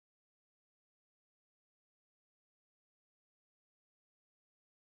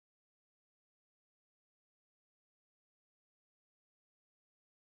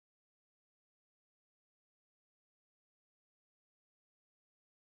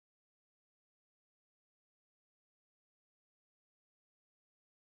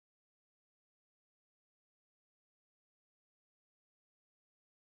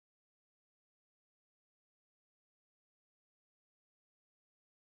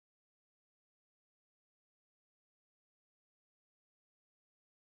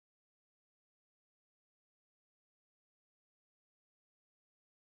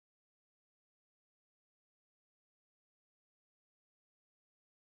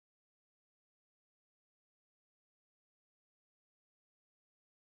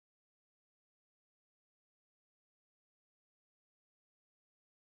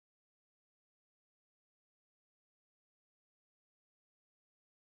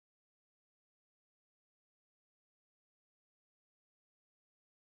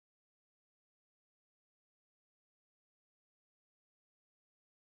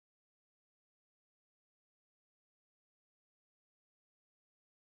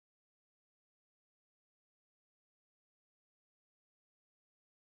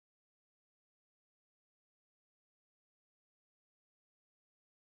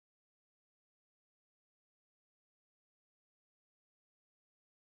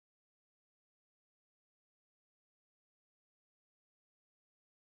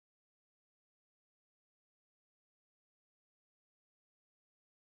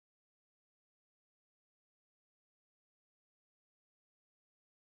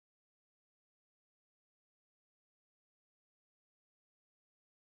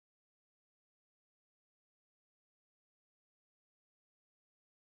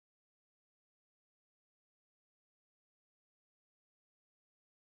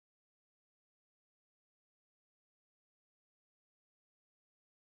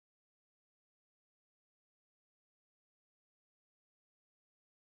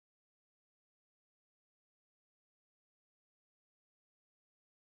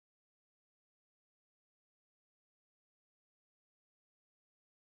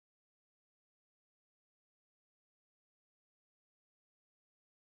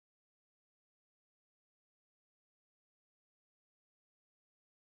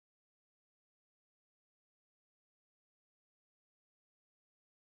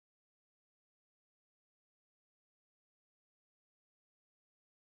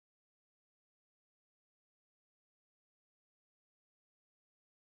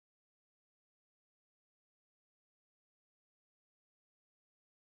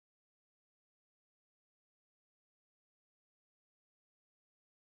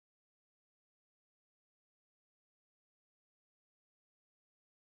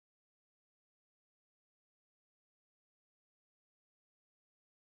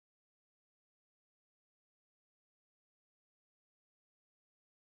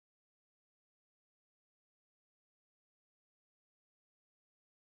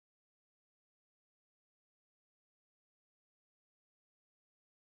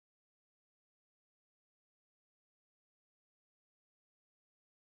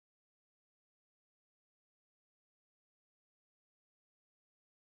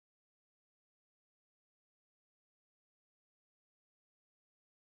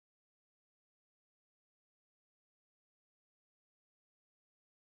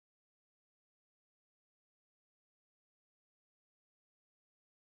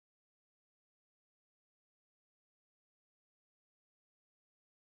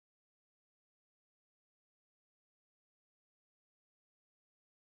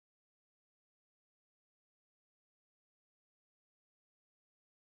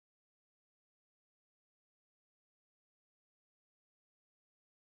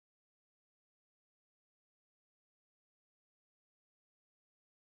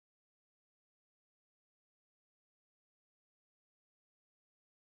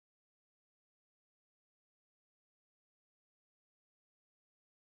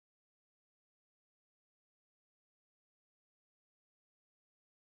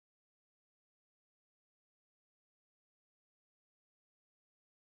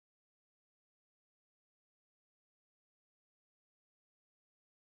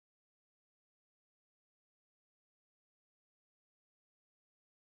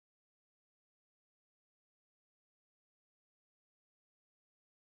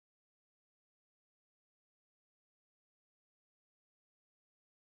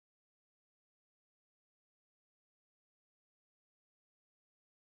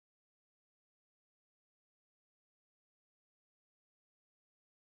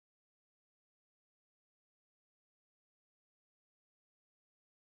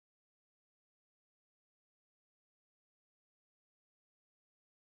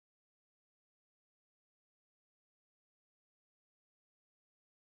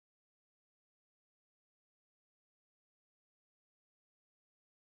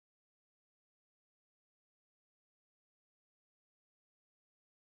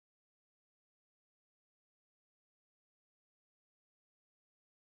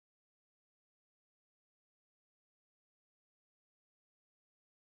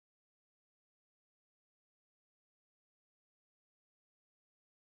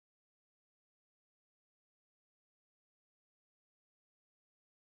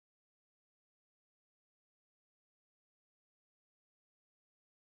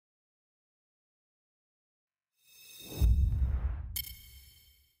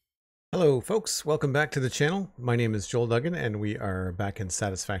Hello folks, welcome back to the channel. My name is Joel Duggan and we are back in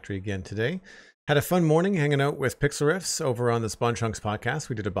Satisfactory again today. Had a fun morning hanging out with Pixel Riffs over on the Spawn Chunks podcast.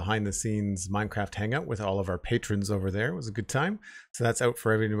 We did a behind the scenes Minecraft hangout with all of our patrons over there. It was a good time. So that's out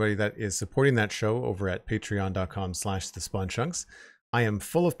for everybody that is supporting that show over at patreon.com/thespawnchunks. I am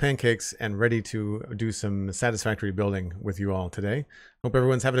full of pancakes and ready to do some satisfactory building with you all today. Hope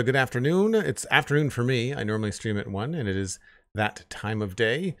everyone's having a good afternoon. It's afternoon for me. I normally stream at 1 and it is that time of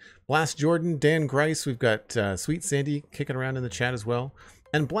day. Blast Jordan, Dan Grice, we've got SweetSandi kicking around in the chat as well.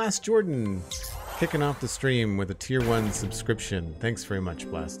 And Blast Jordan kicking off the stream with a tier 1 subscription. Thanks very much,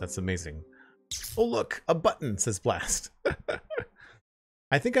 Blast. That's amazing. Oh look, a button, says Blast.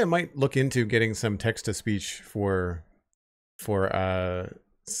 I think I might look into getting some text-to-speech for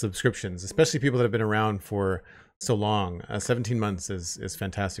subscriptions, especially people that have been around for so long. 17 months is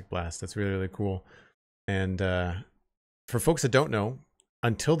fantastic, Blast. That's really, really cool. And for folks that don't know,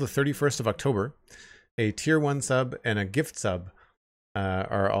 until the 31st of October, a tier 1 sub and a gift sub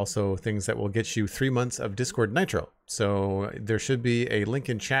are also things that will get you 3 months of Discord Nitro. So there should be a link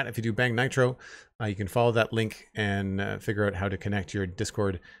in chat. If you do Bang Nitro, you can follow that link and figure out how to connect your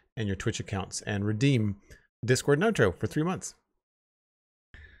Discord and your Twitch accounts and redeem Discord Nitro for 3 months.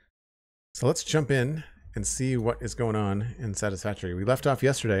 So let's jump in and see what is going on in Satisfactory. We left off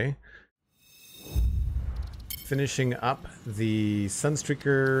yesterday finishing up the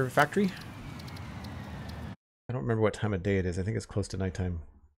Sunstreaker factory. I don't remember what time of day it is. I think it's close to nighttime.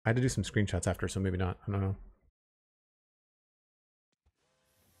 I had to do some screenshots after, so maybe not. I don't know.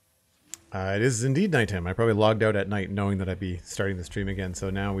 It is indeed nighttime. I probably logged out at night knowing that I'd be starting the stream again, so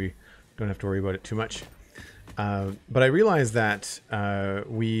now we don't have to worry about it too much. But I realized that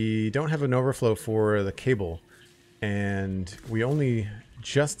we don't have an overflow for the cable, and we only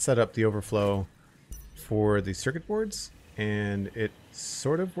just set up the overflow for the circuit boards, and it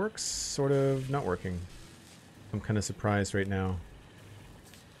sort of works, sort of not working. I'm kind of surprised right now.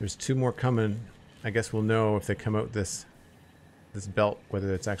 There's 2 more coming. I guess we'll know if they come out this belt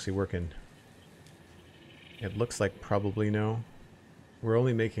whether it's actually working. It looks like probably no. We're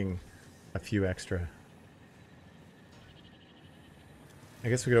only making a few extra. I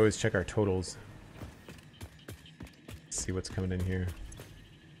guess we could always check our totals. See what's coming in here.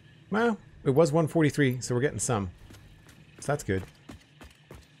 Well, it was 143, so we're getting some. So that's good.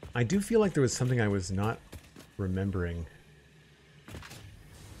 I do feel like there was something I was not remembering.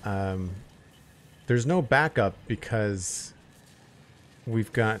 There's no backup because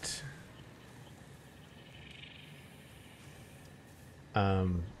we've got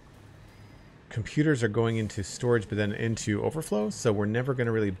computers are going into storage but then into overflow, so we're never going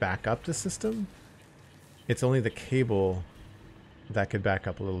to really back up the system. It's only the cable that could back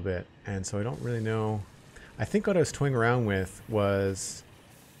up a little bit, and so I don't really know. I think what I was toying around with was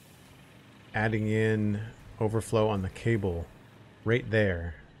adding in overflow on the cable right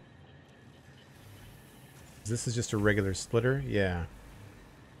there. This is just a regular splitter, yeah.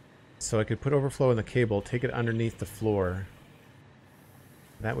 So I could put overflow in the cable, take it underneath the floor.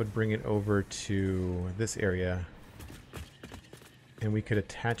 That would bring it over to this area, and we could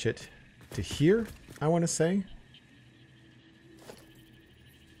attach it to here, I want to say.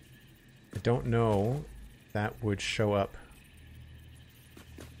 I don't know if that would show up.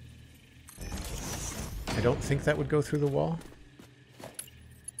 I don't think that would go through the wall.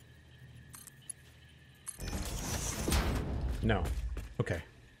 No. Okay.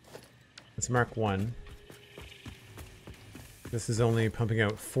 Let's mark 1. This is only pumping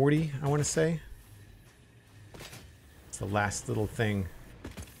out 40, I want to say. It's the last little thing.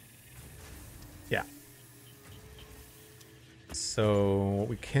 Yeah. So what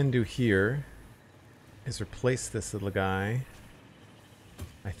we can do here is replace this little guy.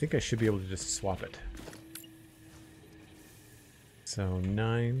 I think I should be able to just swap it. So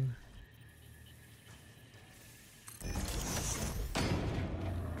 9.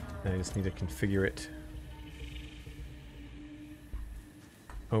 And I just need to configure it.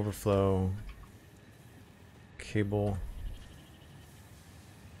 Overflow, cable,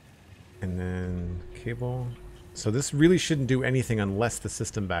 and then cable. So this really shouldn't do anything unless the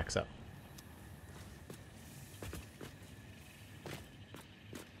system backs up.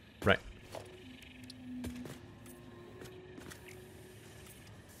 Right.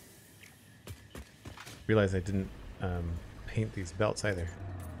 Realize I didn't paint these belts either.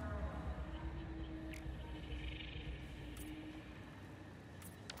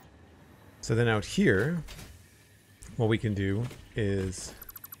 So then out here, what we can do is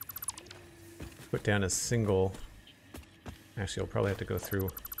put down a single. Actually, I'll probably have to go through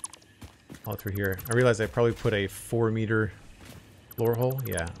all through here. I realize I probably put a 4 meter Floor hole?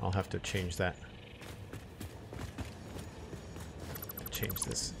 Yeah, I'll have to change that. Change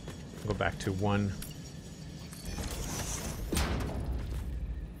this. Go back to 1.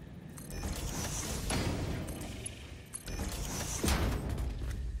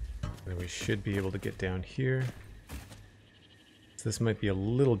 And we should be able to get down here. So this might be a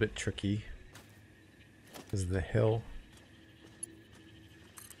little bit tricky. This is the hill.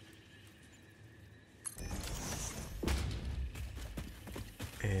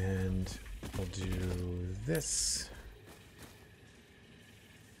 And we'll do this.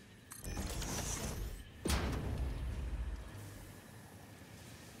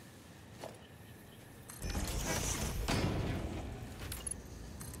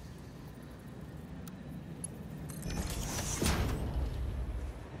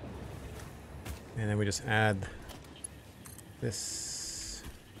 And then we just add this.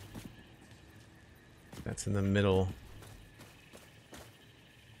 That's in the middle.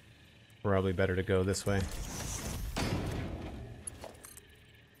 Probably better to go this way.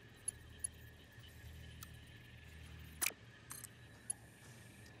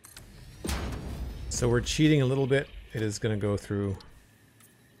 So we're cheating a little bit. It is going to go through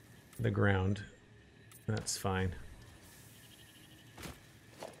the ground. That's fine.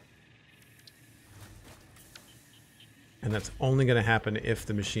 And that's only going to happen if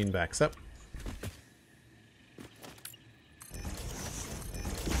the machine backs up.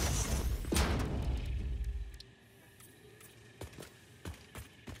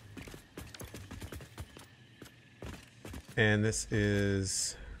 And this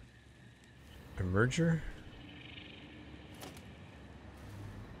is a merger.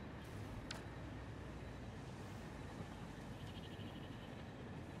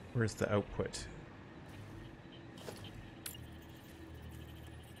 Where's the output?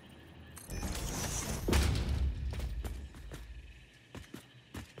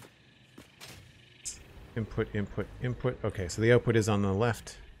 Input, input, input. Okay, so the output is on the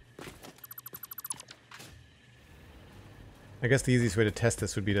left. I guess the easiest way to test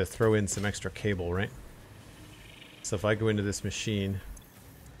this would be to throw in some extra cable, right? So if I go into this machine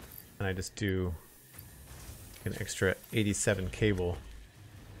and I just do an extra 87 cable,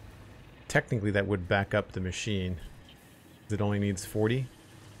 technically that would back up the machine. It only needs 40.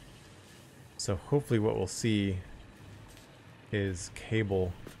 So hopefully what we'll see is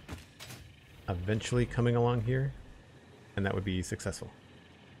cable eventually coming along here, and that would be successful.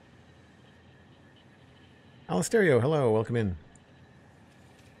 Alisterio, hello, welcome in.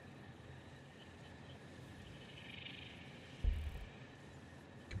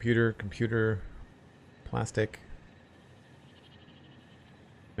 Computer, plastic.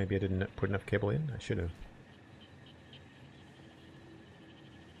 Maybe I didn't put enough cable in. I should have.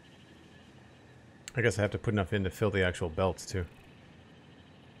 I guess I have to put enough in to fill the actual belts too.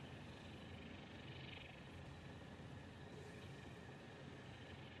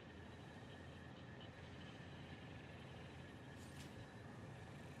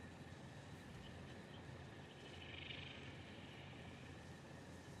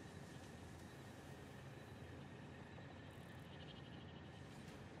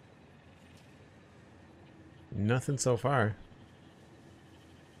 Nothing so far.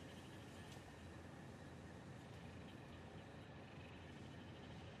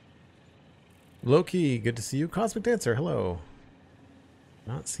 Loki, good to see you. Cosmic Dancer, hello.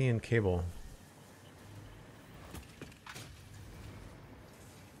 Not seeing cable.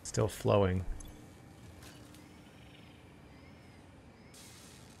 Still flowing.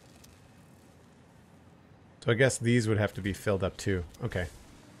 So I guess these would have to be filled up too. Okay.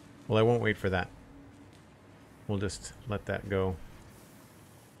 Well, I won't wait for that. We'll just let that go.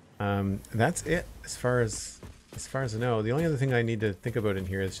 That's it as far as I know. The only other thing I need to think about in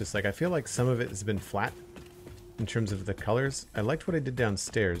here is just like, I feel like some of it has been flat in terms of the colors. I liked what I did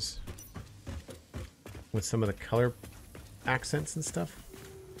downstairs with some of the color accents and stuff.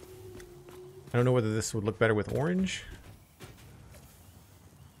 I don't know whether this would look better with orange.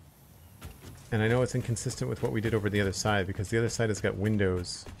 And I know it's inconsistent with what we did over the other side, because the other side has got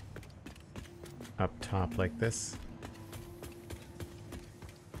windows up top like this.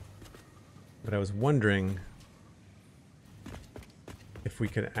 But I was wondering if we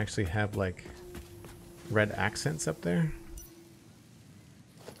could actually have like red accents up there.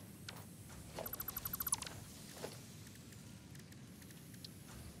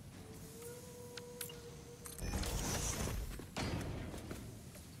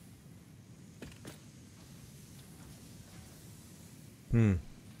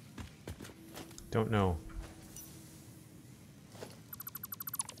 Don't know.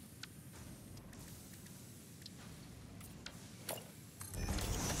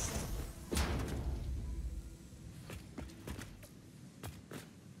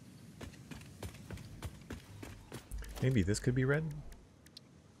 Maybe this could be red?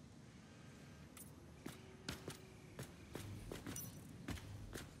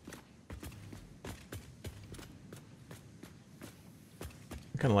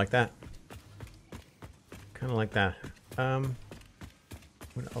 Kind of like that. Kind of like that.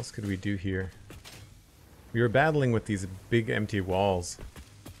 What else could we do here? We were battling with these big empty walls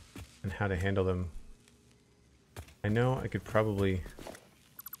and how to handle them. I know I could probably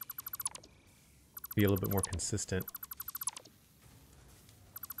be a little bit more consistent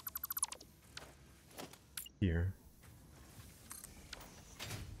here.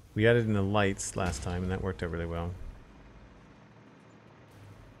 We added in the lights last time and that worked out really well.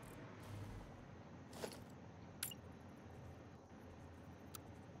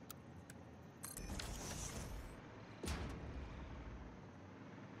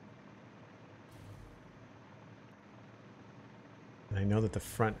 And I know that the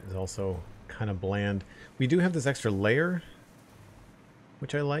front is also kind of bland. We do have this extra layer,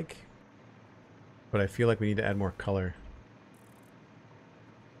 which I like, but I feel like we need to add more color.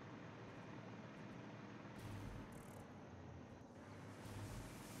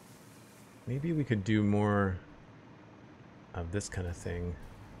 Maybe we could do more of this kind of thing.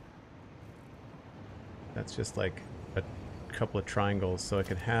 That's just like a couple of triangles, so I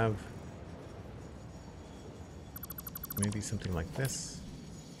could have maybe something like this.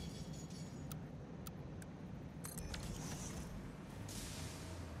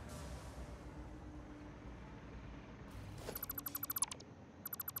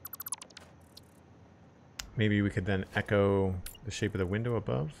 Maybe we could then echo the shape of the window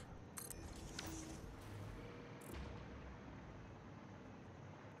above.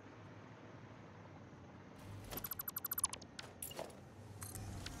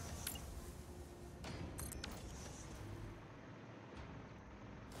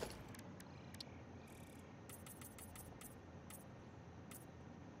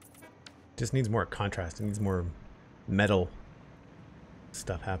 Just needs more contrast. It needs more metal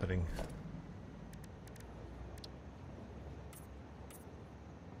stuff happening.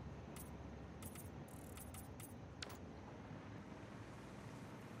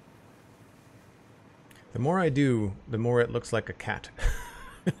 The more I do, the more it looks like a cat.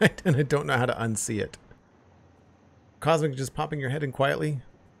 And I don't know how to unsee it. Cosmic, just popping your head in quietly.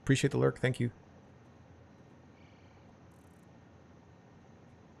 Appreciate the lurk. Thank you.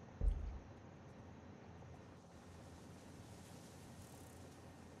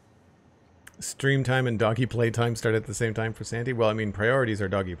 Stream time and doggy playtime start at the same time for Sandy? Well, I mean, priorities are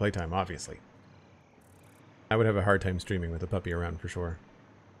doggy playtime, obviously. I would have a hard time streaming with a puppy around for sure.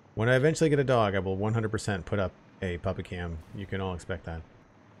 When I eventually get a dog, I will 100% put up a puppy cam. You can all expect that.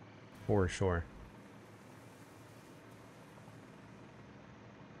 For sure.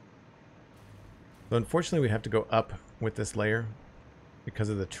 So unfortunately, we have to go up with this layer because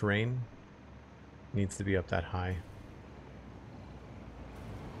of the terrain. It needs to be up that high.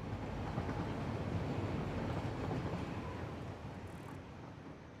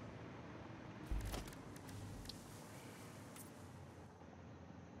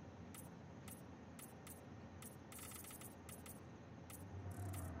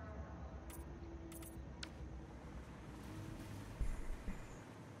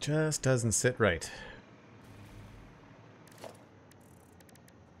 Just doesn't sit right. I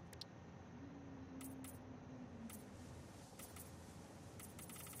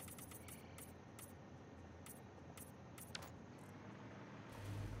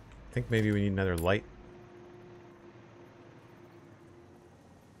think maybe we need another light.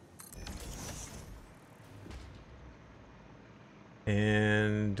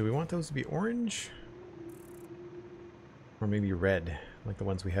 And do we want those to be orange? Or maybe red, like the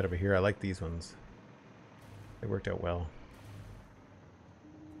ones we had over here. I like these ones. They worked out well.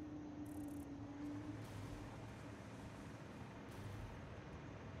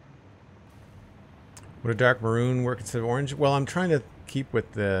 Would a dark maroon work instead of orange? Well, I'm trying to keep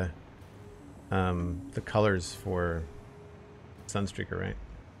with the colors for Sunstreaker, right?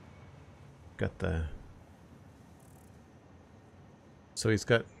 Got the... So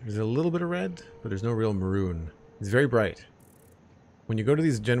there's a little bit of red, but there's no real maroon. It's very bright. When you go to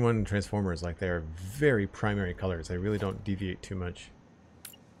these Gen 1 Transformers, like, they are very primary colors. They really don't deviate too much.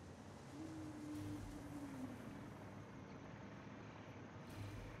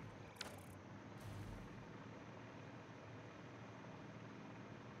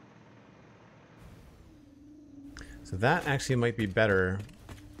 So that actually might be better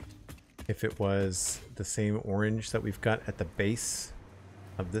if it was the same orange that we've got at the base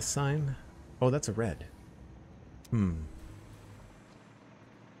of this sign. Oh, that's a red.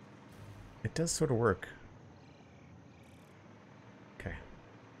 It does sort of work.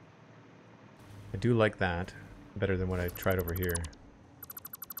 I do like that better than what I tried over here.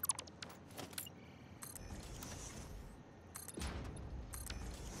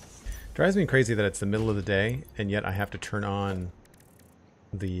 Drives me crazy that it's the middle of the day and yet I have to turn on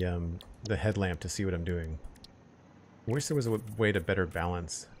the headlamp to see what I'm doing. I wish there was a way to better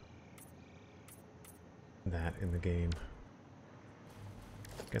balance that in the game.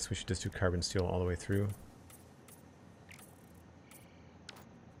 Guess we should just do carbon steel all the way through.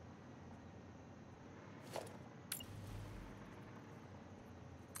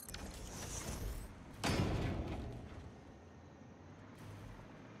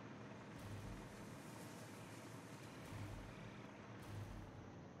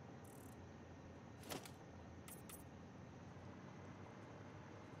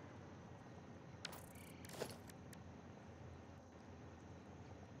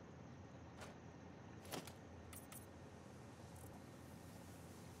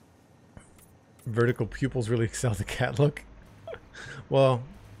 Vertical pupils really excel the cat look. Well,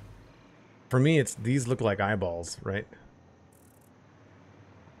 for me, it's these look like eyeballs, right?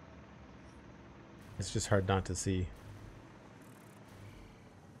 It's just hard not to see.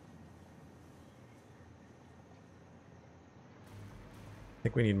 I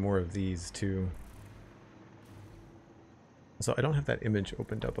think we need more of these too. So I don't have that image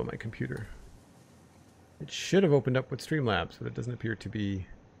opened up on my computer. It should have opened up with Streamlabs, but it doesn't appear to be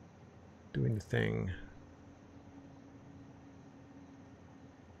doing the thing.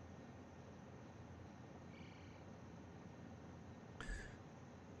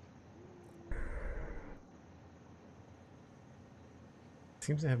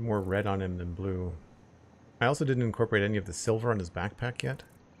 Seems to have more red on him than blue. I also didn't incorporate any of the silver on his backpack yet.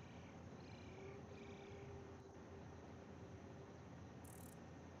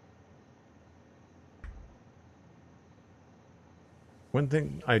 One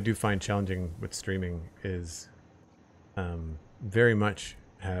thing I do find challenging with streaming is very much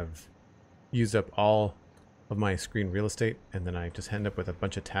have used up all of my screen real estate and then I just end up with a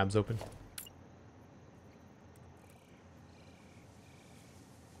bunch of tabs open.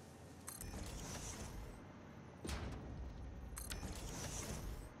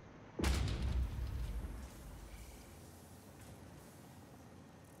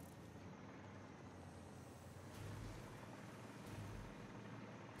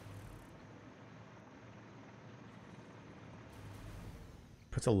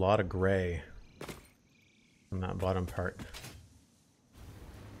 Puts a lot of gray on that bottom part.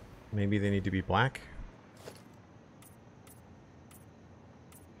 Maybe they need to be black.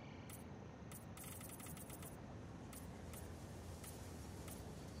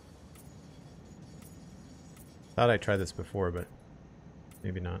 Thought I tried this before, but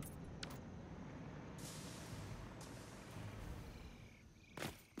maybe not.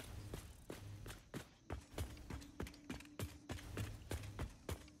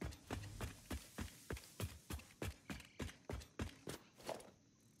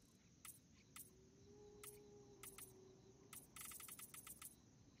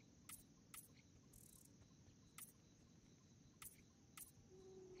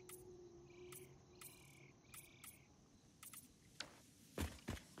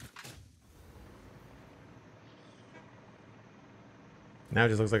 Now it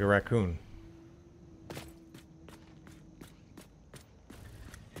just looks like a raccoon.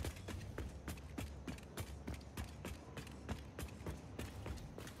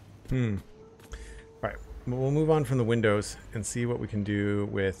 Alright, we'll move on from the windows and see what we can do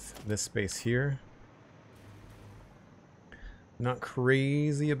with this space here. Not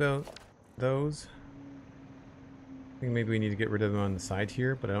crazy about those. I think maybe we need to get rid of them on the side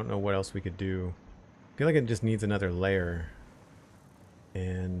here, but I don't know what else we could do. I feel like it just needs another layer.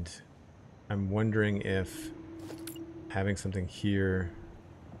 And I'm wondering if having something here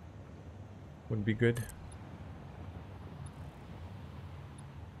would be good.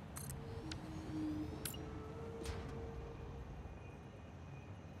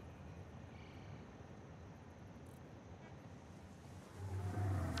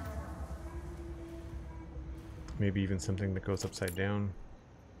 Maybe even something that goes upside down.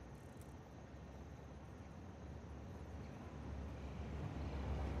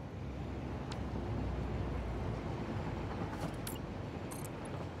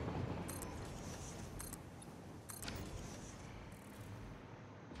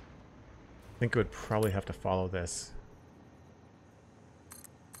 I think it would probably have to follow this.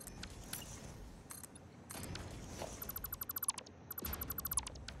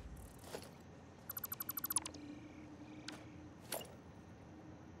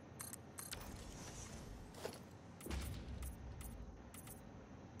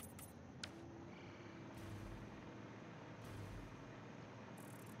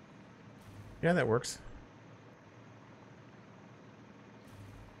 Yeah, that works.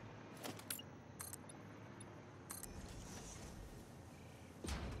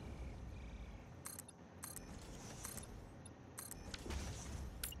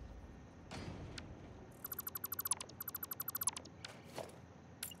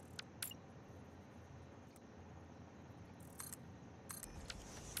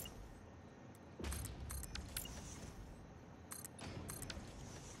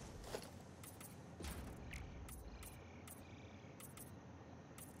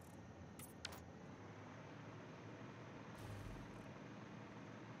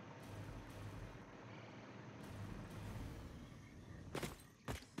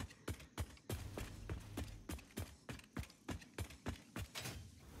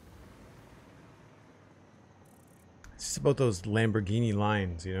 It's just about those Lamborghini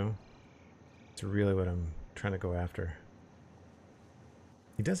lines, you know? It's really what I'm trying to go after.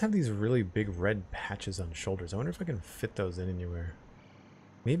 He does have these really big red patches on shoulders. I wonder if I can fit those in anywhere.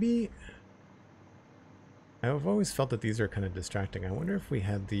 Maybe... I've always felt that these are kind of distracting. I wonder if we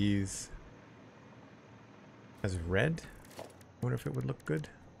had these as red. I wonder if it would look good.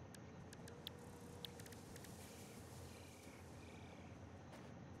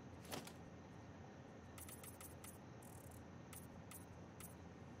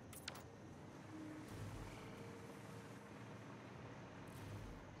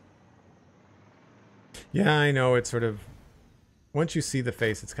 Yeah, I know, it's sort of... Once you see the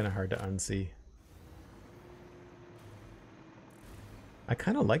face, it's kind of hard to unsee. I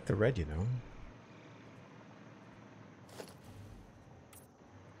kind of like the red, you know?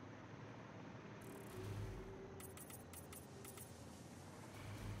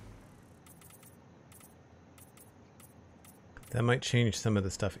 That might change some of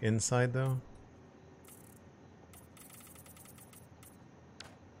the stuff inside, though.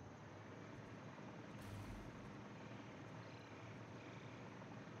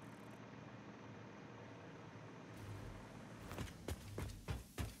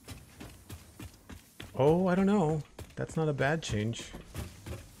 Oh, I don't know. That's not a bad change.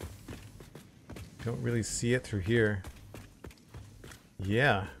 Don't really see it through here.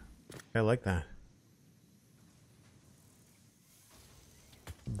 Yeah, I like that.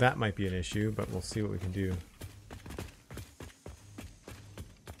 That might be an issue, but we'll see what we can do.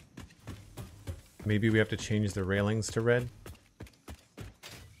 Maybe we have to change the railings to red.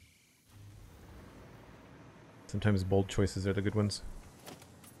 Sometimes bold choices are the good ones.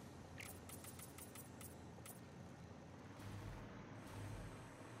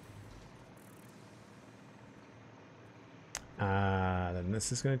 Then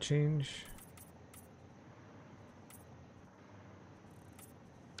this is going to change.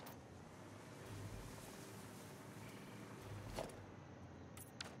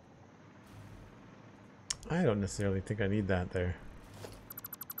 I don't necessarily think I need that there.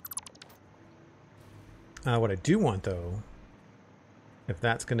 What I do want, though, if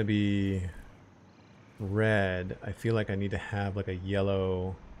that's going to be red, I feel like I need to have like a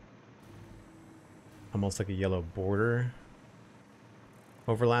yellow, almost like a yellow border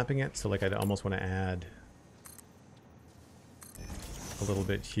overlapping it. So like I'd almost want to add a little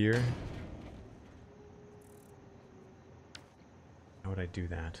bit here. How would I do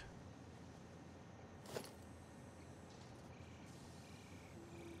that?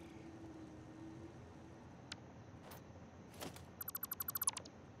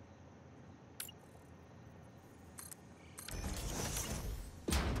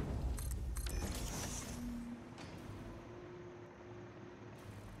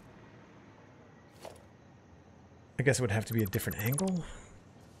 I guess it would have to be a different angle.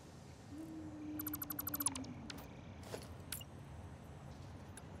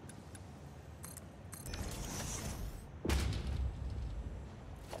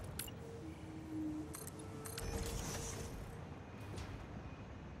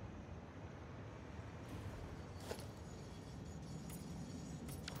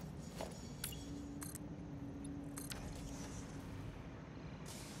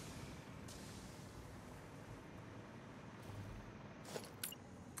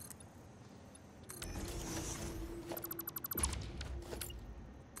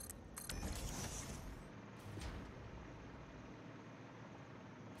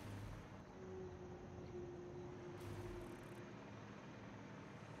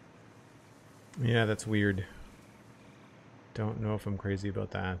 Yeah, that's weird. Don't know if I'm crazy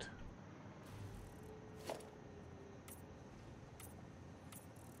about that.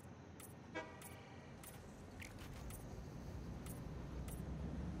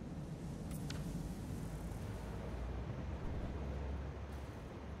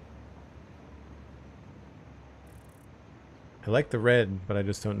 I like the red, but I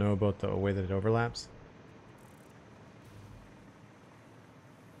just don't know about the way that it overlaps.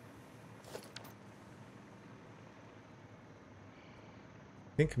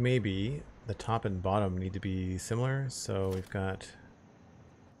 I think maybe the top and bottom need to be similar, so we've got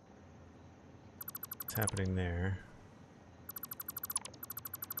what's happening there.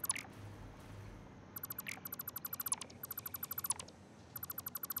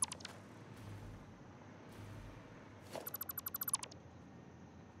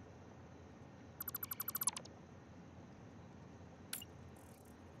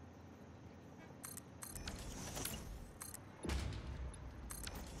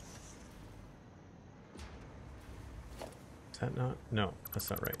 Is that not? No,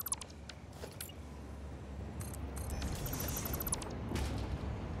 that's not right.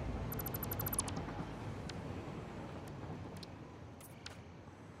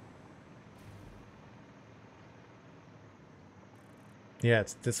 Yeah,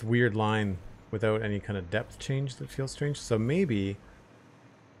 it's this weird line without any kind of depth change that feels strange. So maybe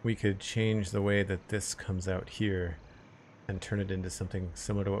we could change the way that this comes out here and turn it into something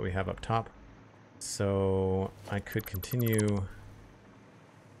similar to what we have up top. So I could continue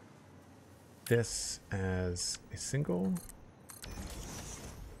this as a single.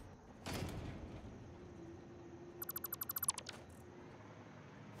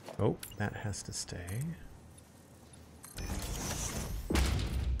 Oh, that has to stay.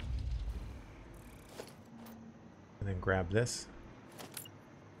 And then grab this.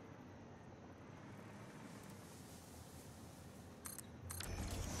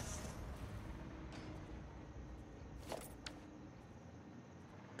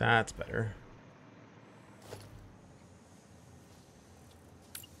 That's better.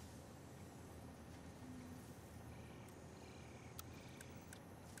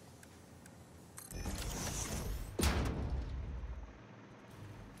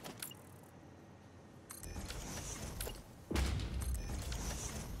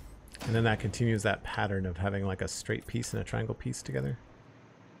 And then that continues that pattern of having like a straight piece and a triangle piece together.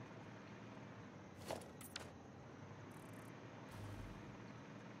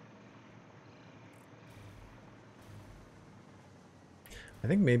 I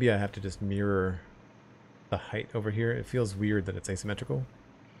think maybe I have to just mirror the height over here. It feels weird that it's asymmetrical.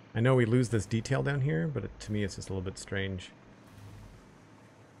 I know we lose this detail down here, but to me it's just a little bit strange.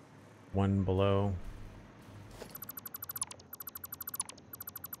 One below.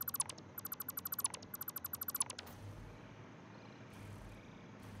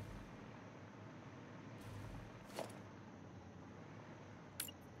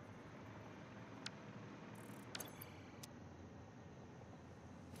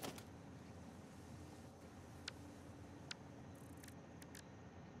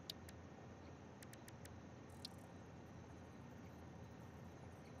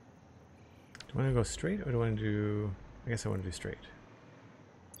 Do I want to go straight or do I want to do... I guess I want to do straight.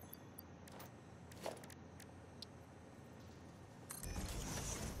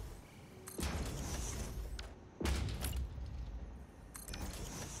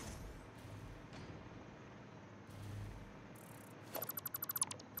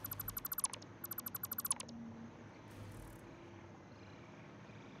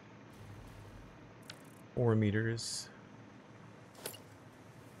 Four meters.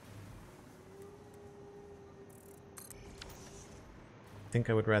 I think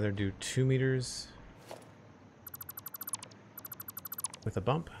I would rather do 2 meters with a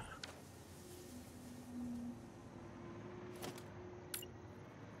bump.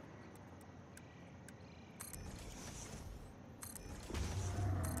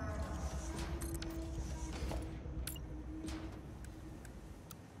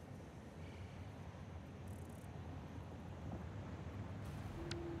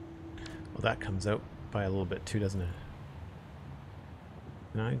 Well, that comes out by a little bit too, doesn't it?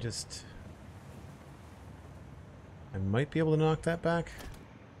 And I might be able to knock that back.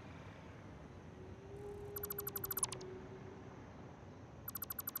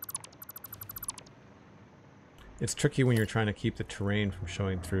 It's tricky when you're trying to keep the terrain from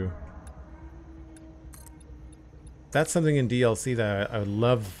showing through. That's something in DLC that I would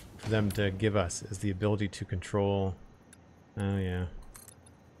love for them to give us, is the ability to control... Oh yeah.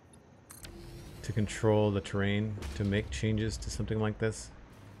 To control the terrain, to make changes to something like this.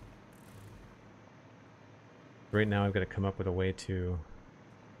 Right now I've got to come up with a way to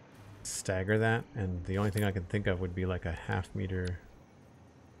stagger that, and the only thing I can think of would be like a half meter.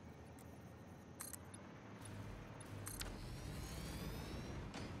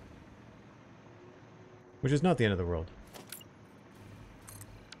 Which is not the end of the world.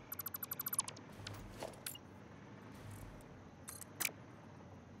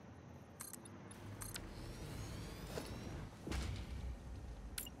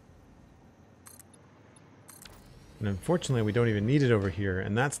 And unfortunately, we don't even need it over here,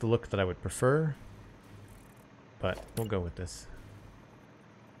 and that's the look that I would prefer. But we'll go with this.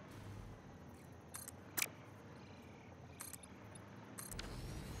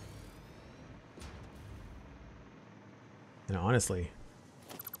 And honestly,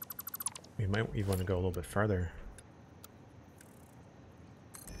 we might even want to go a little bit farther.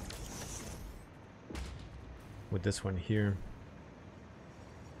 With this one here.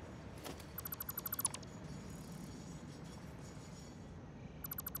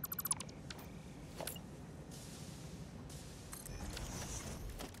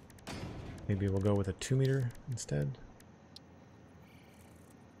 Maybe we'll go with a 2 meter instead.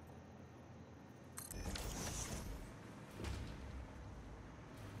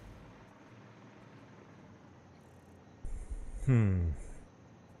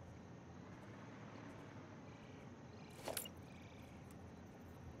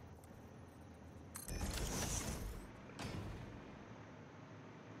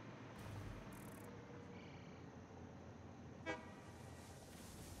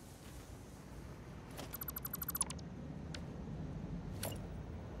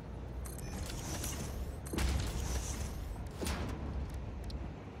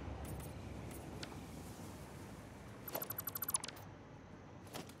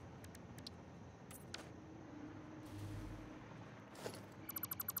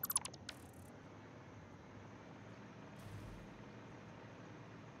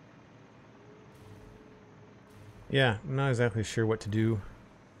 Yeah, I'm not exactly sure what to do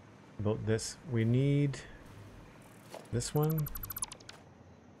about this. We need this one.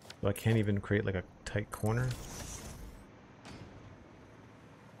 So I can't even create like a tight corner.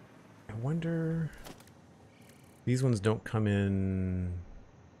 I wonder... These ones don't come in...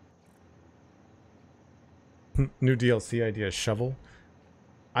 New DLC idea, shovel.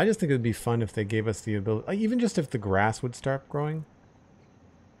 I just think it would be fun if they gave us the ability... even just if the grass would start growing.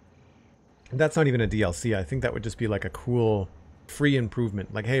 That's not even a DLC. I think that would just be like a cool free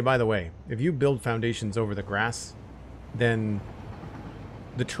improvement. Like, hey, by the way, if you build foundations over the grass, then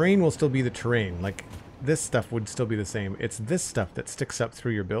the terrain will still be the terrain. Like, this stuff would still be the same. It's this stuff that sticks up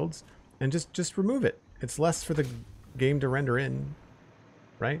through your builds, and just remove it. It's less for the game to render in,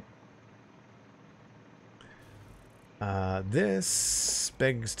 right? This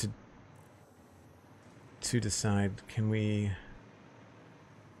begs to decide, can we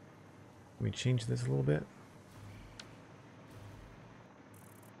change this a little bit?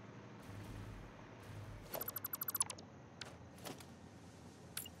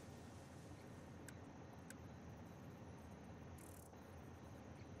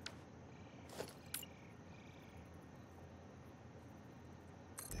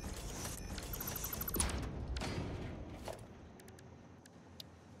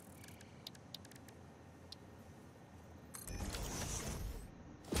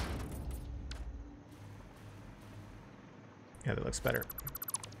 Yeah, that looks better.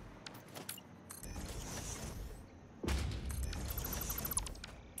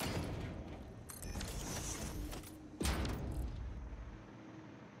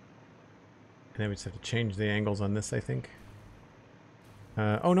 And then we just have to change the angles on this, I think.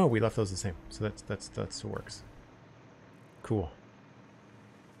 Oh no, we left those the same. So that's works. Cool.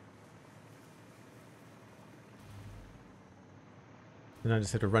 Then I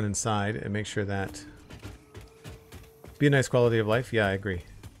just have to run inside and make sure that be a nice quality of life. Yeah, I agree.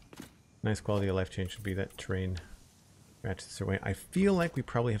 Nice quality of life change should be that terrain matches their way. I feel like we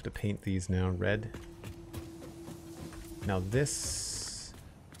probably have to paint these now red. Now this,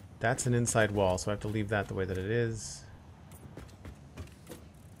 that's an inside wall, so I have to leave that the way that it is.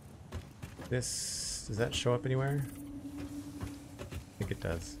 This, does that show up anywhere? I think it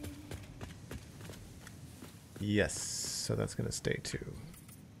does. Yes, so that's gonna stay too.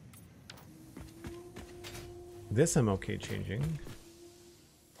 This I'm okay changing.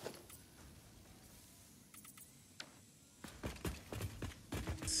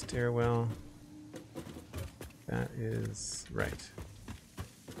 Stairwell. That is right.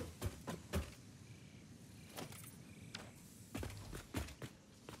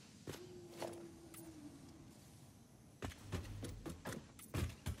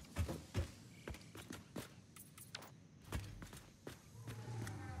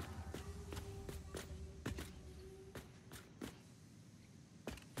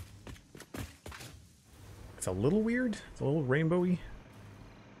 It's a little weird. It's a little rainbowy.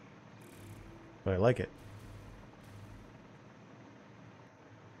 But I like it.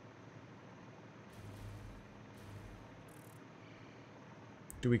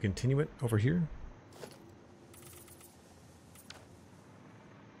 Do we continue it over here?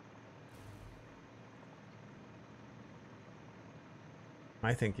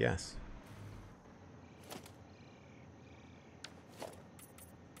 I think yes.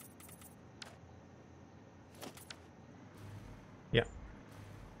 Yeah.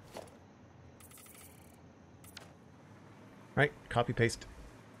 Right, copy paste.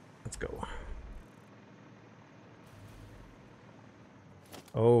 Let's go.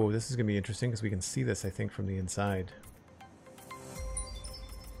 Oh, this is going to be interesting because we can see this, I think, from the inside.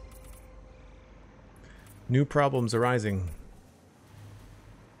 New problems arising.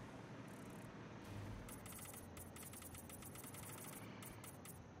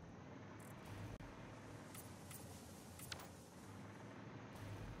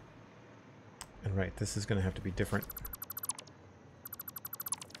 And right, this is going to have to be different.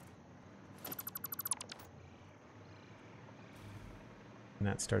 And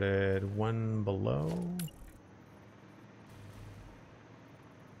that started one below.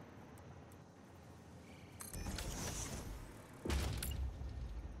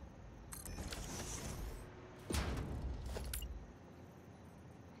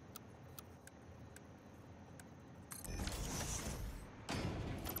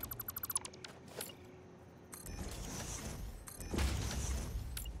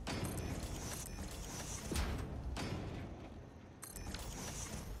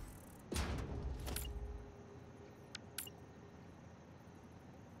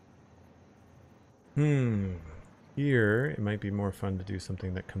 Here, it might be more fun to do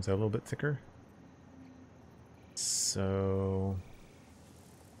something that comes out a little bit thicker. So...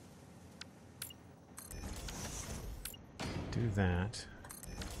 do that.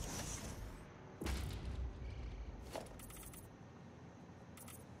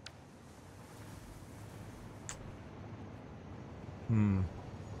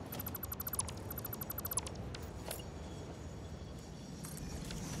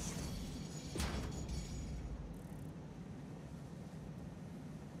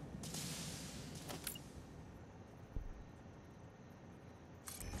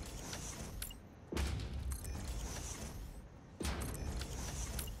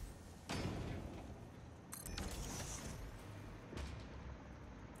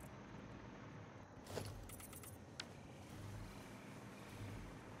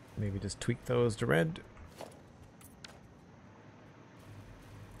 Maybe just tweak those to red.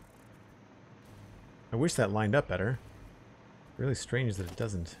 I wish that lined up better. Really strange that it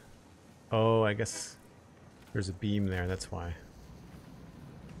doesn't. Oh, I guess there's a beam there, that's why.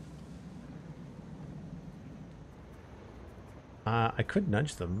 I could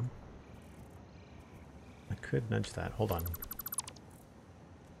nudge them. I could nudge that. Hold on.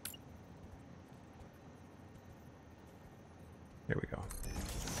 There we go.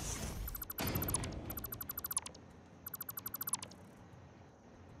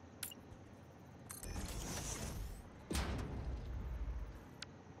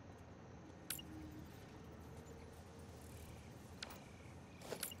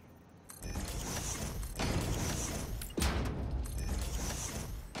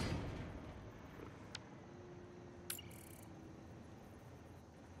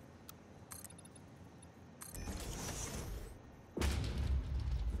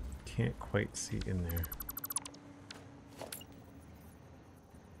 Can't quite see in there.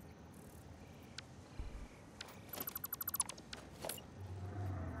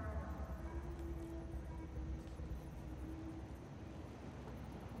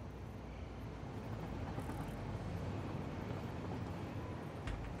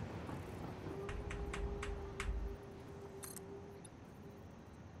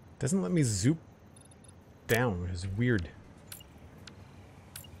 Doesn't let me zoom down, which is weird.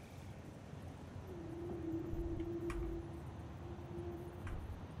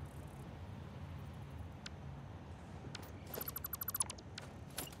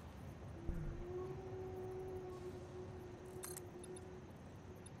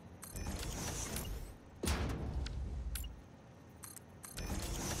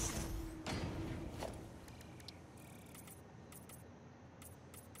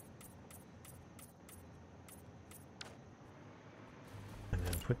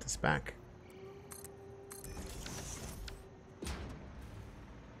 Put this back.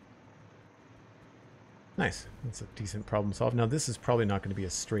 Nice. That's a decent problem solved. Now this is probably not going to be a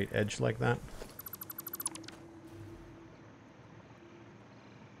straight edge like that.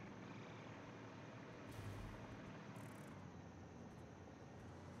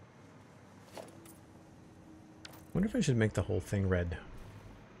 Wonder if I should make the whole thing red.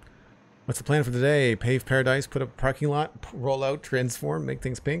 What's the plan for the day? Pave paradise, put up a parking lot, roll out, transform, make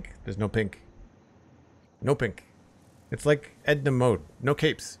things pink? There's no pink. No pink. It's like Edna mode. No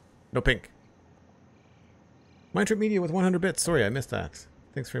capes. No pink. MindTripMedia with 100 bits. Sorry, I missed that.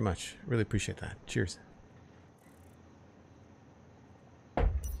 Thanks very much. Really appreciate that. Cheers.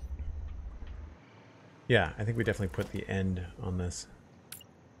 Yeah, I think we definitely put the end on this.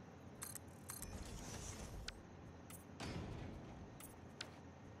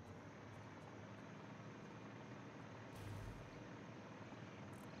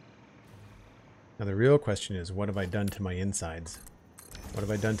 Now the real question is, what have I done to my insides? What have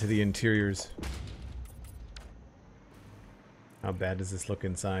I done to the interiors? How bad does this look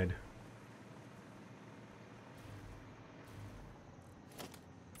inside?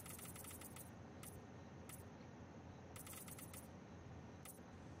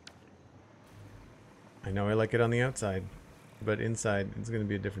 I know I like it on the outside, but inside it's going to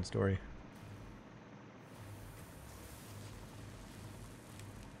be a different story.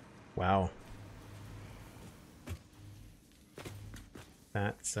 Wow.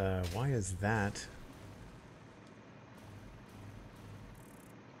 That's, why is that?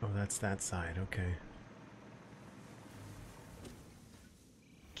 Oh, that's that side, okay.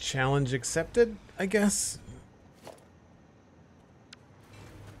 Challenge accepted, I guess?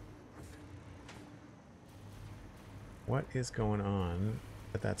 What is going on?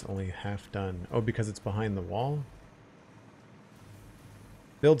 But that's only half done. Oh, because it's behind the wall?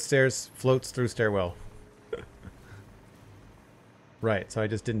 Build stairs, floats through stairwell. Right, so I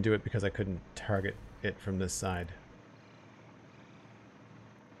just didn't do it because I couldn't target it from this side.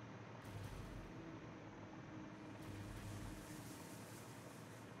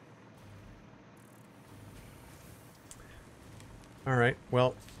 Alright,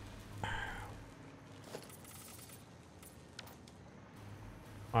 well...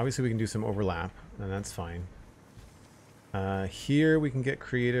 obviously we can do some overlap, and that's fine. Here we can get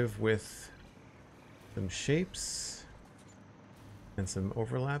creative with some shapes. And some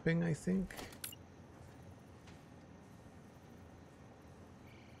overlapping, I think.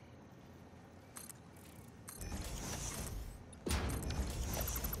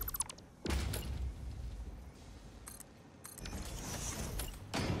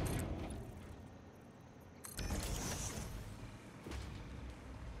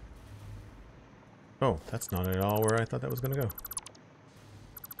 Oh, that's not at all where I thought that was going to go.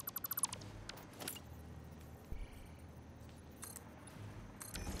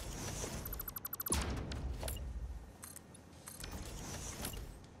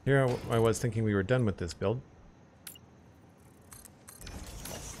 Here I was thinking we were done with this build.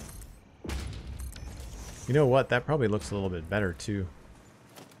 You know what? That probably looks a little bit better too.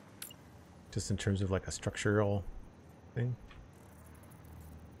 Just in terms of like a structural thing.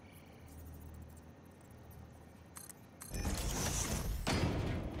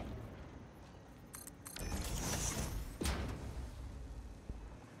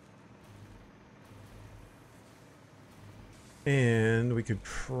 And we could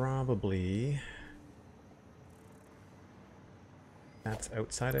probably... that's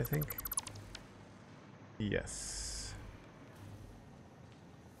outside, I think. Yes.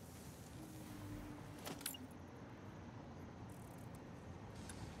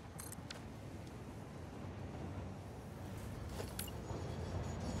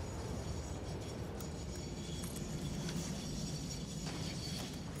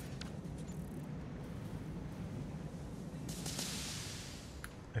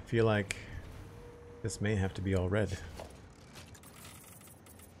 I feel like this may have to be all red.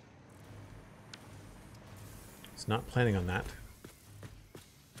 It's not planning on that.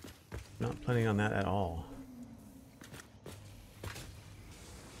 Not planning on that at all.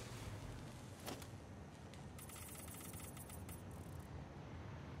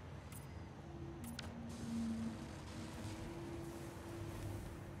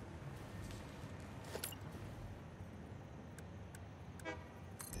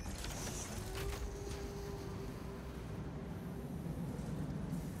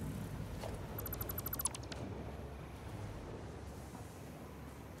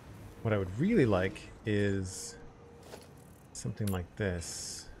 What I would really like is something like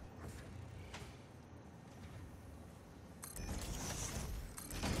this.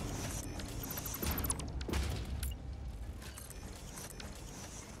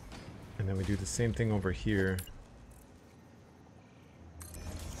 And then we do the same thing over here.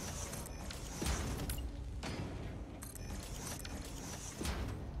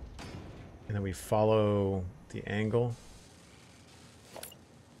 And then we follow the angle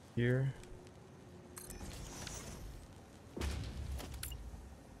here.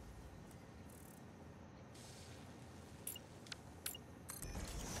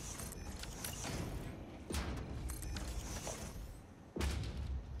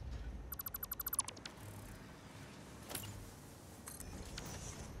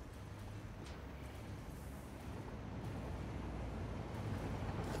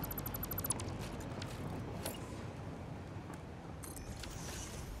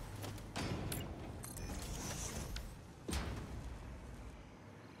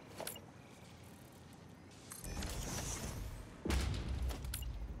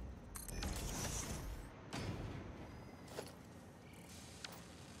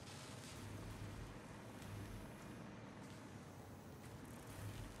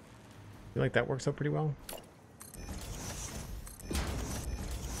 feel like that works out pretty well.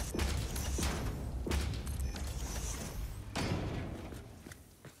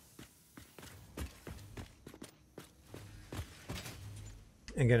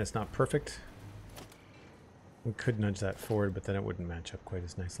 Again, it's not perfect. We could nudge that forward, but then it wouldn't match up quite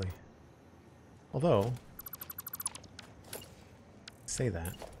as nicely. Although, say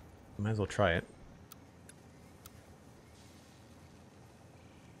that, might as well try it.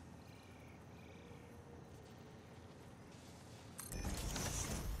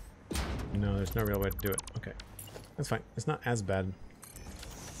 No, there's no real way to do it. Okay, that's fine. It's not as bad.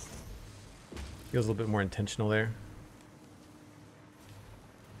 Feels a little bit more intentional there.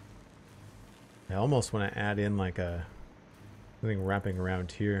 I almost want to add in like a something wrapping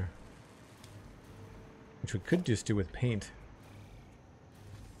around here, which we could just do with paint.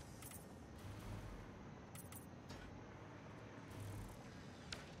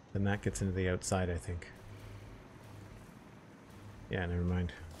 Then that gets into the outside, I think. Yeah, never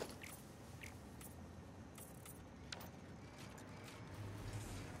mind.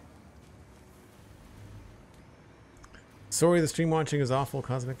 Sorry, the stream watching is awful,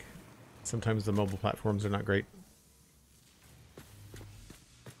 Cosmic. Sometimes the mobile platforms are not great.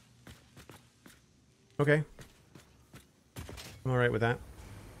 Okay. I'm alright with that.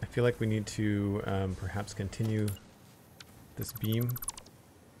 I feel like we need to perhaps continue this beam.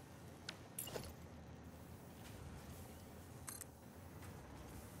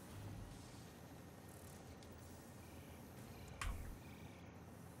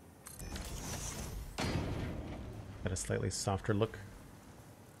 Got a slightly softer look.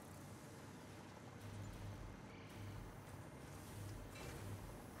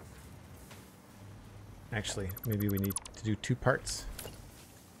 Actually, maybe we need to do 2 parts.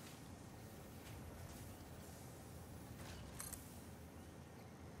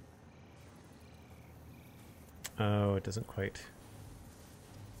 Oh, it doesn't quite.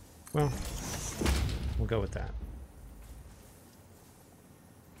 Well, we'll go with that.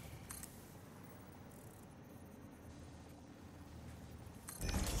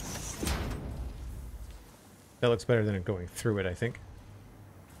 That looks better than it going through it, I think.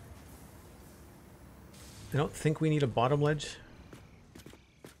 I don't think we need a bottom ledge.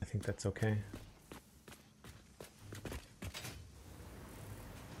 I think that's okay.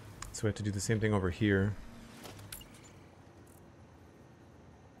 So we have to do the same thing over here.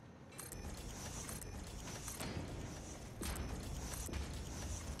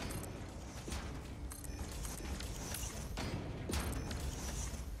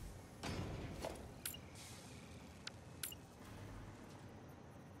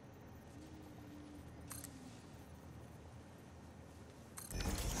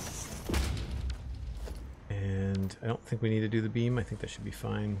 I don't think we need to do the beam. I think that should be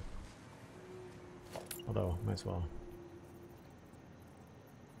fine. Although, might as well.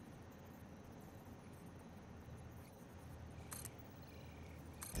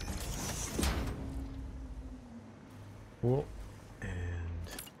 Cool.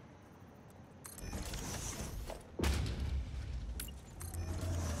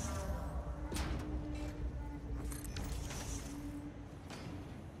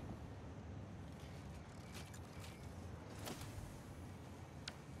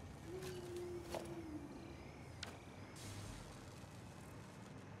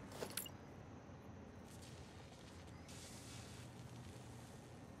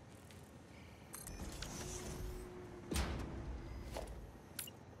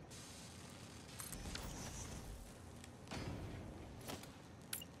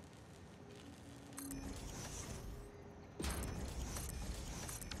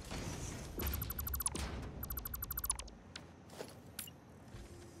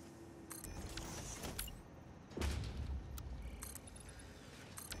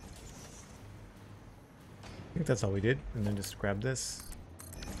 I think that's all we did, and then just grab this.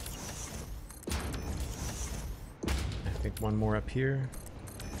 I think one more up here.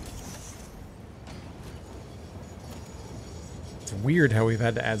 It's weird how we've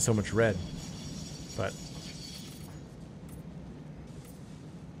had to add so much red, but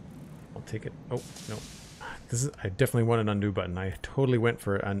I'll take it. Oh, no. This is, I definitely want an undo button. I totally went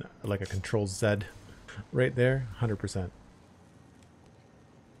for an, like a Control Z right there, 100%.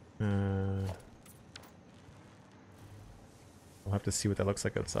 We'll have to see what that looks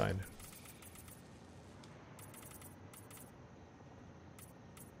like outside.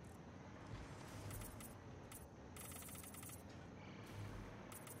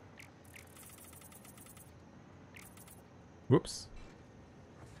 Whoops.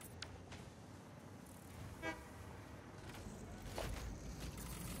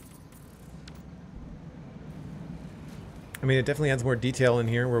 I mean, it definitely adds more detail in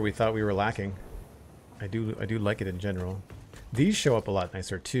here where we thought we were lacking. I do like it in general. These show up a lot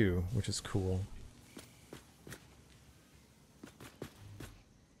nicer too, which is cool.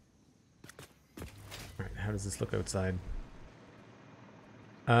 Alright, how does this look outside?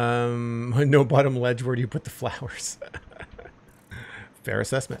 No bottom ledge, where do you put the flowers? Fair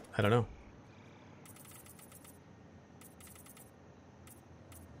assessment. I don't know.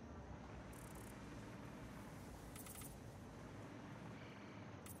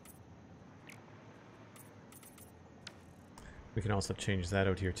 We can also change that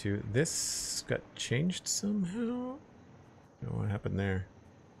out here too. This got changed somehow? I don't know what happened there.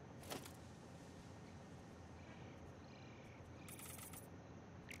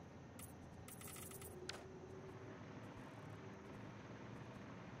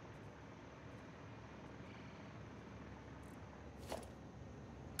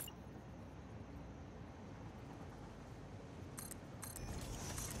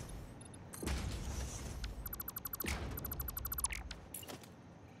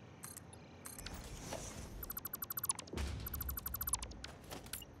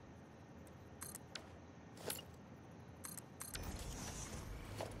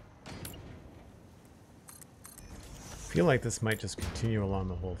 I feel like this might just continue along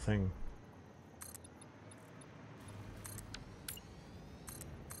the whole thing.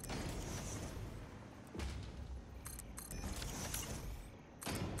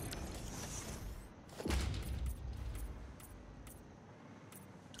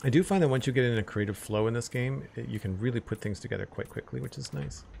 I do find that once you get in a creative flow in this game, you can really put things together quite quickly, which is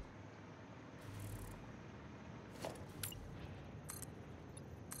nice.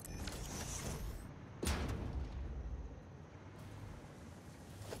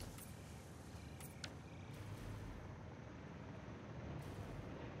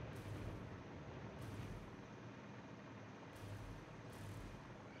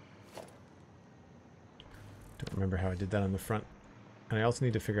 Don't remember how I did that on the front. And I also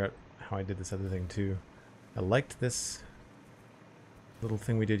need to figure out how I did this other thing too. I liked this little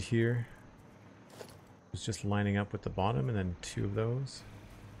thing we did here. It was just lining up with the bottom and then two of those.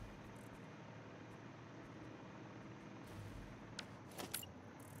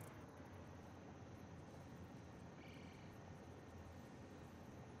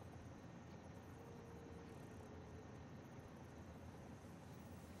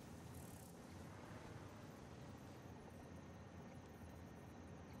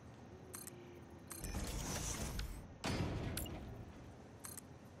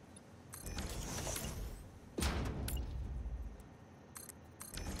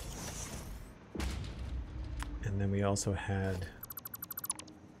 And then we also had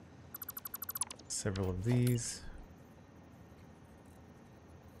several of these.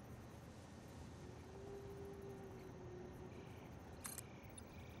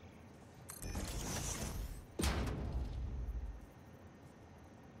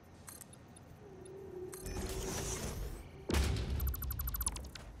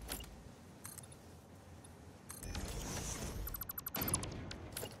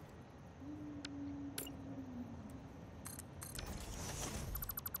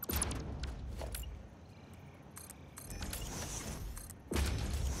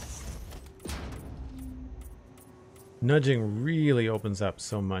 Nudging really opens up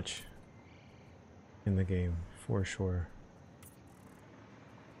so much in the game, for sure.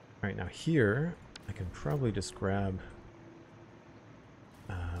 Alright, now here, I can probably just grab...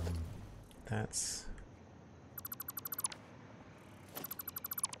 that's...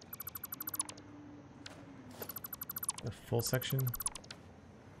 a full section?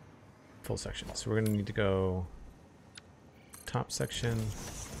 Full section. So we're going to need to go top section.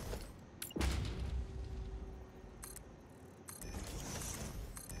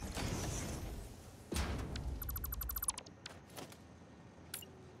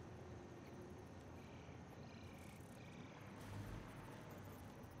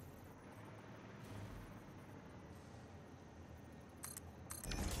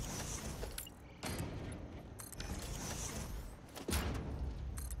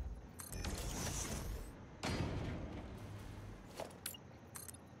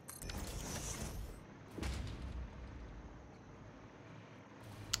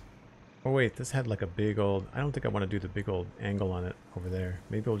 Oh wait, this had like a big old... I don't think I want to do the big old angle on it over there.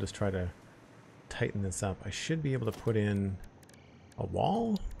 Maybe we'll just try to tighten this up. I should be able to put in a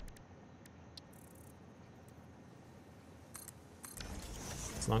wall?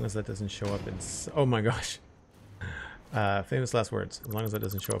 As long as that doesn't show up in... Oh my gosh. Famous last words. As long as that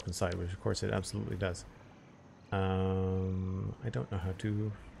doesn't show up inside, which of course it absolutely does. I don't know how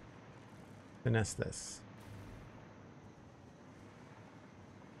to finesse this.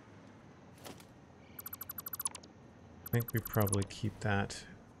 I think we probably keep that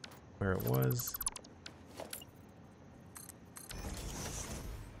where it was.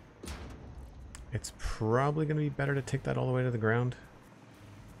 It's probably going to be better to take that all the way to the ground.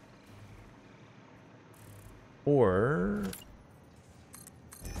 Or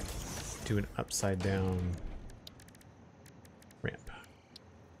do an upside down ramp.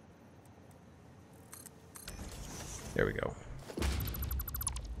 There we go.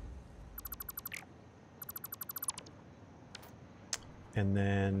 And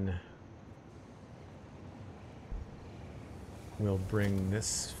then we'll bring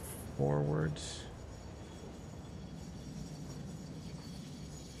this forward.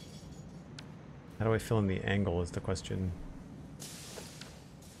 How do I fill in the angle is the question.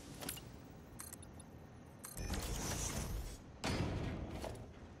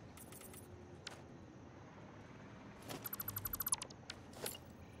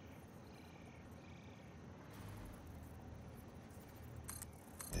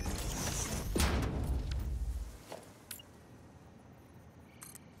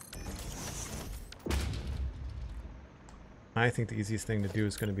 I think the easiest thing to do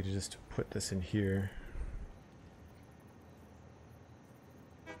is going to be to just put this in here.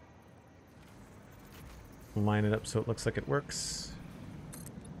 Line it up so it looks like it works.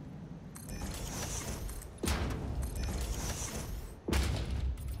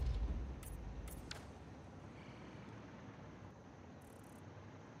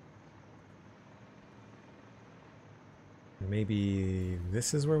 Maybe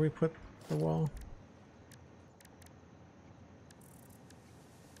this is where we put the wall.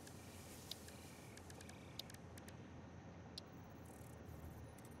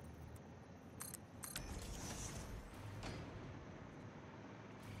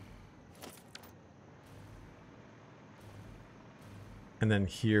 And then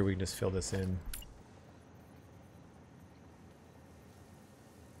here we can just fill this in.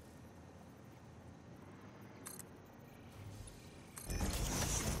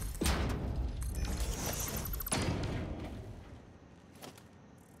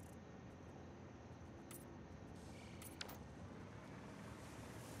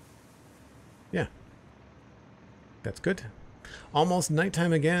 Yeah, that's good. Almost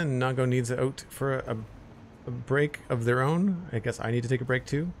nighttime again. Nago needs out for a break of their own. I guess I need to take a break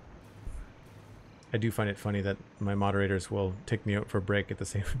too. I do find it funny that my moderators will take me out for a break at the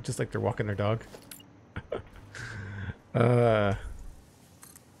same, just like they're walking their dog. I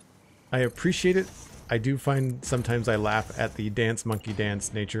appreciate it. I do find sometimes I laugh at the dance monkey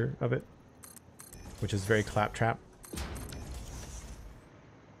dance nature of it, which is very claptrap.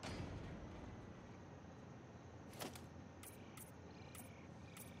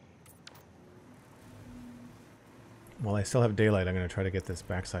 While I still have daylight, I'm going to try to get this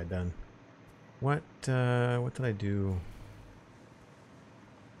backside done. What did I do?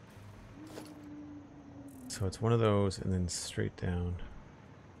 So it's one of those and then straight down.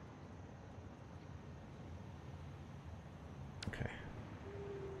 Okay.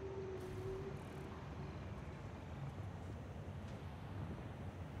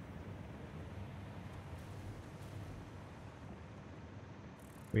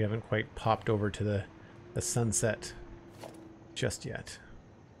 We haven't quite popped over to the sunset just yet.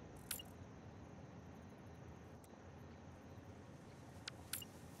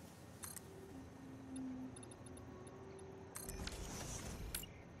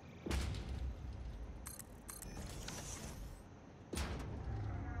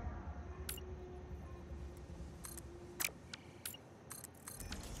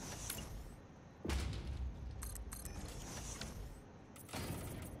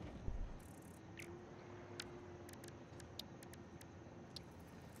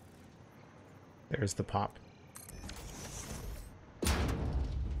 There's the pop.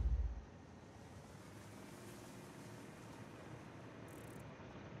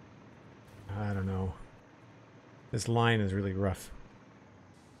 I don't know. This line is really rough.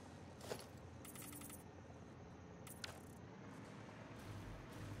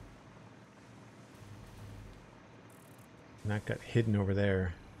 And that got hidden over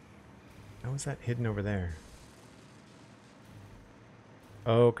there. How was that hidden over there?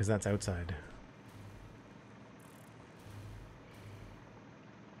 Oh, because that's outside.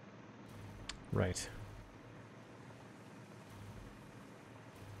 Right.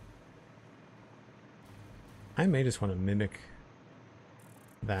 I may just want to mimic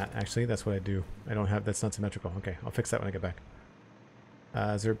that. Actually, that's what I do. I don't have, that's not symmetrical. Okay, I'll fix that when I get back.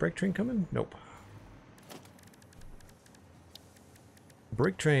 Is there a brake train coming? Nope.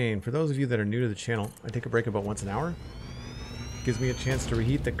 Brake train. For those of you that are new to the channel, I take a break about once an hour. Gives me a chance to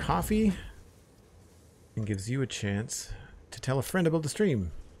reheat the coffee and gives you a chance to tell a friend about the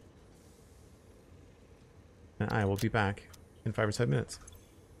stream. And I will be back in 5 or 7 minutes.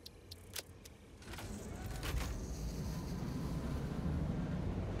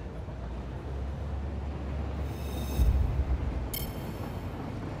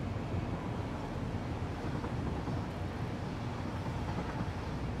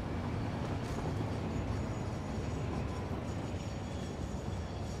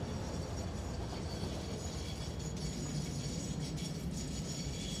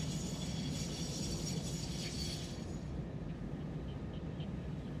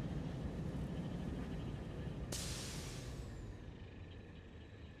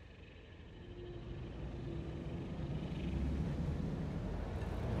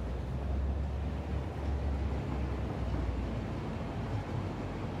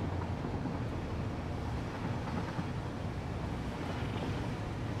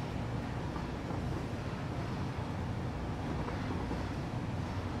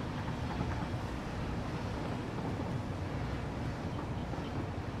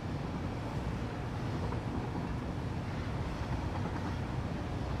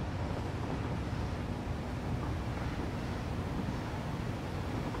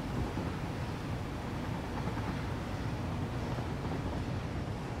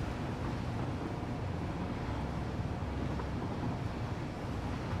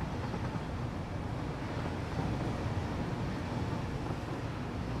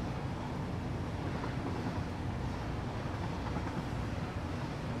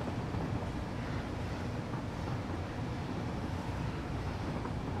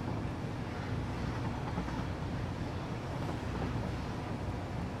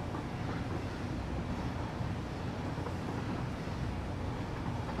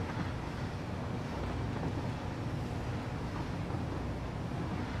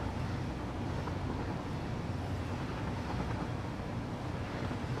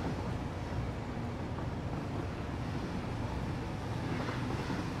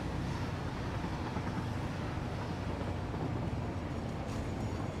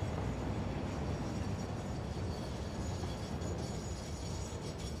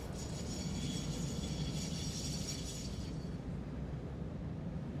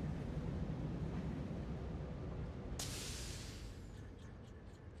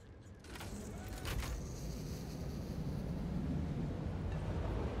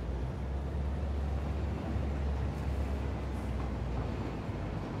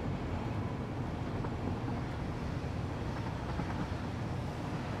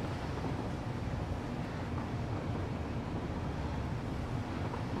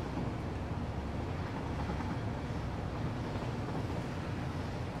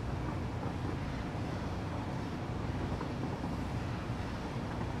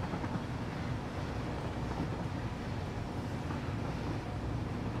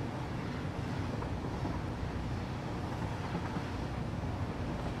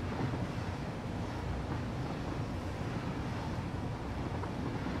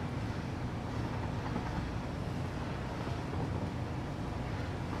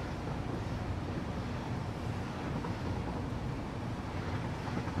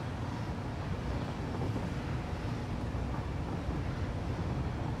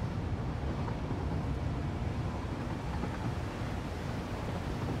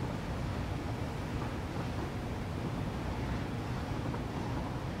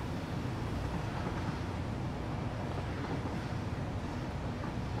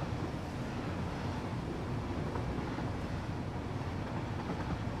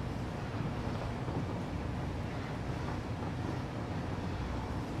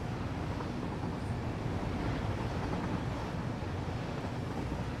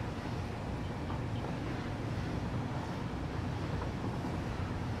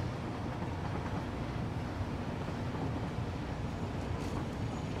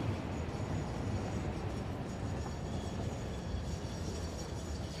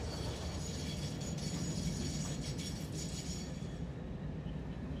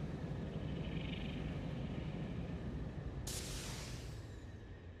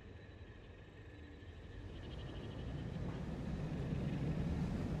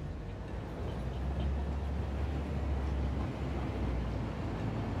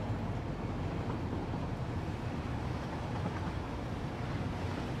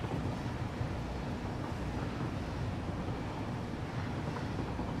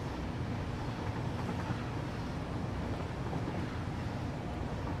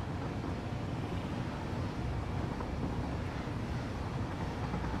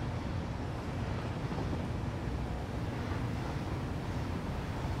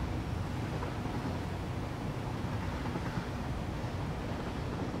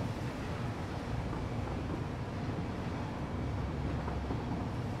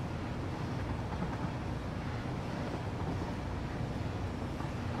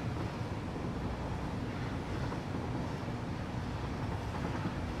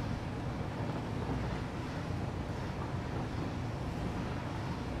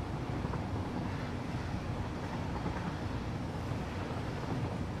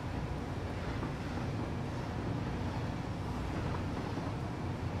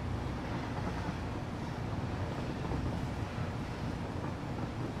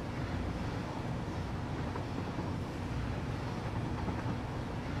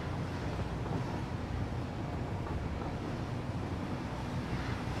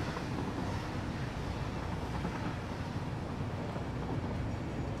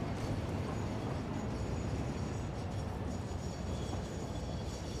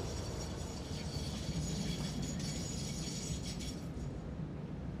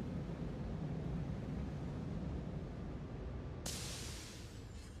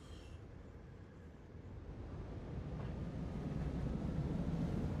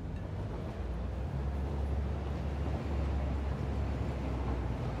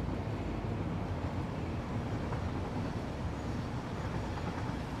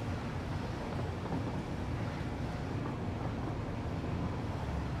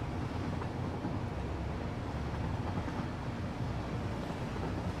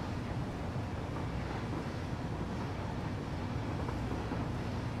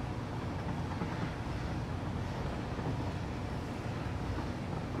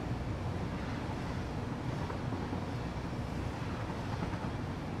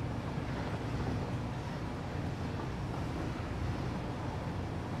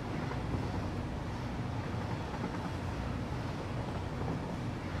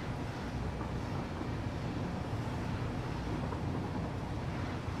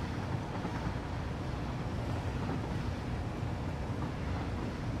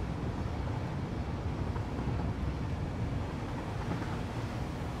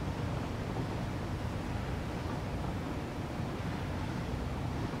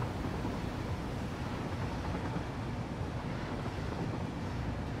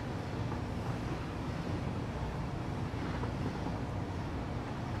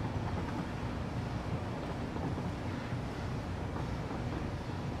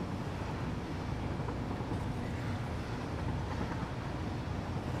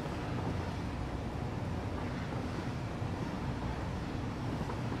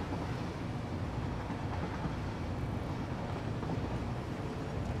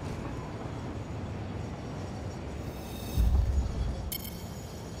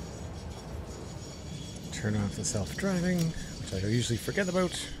 Turn off the self-driving, which I usually forget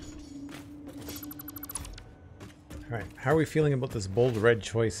about. Alright, how are we feeling about this bold red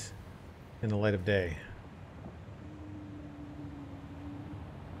choice in the light of day?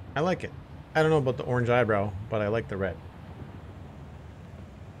 I like it. I don't know about the orange eyebrow, but I like the red.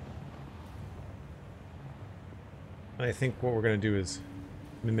 And I think what we're going to do is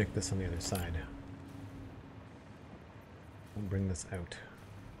mimic this on the other side. I'll bring this out.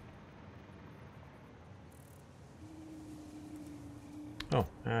 Oh,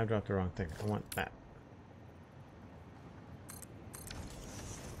 I dropped the wrong thing. I want that.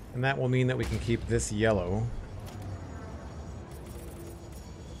 And that will mean that we can keep this yellow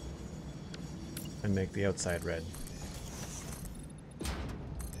and make the outside red.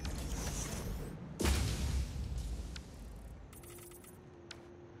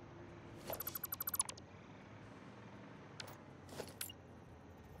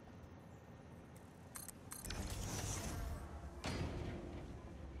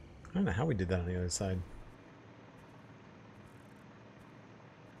 I don't know how we did that on the other side.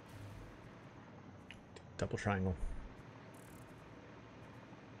 Double triangle.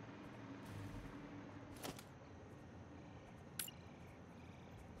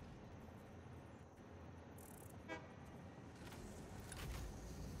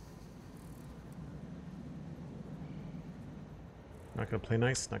 Not gonna play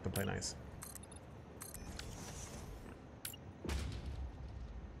nice, not gonna play nice.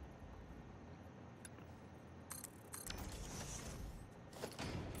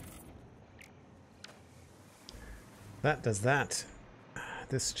 That does that.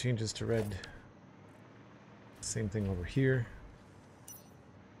 This changes to red. Same thing over here.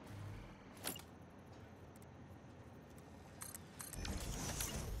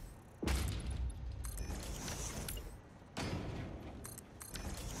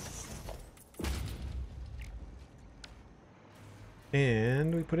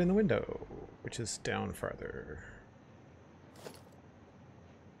 And we put in the window, which is down farther.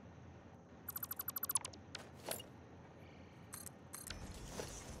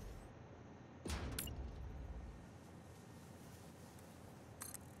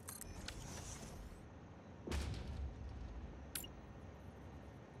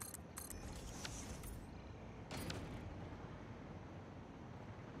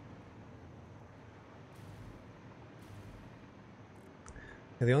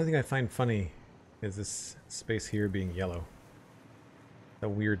 The only thing I find funny is this space here being yellow. A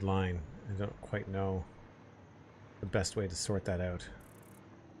weird line. I don't quite know the best way to sort that out.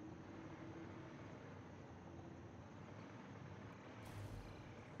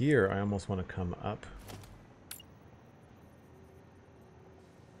 Here, I almost want to come up.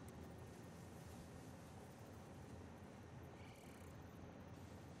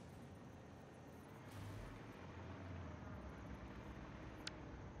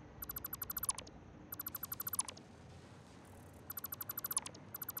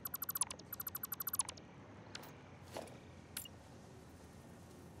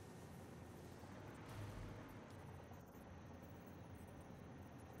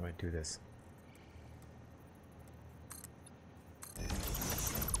 How do I do this?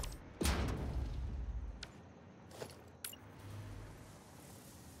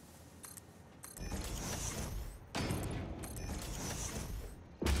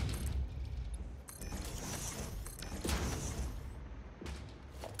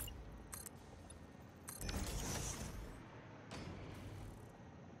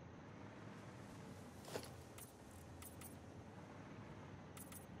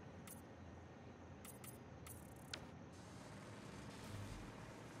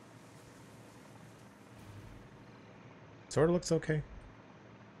 Sort of looks okay.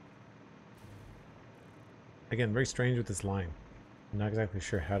 Again, very strange with this line. I'm not exactly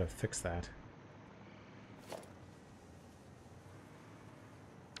sure how to fix that.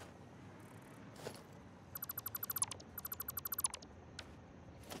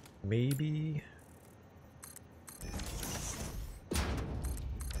 Maybe...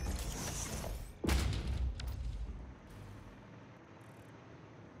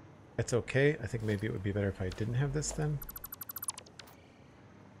 It's okay. I think maybe it would be better if I didn't have this then.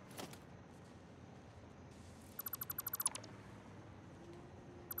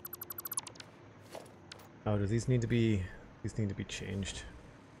 Oh, do these need to be changed?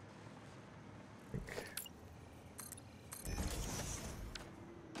 I think.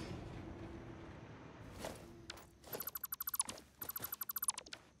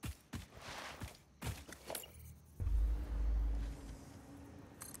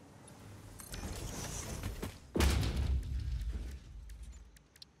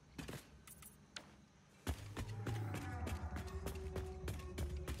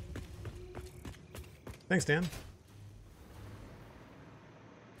 Thanks, Dan.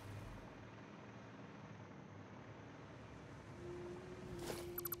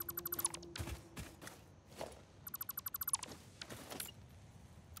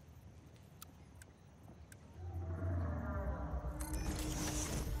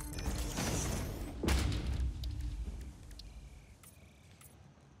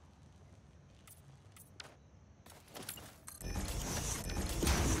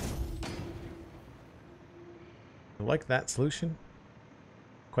 I like that solution.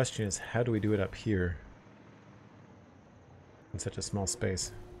 Question is, how do we do it up here in such a small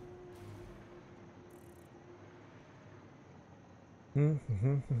space? We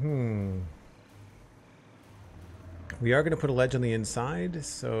are going to put a ledge on the inside,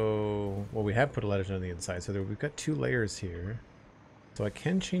 so... Well, we have put a ledge on the inside, so we've got 2 layers here. So I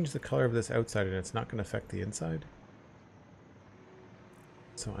can change the color of this outside and it's not going to affect the inside.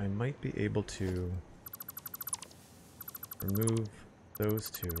 So I might be able to remove those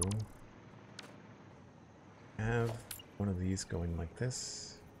 2. Have one of these going like this.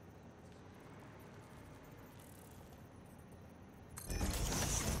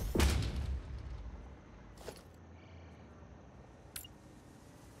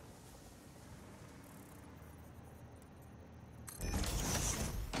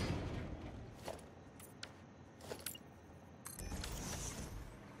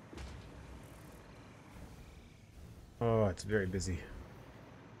 Oh, it's very busy.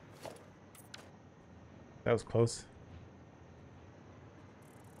 That was close.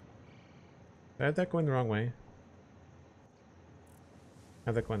 I had that going the wrong way. I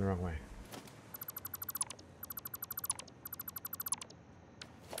had that going the wrong way.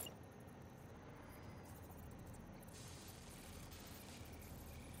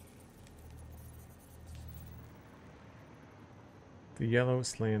 The yellow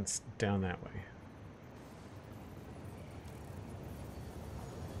slants down that way.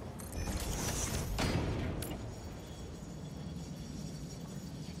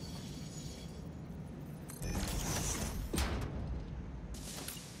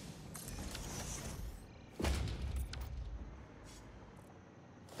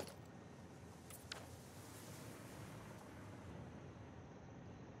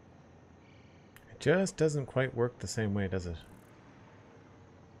 Just doesn't quite work the same way, does it?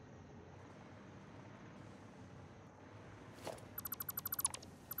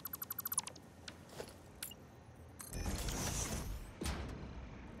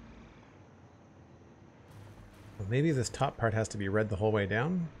 Well, maybe this top part has to be red the whole way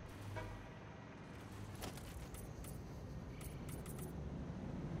down.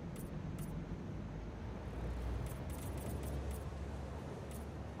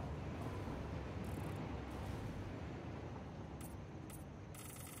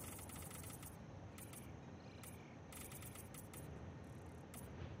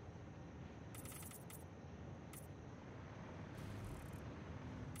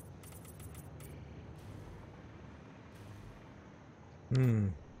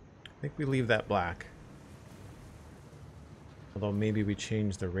 I think we leave that black. Although maybe we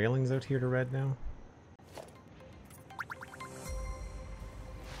change the railings out here to red now.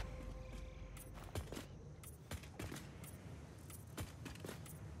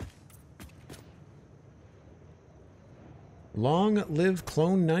 Long live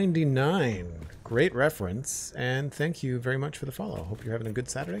Clone 99. Great reference, and thank you very much for the follow. Hope you're having a good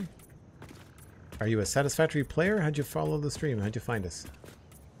Saturday. Are you a Satisfactory player? How'd you follow the stream? How'd you find us?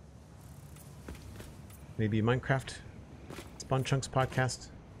 Maybe Minecraft Spawn Chunks podcast?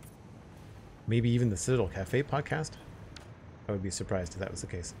 Maybe even the Citadel Cafe podcast? I would be surprised if that was the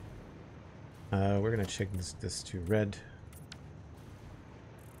case. We're going to check this to red.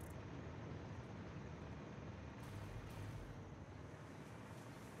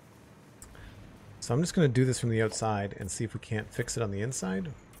 So I'm just going to do this from the outside and see if we can't fix it on the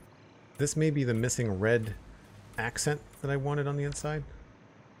inside. This may be the missing red accent that I wanted on the inside.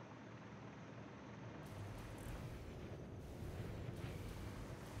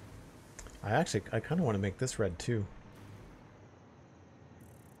 I kind of want to make this red too.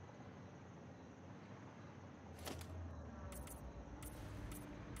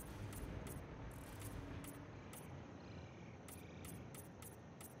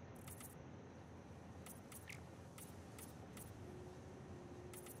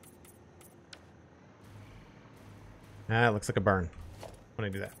 Ah, it looks like a barn when I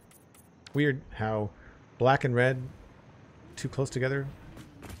do that. Weird how black and red too close together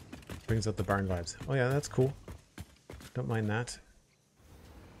brings out the barn vibes. Oh yeah, that's cool. Don't mind that.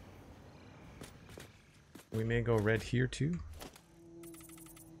 We may go red here too.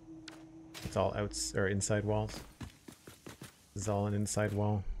 It's all outs or inside walls. This is all an inside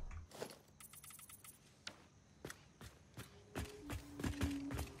wall.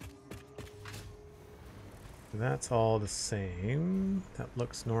 That's all the same. That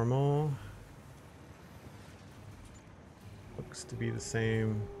looks normal. Looks to be the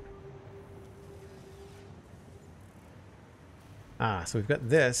same. Ah, so we've got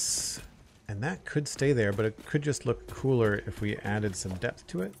this, and that could stay there, but it could just look cooler if we added some depth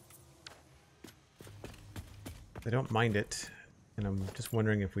to it. I don't mind it, and I'm just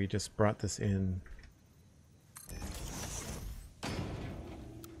wondering if we just brought this in.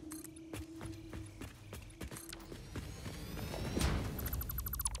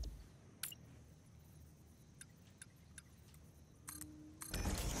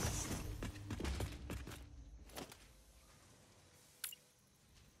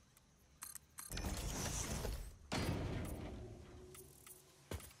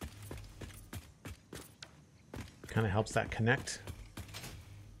 Kind of helps that connect.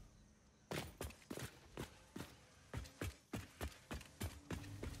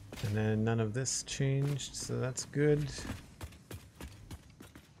 And then none of this changed, so that's good.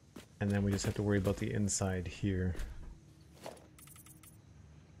 And then we just have to worry about the inside here.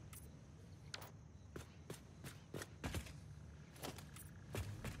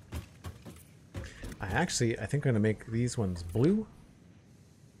 I think I'm going to make these ones blue.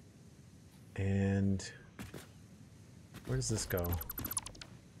 And where does this go?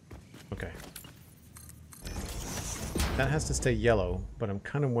 Okay. That has to stay yellow, but I'm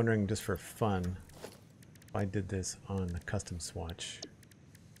kind of wondering just for fun if I did this on the custom swatch.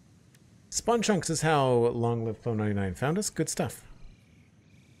 Spawn Chunks is how Long Live Flow 99 found us. Good stuff.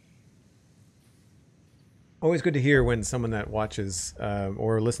 Always good to hear when someone that watches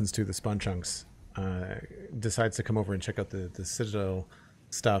or listens to the Spawn Chunks decides to come over and check out the Citadel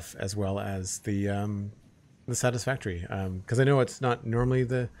stuff as well as the Satisfactory, because I know it's not normally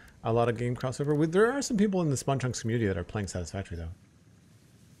a lot of game crossover. There are some people in the Spawn Chunks community that are playing Satisfactory though.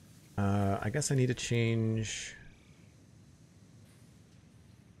 I guess I need to change.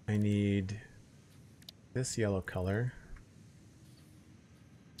 I need this yellow color.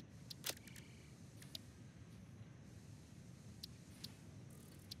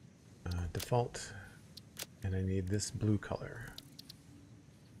 Default, and I need this blue color.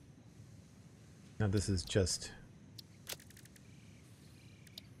 Now this is just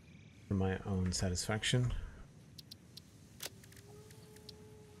for my own satisfaction.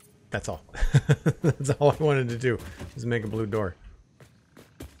 That's all. That's all I wanted to do, is make a blue door.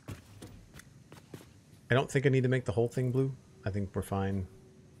 I don't think I need to make the whole thing blue. I think we're fine.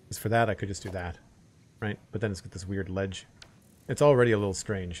 Because for that I could just do that, right? But then it's got this weird ledge. It's already a little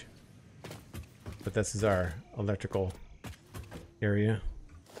strange. But this is our electrical area.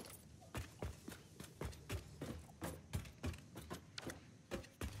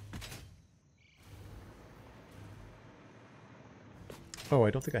 Oh, I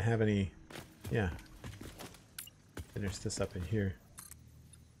don't think I have any. Yeah. Finish this up in here.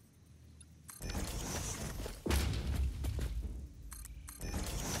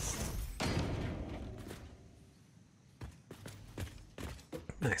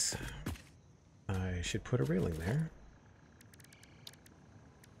 Nice. I should put a railing there.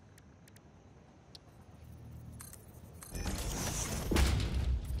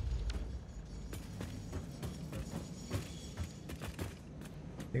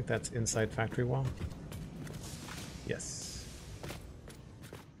 I think that's inside factory wall. Yes.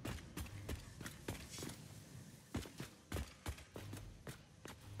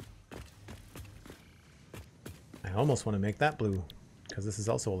 I almost want to make that blue, because this is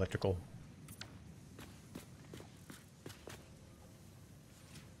also electrical.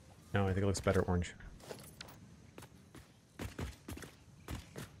 No, I think it looks better orange.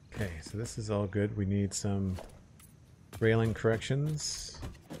 Okay, so this is all good. We need some railing corrections.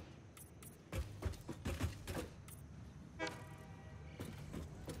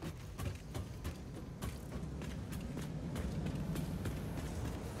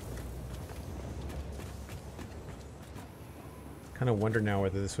 Kind of wonder now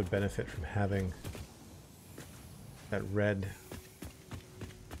whether this would benefit from having that red.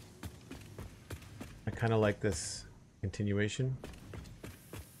 I kind of like this continuation.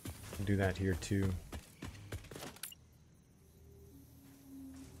 I'll do that here too.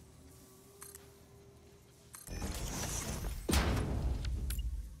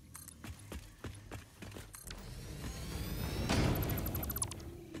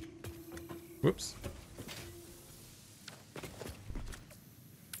 Whoops.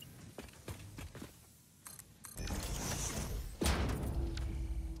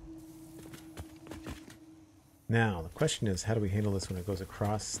 Now, the question is, how do we handle this when it goes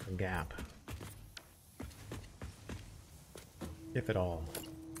across the gap? If at all.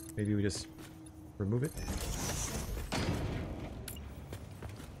 Maybe we just remove it?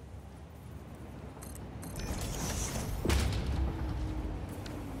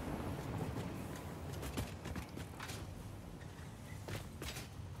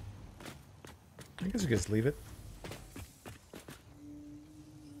 I guess we just leave it.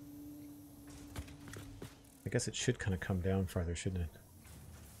 I guess it should kind of come down farther, shouldn't it?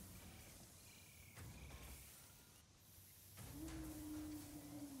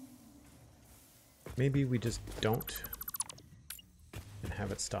 Maybe we just don't and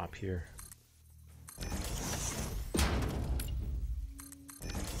have it stop here.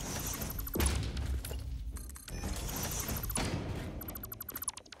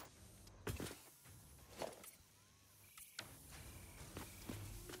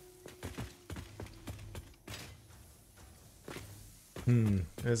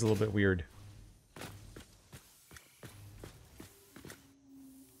 It is a little bit weird.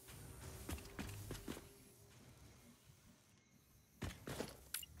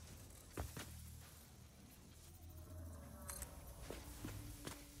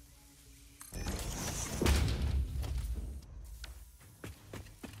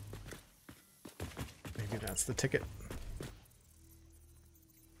 Maybe that's the ticket.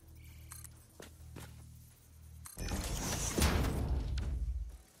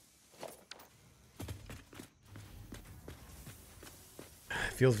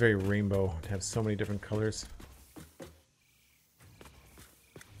 Feels very rainbow to have so many different colors.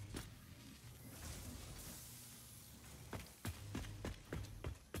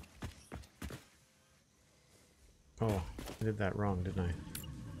 Oh, I did that wrong, didn't I?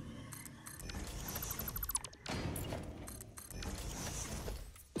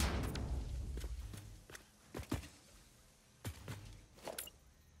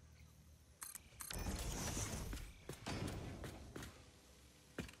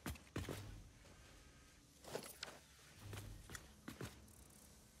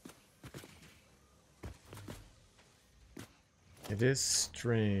 It is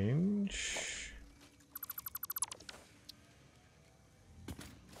strange.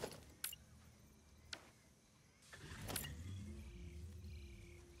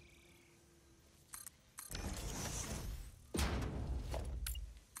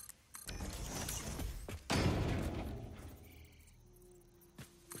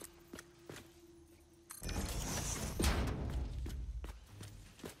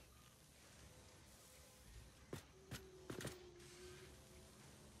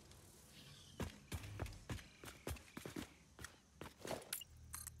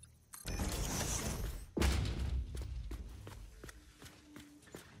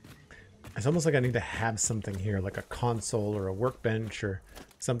 It's almost like I need to have something here, like a console or a workbench or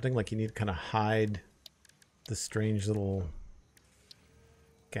something, like you need to kind of hide the strange little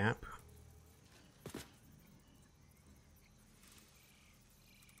gap.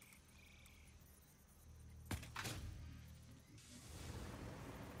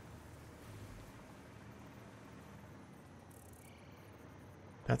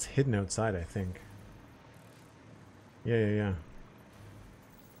 That's hidden outside, I think. Yeah.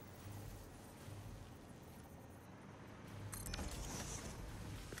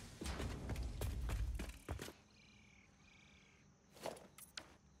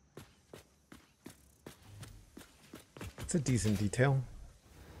 It's a decent detail.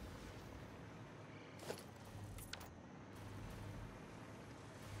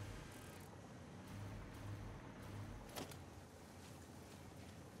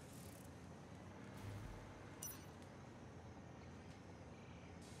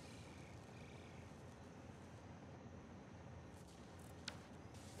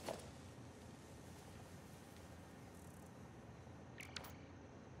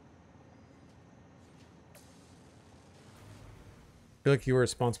 I feel like you were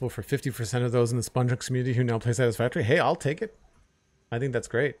responsible for 50% of those in the SpongeHunks community who now play Satisfactory. Hey, I'll take it. I think that's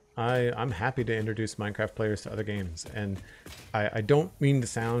great. I'm happy to introduce Minecraft players to other games. And I don't mean to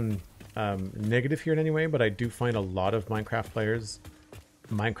sound negative here in any way, but I do find a lot of Minecraft players,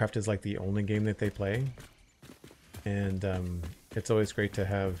 Minecraft is like the only game that they play. And it's always great to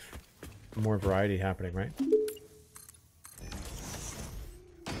have more variety happening, right?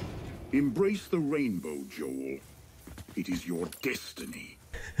 Embrace the rainbow, Joel. It is your destiny.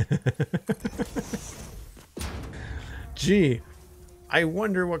 Gee, I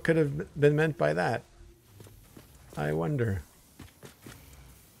wonder what could have been meant by that. I wonder.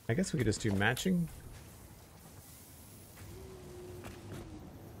 I guess we could just do matching.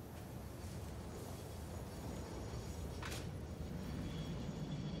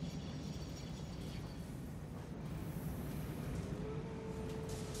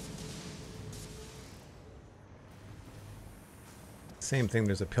 Same thing,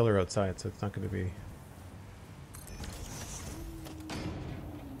 there's a pillar outside, so it's not going to be...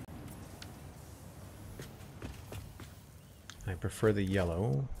 I prefer the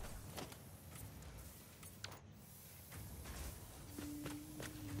yellow.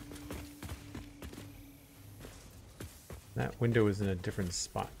 That window is in a different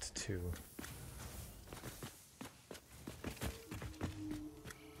spot, too.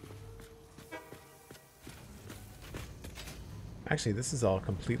 Actually, this is all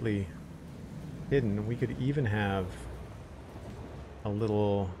completely hidden. We could even have a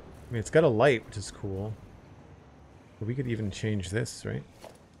little... I mean, it's got a light, which is cool. But we could even change this, right?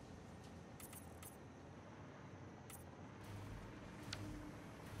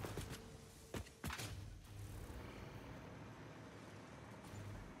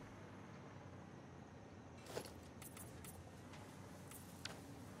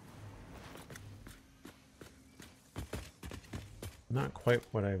 Not quite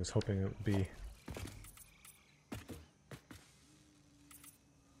what I was hoping it would be.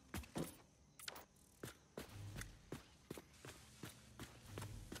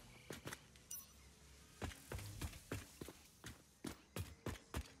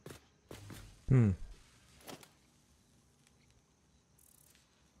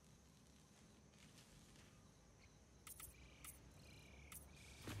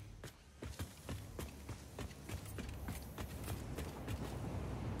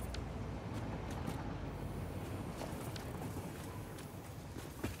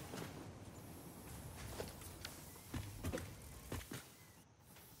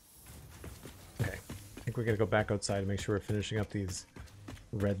 I think we gotta go back outside and make sure we're finishing up these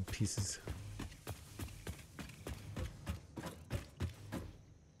red pieces.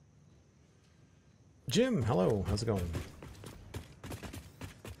 Jim, hello, how's it going?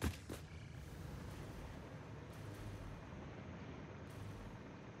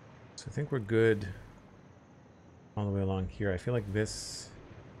 So I think we're good all the way along here. I feel like this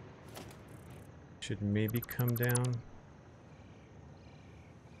should maybe come down.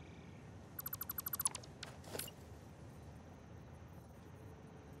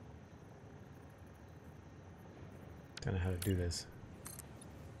 Don't know how to do this.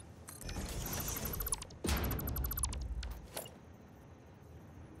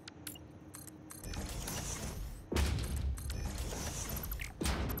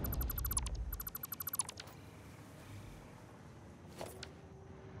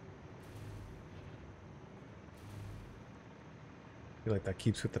 I feel like that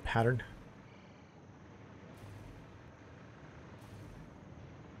keeps with the pattern.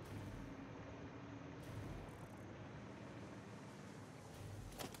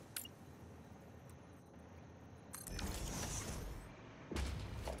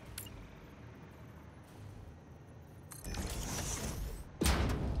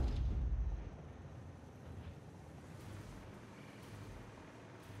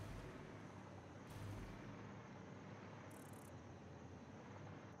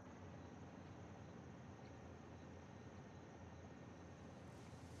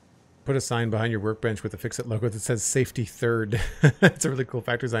 Put a sign behind your workbench with a Fix-It logo that says Safety Third. It's a really cool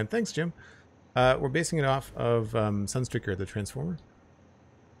factory design. Thanks, Jim. We're basing it off of Sunstreaker, the Transformer.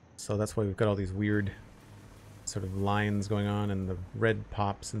 So that's why we've got all these weird sort of lines going on and the red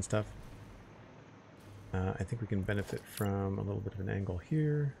pops and stuff. I think we can benefit from a little bit of an angle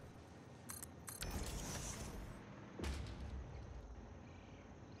here.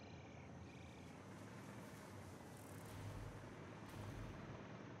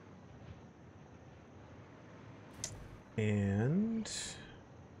 And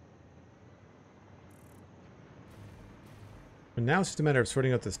now it's just a matter of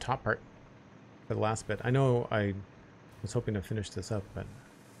sorting out this top part for the last bit. I know I was hoping to finish this up, but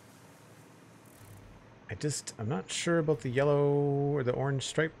I'm not sure about the yellow or the orange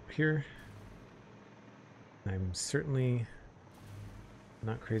stripe here. I'm certainly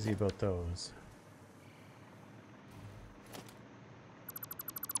not crazy about those.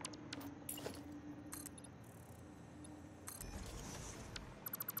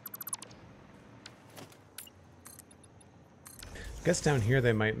 I guess down here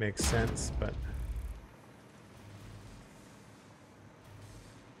they might make sense, but...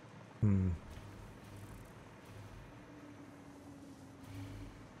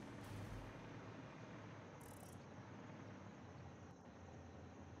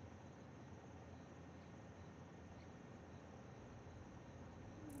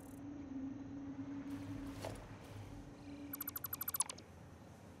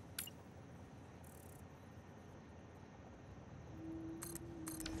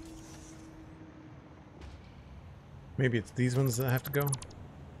 Maybe it's these ones that have to go.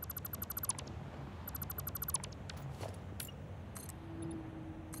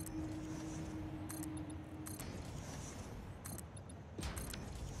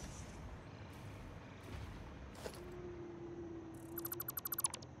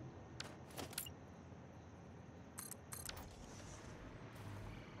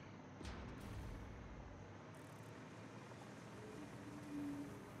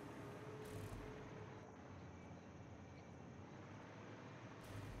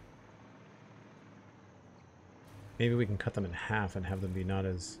 Maybe we can cut them in half and have them be not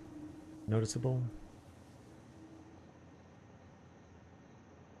as noticeable.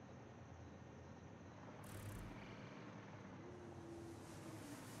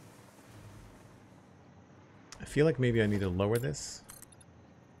 I feel like maybe I need to lower this.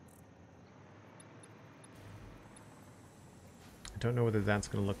 I don't know whether that's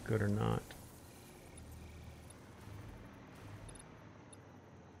going to look good or not.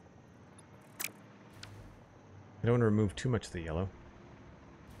 I don't want to remove too much of the yellow.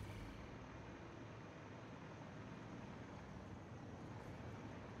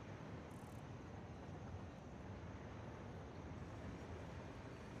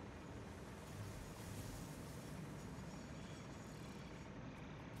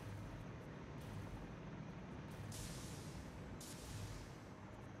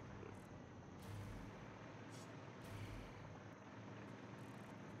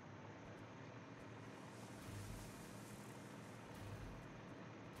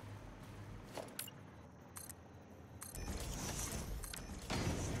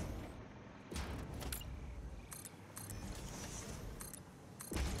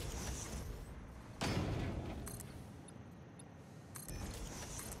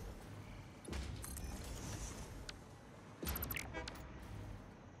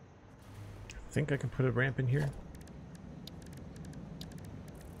 I think I can put a ramp in here.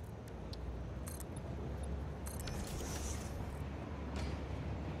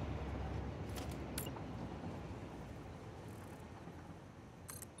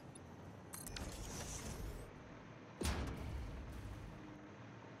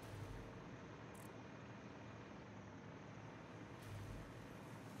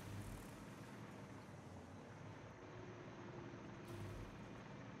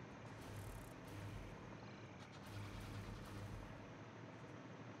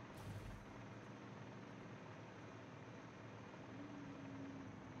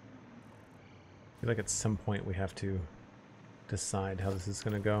 I feel like at some point we have to decide how this is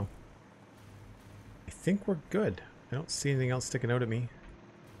going to go. I think we're good. I don't see anything else sticking out at me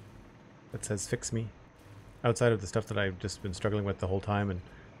that says fix me. Outside of the stuff that I've just been struggling with the whole time and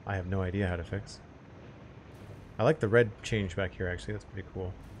I have no idea how to fix. I like the red change back here actually, that's pretty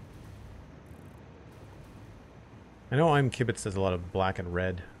cool. I know Kibitz does a lot of black and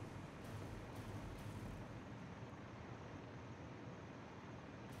red.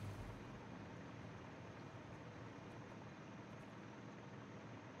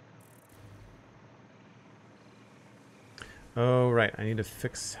 Oh, right. I need to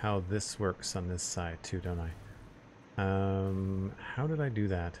fix how this works on this side too, don't I? How did I do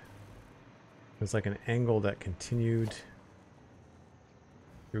that? There's like an angle that continued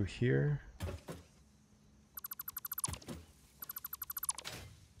through here.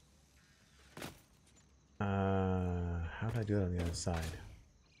 How did I do that on the other side?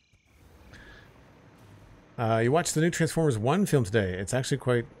 You watched the new Transformers 1 film today. It's actually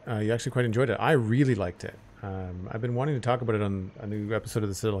quite, you actually quite enjoyed it. I really liked it. I've been wanting to talk about it on a new episode of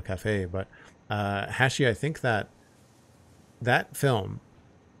the Citadel Cafe, but Hashi, I think that film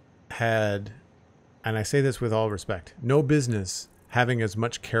had, and I say this with all respect, no business having as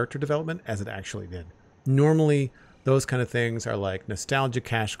much character development as it actually did. Normally, those kind of things are like nostalgia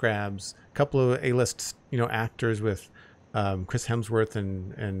cash grabs, a couple of A-list, actors with Chris Hemsworth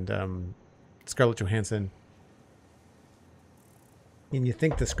and Scarlett Johansson. And you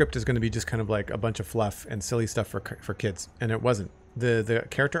think the script is going to be just kind of like a bunch of fluff and silly stuff for kids, and it wasn't. The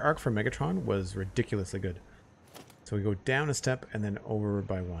character arc for Megatron was ridiculously good. So we go down a step and then over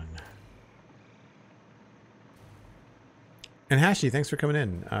by one. And Hashi, thanks for coming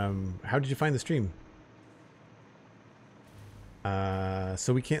in. How did you find the stream?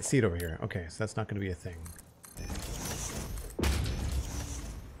 So we can't see it over here. Okay, so that's not going to be a thing.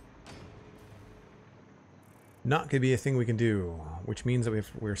 Not going to be a thing we can do, which means that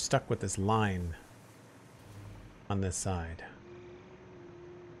we're stuck with this line on this side.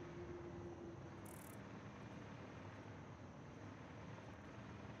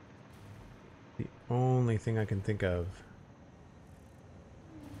 The only thing I can think of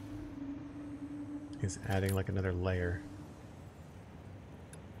is adding like another layer.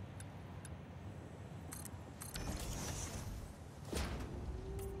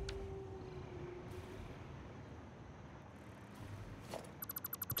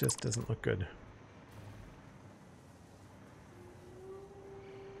 It just doesn't look good.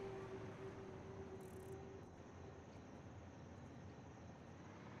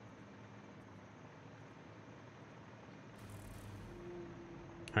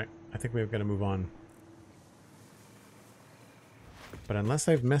 Alright, I think we've got to move on. But unless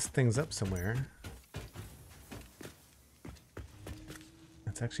I've messed things up somewhere,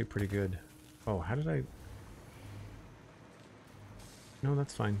 that's actually pretty good. Oh, how did I... No,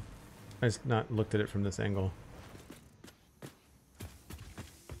 that's fine. I just not looked at it from this angle.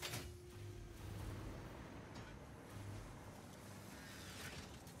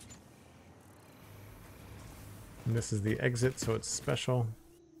 And this is the exit, so it's special.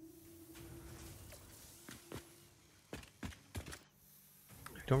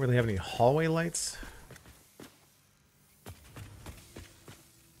 Don't really have any hallway lights.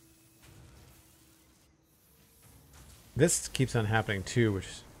 This keeps on happening too, which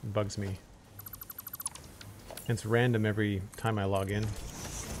bugs me. It's random every time I log in.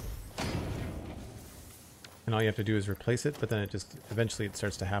 And all you have to do is replace it, but then it just eventually it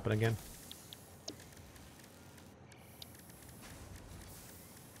starts to happen again.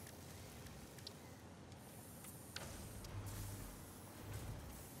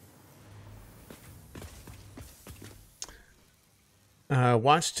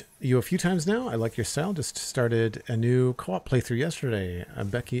 Watched you a few times now. I like your style. Just started a new co-op playthrough yesterday.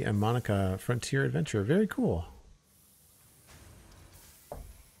 Becky and Monica Frontier Adventure. Very cool.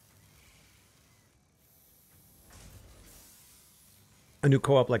 A new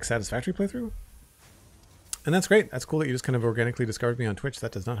co-op like Satisfactory playthrough? And that's great. That's cool that you just kind of organically discovered me on Twitch.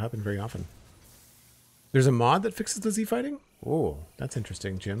 That does not happen very often. There's a mod that fixes the Z-fighting? Oh, that's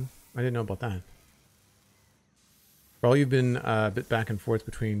interesting, Jim. I didn't know about that. For all you've been a bit back and forth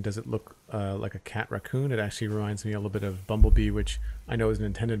between does it look like a cat raccoon, it actually reminds me a little bit of Bumblebee, which I know isn't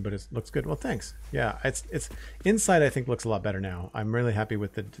intended, but it looks good. Well, thanks. Yeah, it's inside I think looks a lot better now. I'm really happy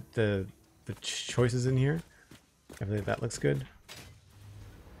with the choices in here. I believe that looks good.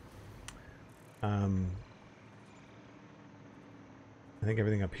 I think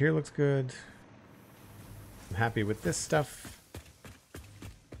everything up here looks good. I'm happy with this stuff.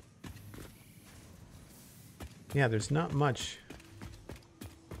 Yeah, there's not much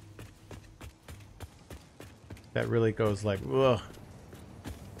that really goes like, ugh,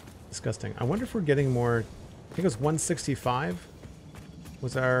 disgusting. I wonder if we're getting more. I think it was 165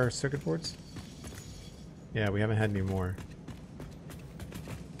 was our circuit boards. Yeah, we haven't had any more.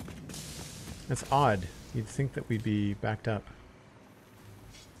 That's odd. You'd think that we'd be backed up.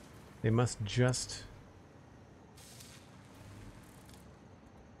 They must just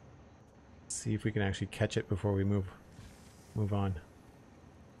see if we can actually catch it before we move on.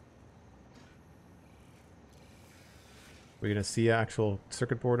 We're gonna see actual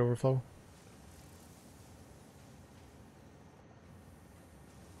circuit board overflow.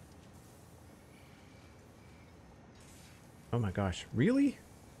 Oh my gosh, really?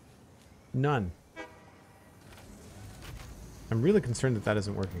 None. I'm really concerned that that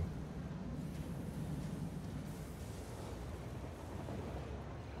isn't working.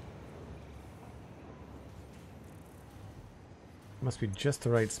 Must be just the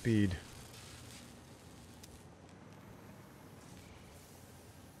right speed.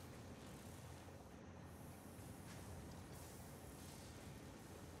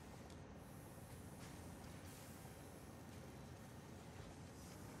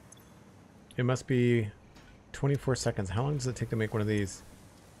 It must be 24 seconds. How long does it take to make one of these?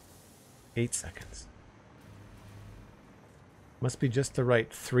 8 seconds. Must be just the right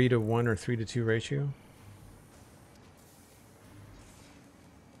 3-to-1 or 3-to-2 ratio.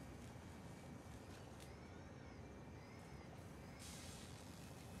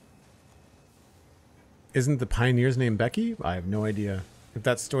 Isn't the Pioneer's name Becky? I have no idea. If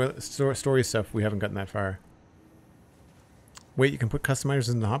that's story stuff, we haven't gotten that far. Wait, you can put customizers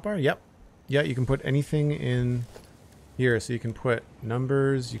in the hotbar? Yep. Yeah, you can put anything in here. So you can put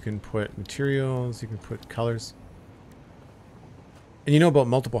numbers, you can put materials, you can put colors. And you know about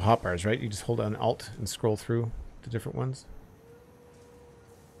multiple hotbars, right? You just hold down Alt and scroll through the different ones.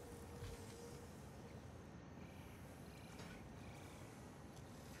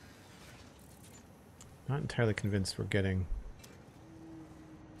 Not entirely convinced we're getting...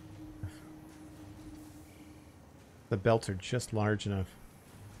 The belts are just large enough.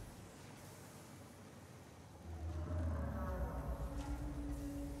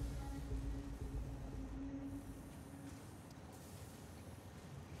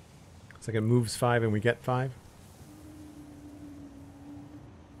 It's like it moves 5 and we get 5.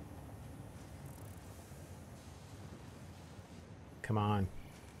 Come on.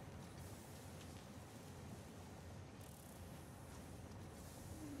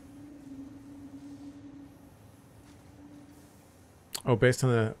 Oh, based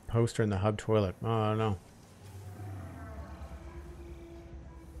on the poster in the hub toilet. Oh, no.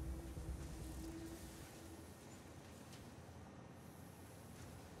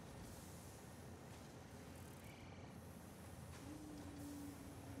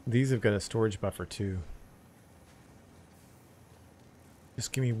 These have got a storage buffer too.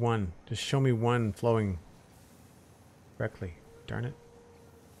 Just give me one. Just show me one flowing correctly. Darn it.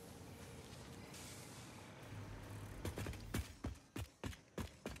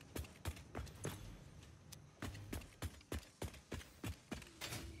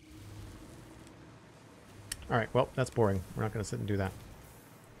 Alright, well, that's boring. We're not going to sit and do that.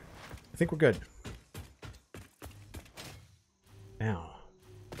 I think we're good. Now.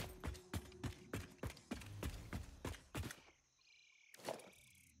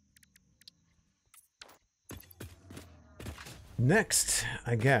 Next,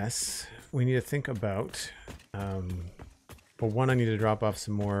 I guess, we need to think about... well, one, I need to drop off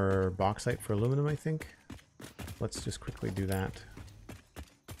some more bauxite for aluminum, I think. Let's just quickly do that.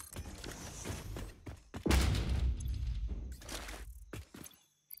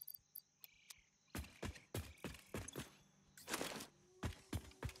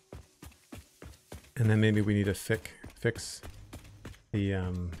 And then maybe we need to fix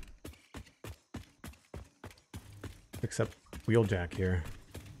the fix up Wheeljack here.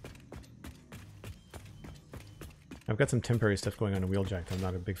 I've got some temporary stuff going on in Wheeljack that I'm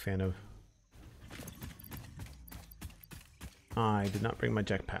not a big fan of. I did not bring my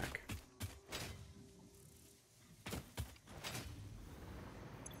jetpack.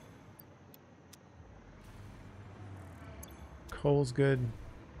 Coal's good.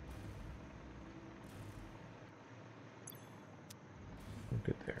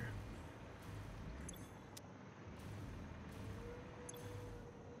 Good there.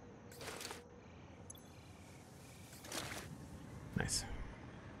 Nice.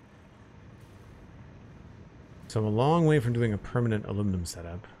 So I'm a long way from doing a permanent aluminum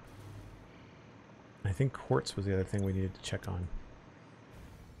setup. I think quartz was the other thing we needed to check on.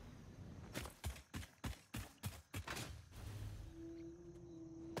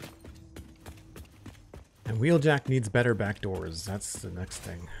 And Wheeljack needs better back doors. That's the next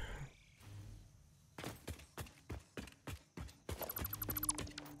thing.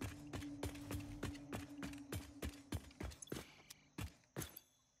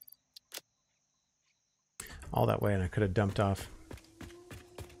 All that way, and I could have dumped off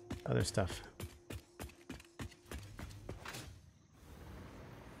other stuff.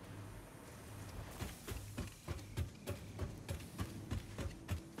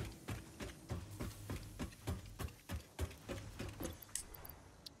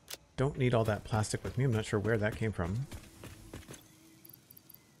 Don't need all that plastic with me. I'm not sure where that came from.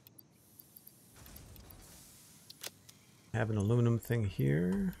 I have an aluminum thing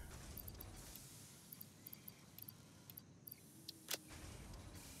here.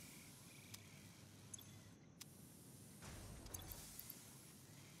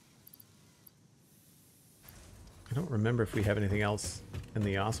 I don't remember if we have anything else in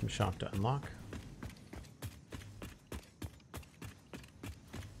the awesome shop to unlock.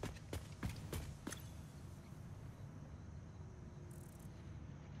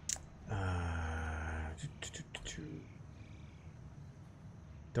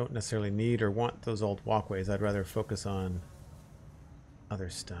 Don't necessarily need or want those old walkways. I'd rather focus on other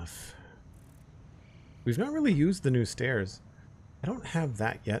stuff. We've not really used the new stairs. I don't have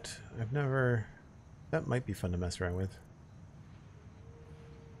that yet. I've never... That might be fun to mess around with.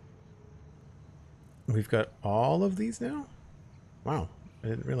 We've got all of these now? Wow. I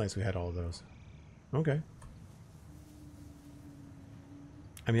didn't realize we had all of those. Okay.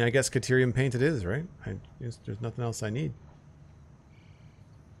 I mean, I guess Caterium paint it is, right? There's nothing else I need.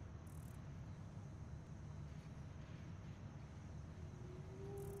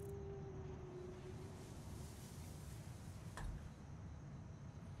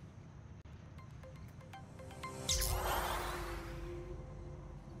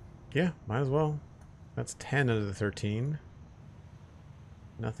 Yeah, might as well. That's 10 out of the 13.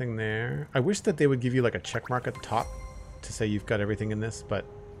 Nothing there. I wish that they would give you like a check mark at the top to say you've got everything in this, but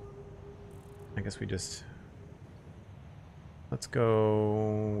I guess we just... Let's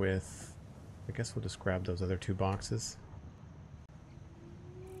go with... I guess we'll just grab those other two boxes.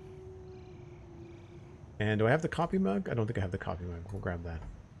 And do I have the coffee mug? I don't think I have the coffee mug. We'll grab that.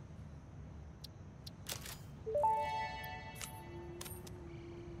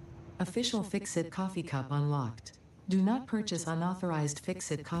 Official Fix-It coffee cup unlocked. Do not purchase unauthorized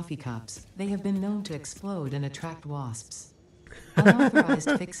Fix-It coffee cups. They have been known to explode and attract wasps. Unauthorized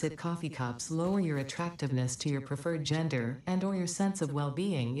Fix-It coffee cups lower your attractiveness to your preferred gender and/or your sense of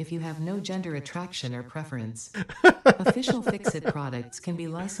well-being if you have no gender attraction or preference. Official Fix-It products can be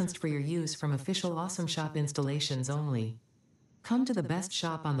licensed for your use from official Awesome Shop installations only. Come to the best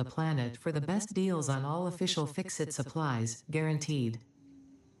shop on the planet for the best deals on all official Fix-It supplies, guaranteed.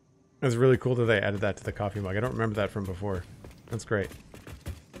 It was really cool that they added that to the coffee mug. I don't remember that from before. That's great.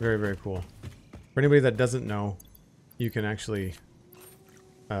 Very, very cool. For anybody that doesn't know, you can actually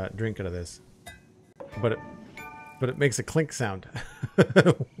drink out of this. But it makes a clink sound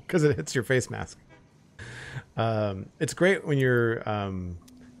because it hits your face mask. It's great when you're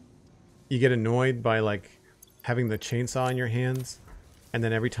you get annoyed by like having the chainsaw in your hands, and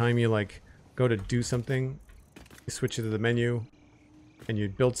then every time you like go to do something, you switch it to the menu and you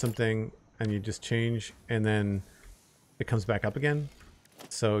build something and you just change, and then it comes back up again.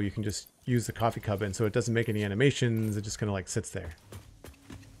 So you can just use the coffee cup, and so it doesn't make any animations. It just kind of like sits there,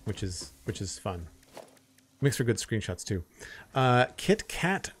 which is fun. Makes for good screenshots too. Kit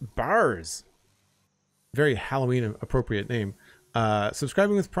Kat Bars, very Halloween appropriate name.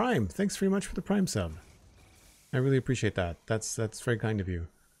 Subscribing with Prime. Thanks very much for the Prime sub. I really appreciate that. That's very kind of you.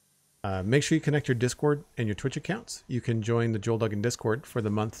 Make sure you connect your Discord and your Twitch accounts. You can join the Joel Duggan Discord for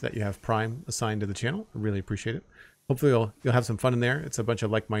the month that you have Prime assigned to the channel. I really appreciate it. Hopefully you'll have some fun in there. It's a bunch of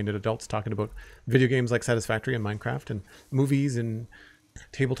like-minded adults talking about video games like Satisfactory and Minecraft and movies and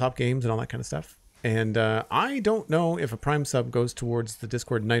tabletop games and all that kind of stuff. And I don't know if a Prime sub goes towards the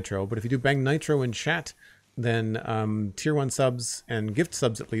Discord Nitro, but if you do bang Nitro in chat, then tier 1 subs and gift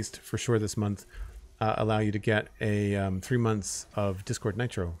subs, at least for sure this month, allow you to get a 3 months of Discord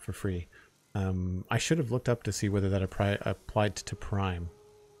Nitro for free. I should have looked up to see whether that applied to Prime.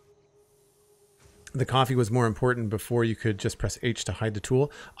 The coffee was more important before you could just press H to hide the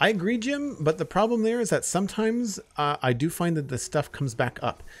tool. I agree, Jim, but the problem there is that sometimes I do find that the stuff comes back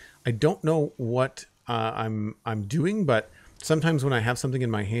up. I don't know what I'm doing, but sometimes when I have something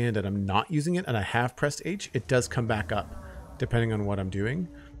in my hand and I'm not using it and I have pressed H, it does come back up depending on what I'm doing.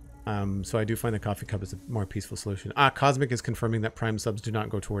 So I do find the coffee cup is a more peaceful solution. Cosmic is confirming that Prime subs do not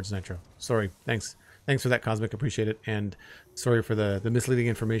go towards Nitro. Sorry. Thanks for that, Cosmic. Appreciate it. And sorry for the misleading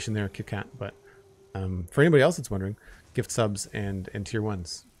information there, KitKat. But for anybody else that's wondering, gift subs and tier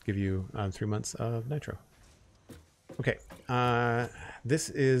 1s give you 3 months of Nitro. Okay. This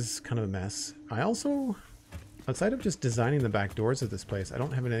is kind of a mess. I also, outside of just designing the back doors of this place, I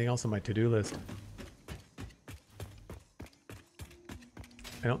don't have anything else on my to-do list.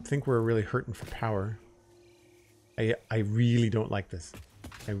 I don't think we're really hurting for power. I really don't like this.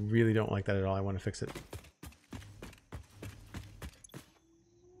 I really don't like that at all. I want to fix it.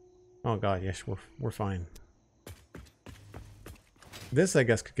 Oh god, yes, we're fine. This, I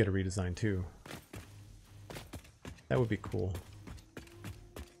guess, could get a redesign too. That would be cool.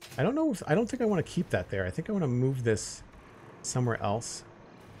 I don't know if, I don't think I want to keep that there. I think I want to move this somewhere else.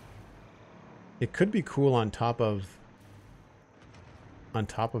 It could be cool on top of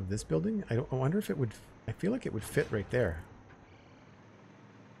this building. I wonder if it would, I feel like it would fit right there.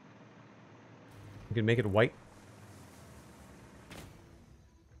 We can make it white.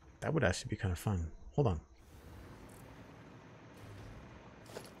 That would actually be kind of fun. Hold on.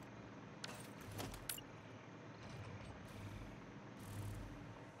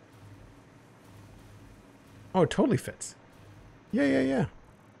 Oh, it totally fits. Yeah.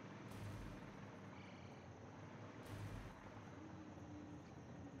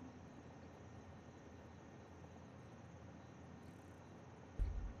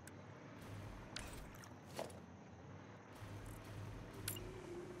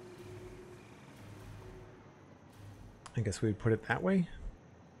 I guess we would put it that way.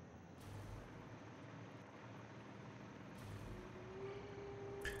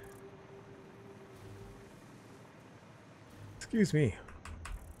 Excuse me.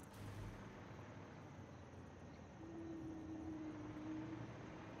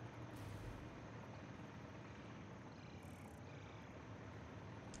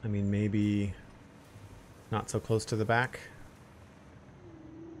 I mean, maybe not so close to the back.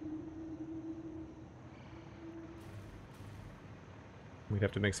 We'd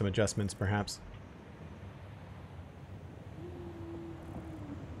have to make some adjustments, perhaps.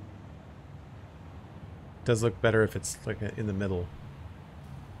 Does look better if it's like in the middle.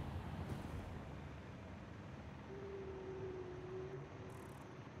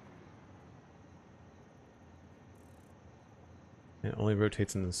 It only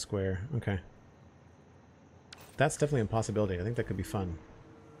rotates in the square. Okay. That's definitely a possibility. I think that could be fun.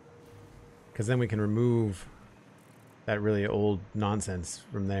 Because then we can remove that really old nonsense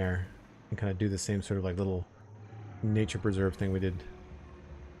from there and kind of do the same sort of like little nature preserve thing we did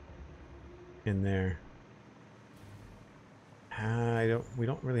in there. We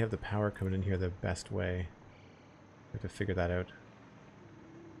don't really have the power coming in here the best way. We have to figure that out.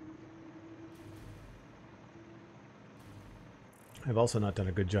 I've also not done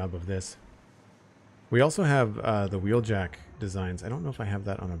a good job of this. We also have the Wheeljack designs. I don't know if I have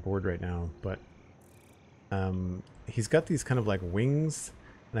that on a board right now, but he's got these kind of like wings,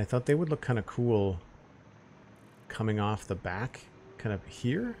 and I thought they would look kind of cool coming off the back, kind of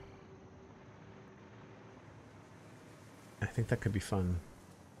here. I think that could be fun.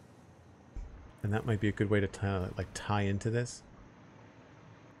 And that might be a good way to tie into this.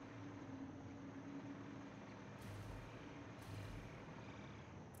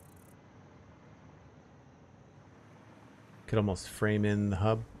 Could almost frame in the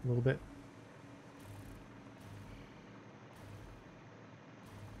hub a little bit.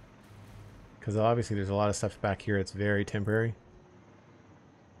 Because obviously there's a lot of stuff back here. It's very temporary.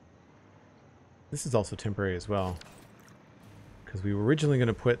 This is also temporary as well. Because we were originally going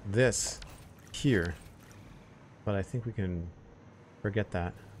to put this here. But I think we can forget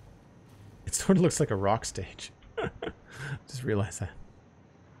that. It sort of looks like a rock stage. Just realized that.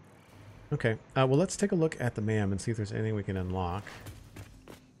 Okay, well let's take a look at the MAM and see if there's anything we can unlock.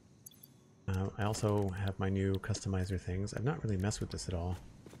 I also have my new customizer things. I've not really messed with this at all.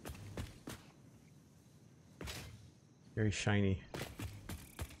 Very shiny.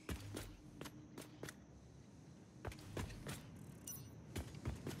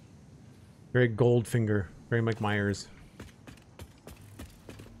 Very Goldfinger, very Mike Myers.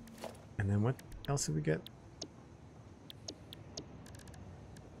 And then what else did we get?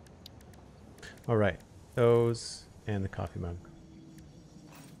 All right, those and the coffee mug.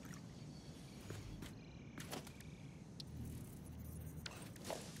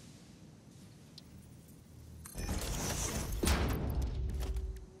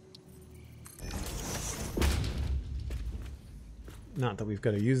 Not that we've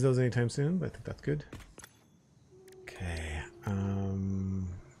got to use those anytime soon, but I think that's good. Okay,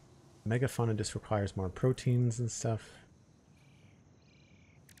 Megafauna just requires more proteins and stuff.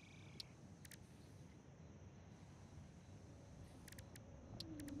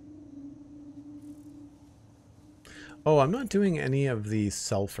 Oh, I'm not doing any of the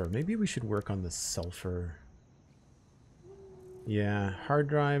sulfur. Maybe we should work on the sulfur. Yeah, hard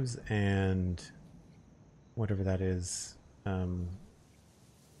drives and whatever that is.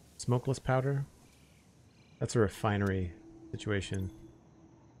 Smokeless powder. That's a refinery situation.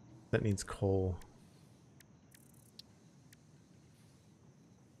 That needs coal.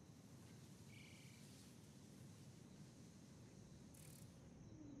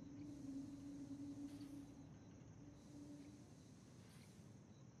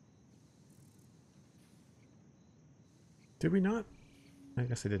 Did we not? I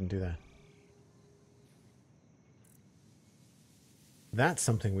guess I didn't do that. That's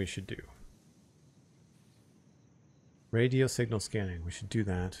something we should do. Radio signal scanning. We should do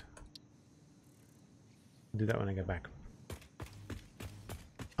that. I'll do that when I get back.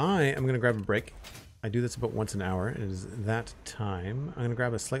 I am going to grab a break. I do this about once an hour. It is that time. I'm going to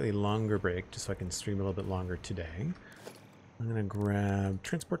grab a slightly longer break just so I can stream a little bit longer today. I'm going to grab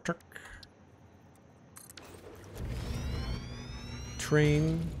transport truck.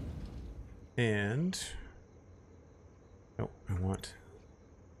 Train. And... oh, I want...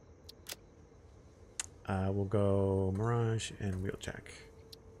 we'll go Mirage and Wheeljack.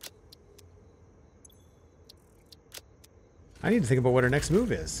 I need to think about what our next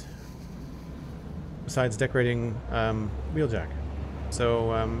move is. Besides decorating Wheeljack.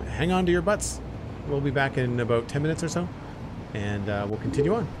 So hang on to your butts. We'll be back in about 10 minutes or so. And we'll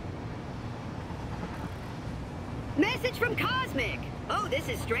continue on. Message from Cosmic! Oh, this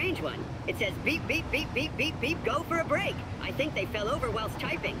is a strange one. It says beep, beep, beep, beep, beep, beep, go for a break. I think they fell over whilst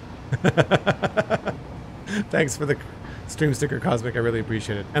typing. Thanks for the stream sticker, Cosmic. I really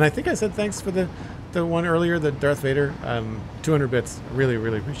appreciate it. And I think I said thanks for the one earlier, the Darth Vader, 200 bits. Really,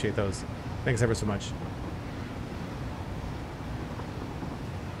 really appreciate those. Thanks ever so much.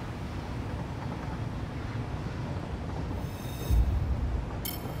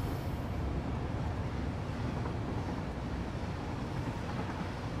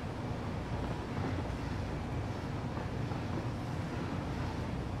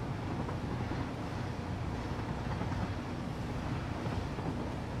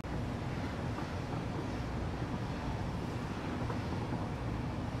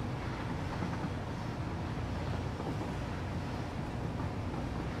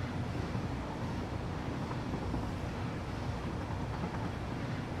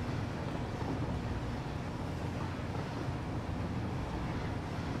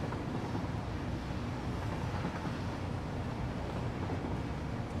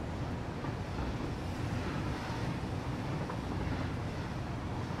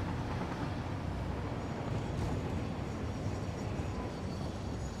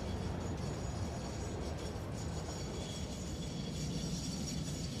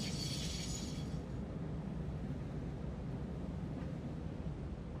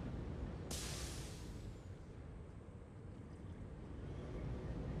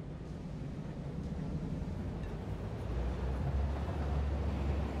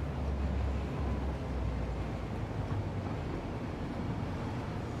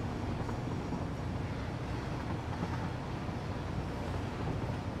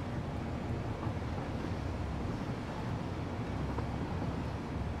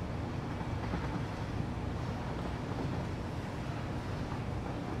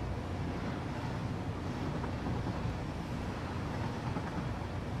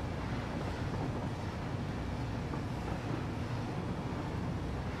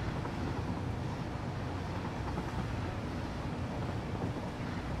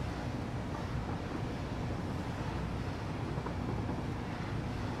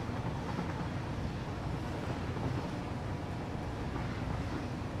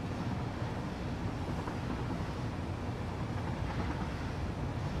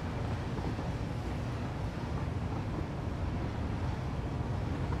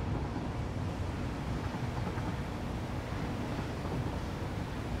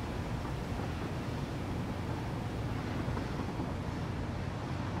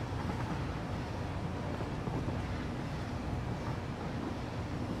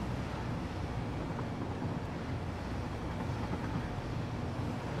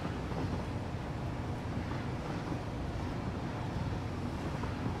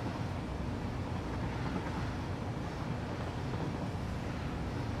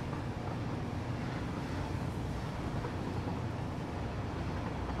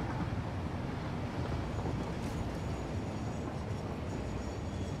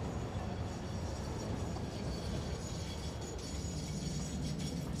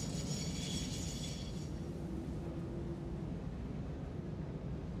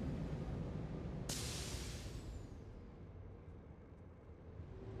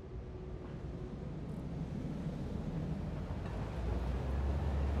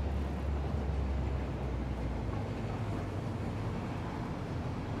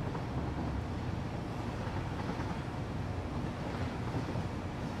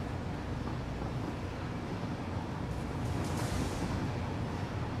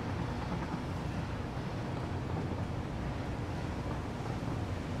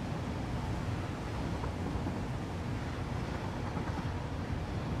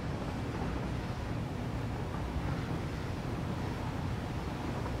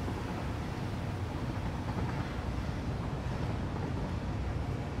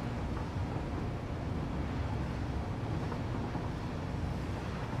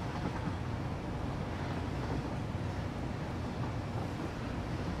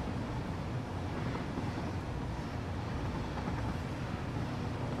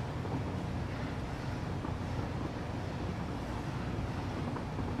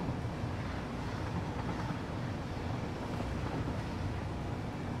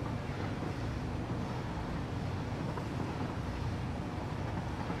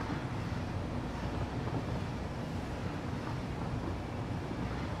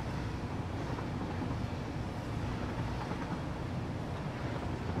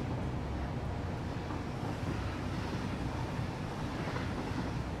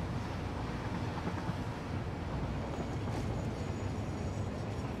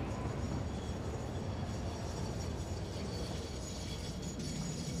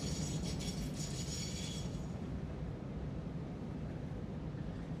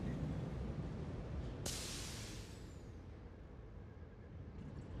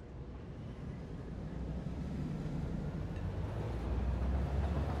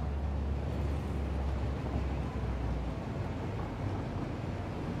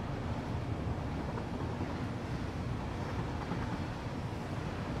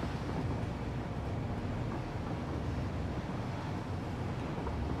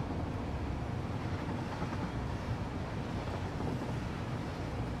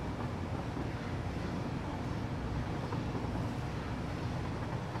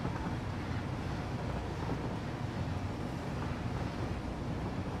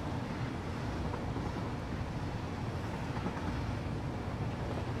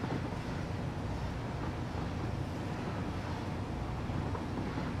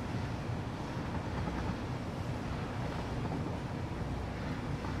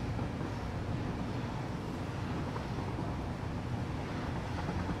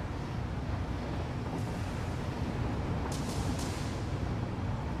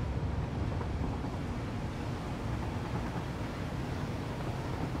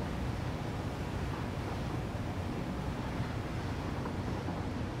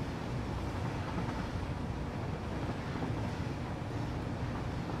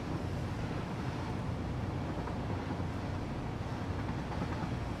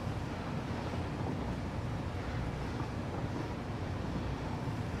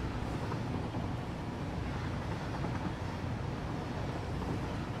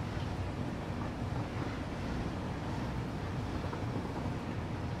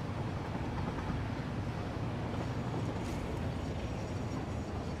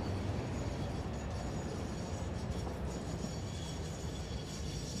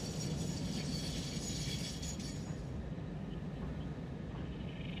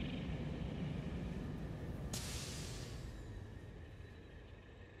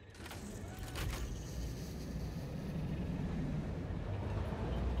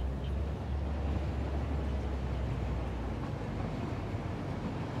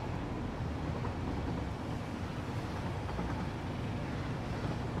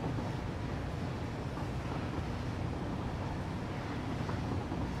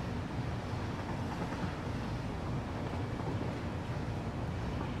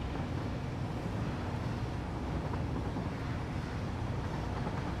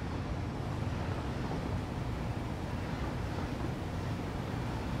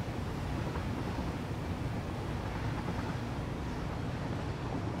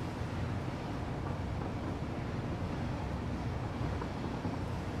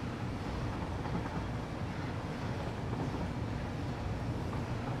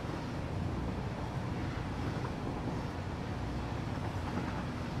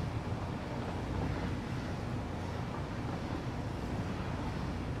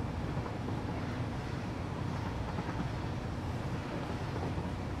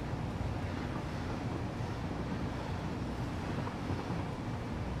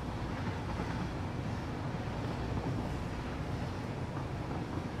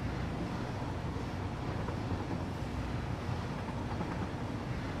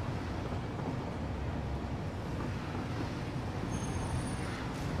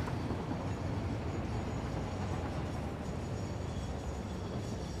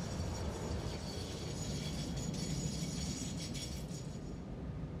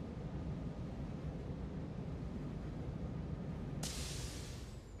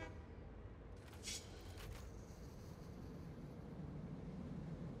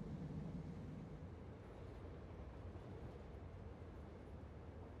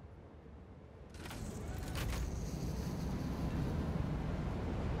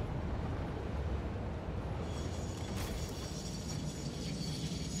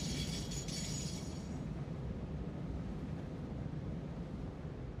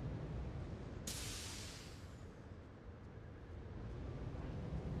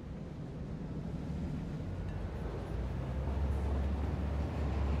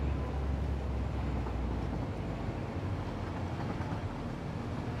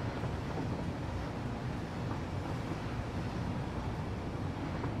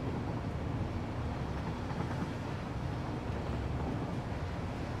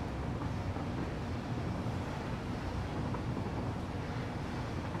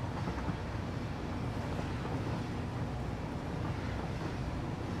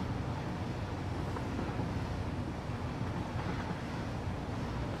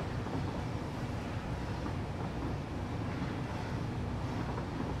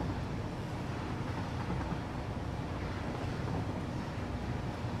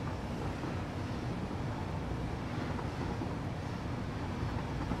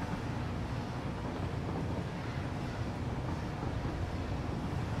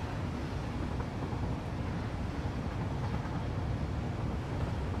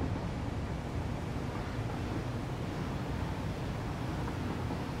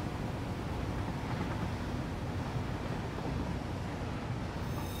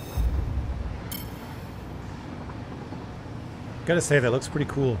 Gotta say, that looks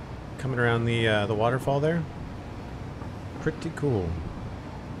pretty cool. Coming around the waterfall there. Pretty cool.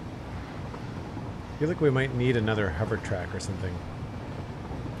 I feel like we might need another hover track or something.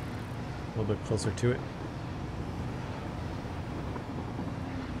 A little bit closer to it.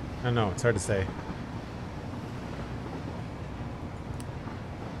 I don't know, it's hard to say.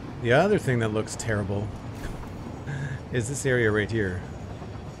 The other thing that looks terrible is this area right here.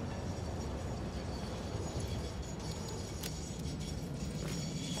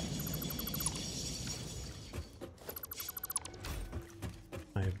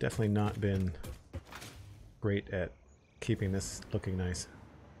 I have definitely not been great at keeping this looking nice.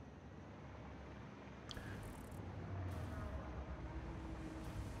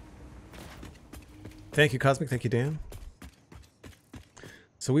 Thank you, Cosmic. Thank you, Dan.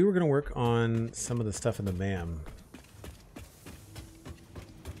 So we were going to work on some of the stuff in the MAM.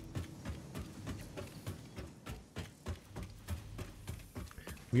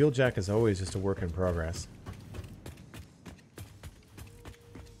 Wheeljack is always just a work in progress.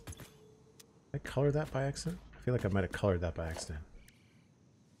 Did I color that by accident? I feel like I might have colored that by accident.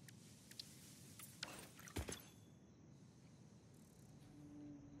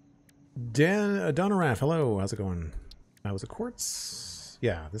 Donna Raff, hello, how's it going? Was it quartz?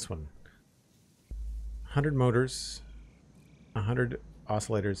 Yeah, this one. 100 motors, 100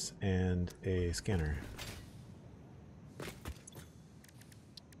 oscillators, and a scanner.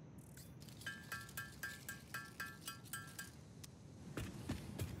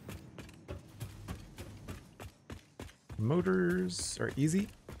 Motors are easy.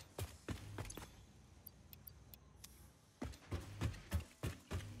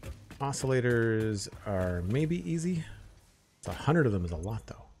 Oscillators are maybe easy. 100 of them is a lot,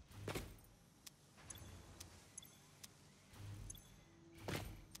 though.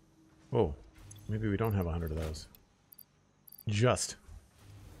 Whoa, maybe we don't have 100 of those. Just.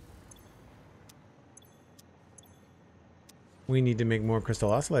 We need to make more crystal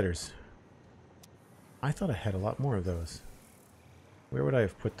oscillators. I thought I had a lot more of those. Where would I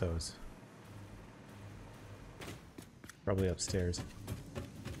have put those? Probably upstairs.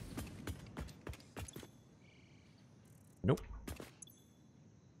 Nope.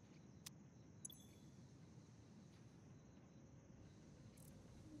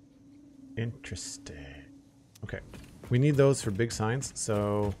 Interesting. Okay. We need those for big signs,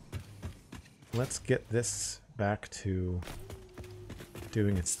 so let's get this back to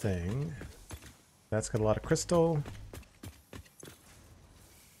doing its thing. That's got a lot of crystal.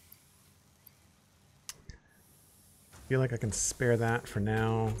 Feel like I can spare that for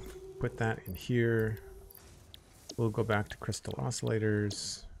now. Put that in here. We'll go back to crystal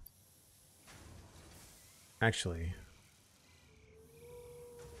oscillators. Actually,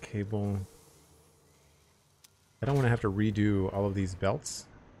 cable. I don't want to have to redo all of these belts.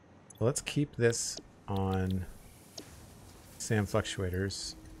 So let's keep this on SAM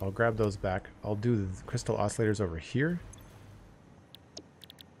fluctuators. I'll grab those back. I'll do the crystal oscillators over here.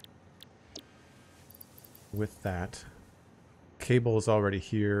 With that. Cable is already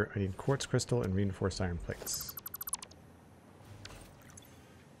here. I need quartz crystal and reinforced iron plates.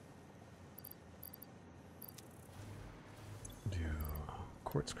 Do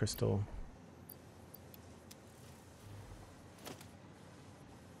quartz crystal.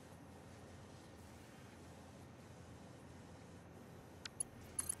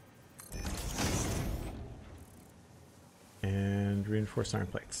 And reinforced iron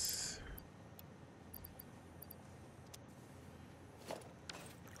plates.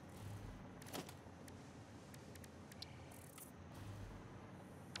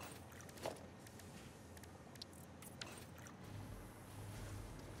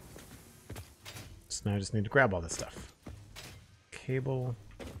 So now I just need to grab all this stuff. Cable.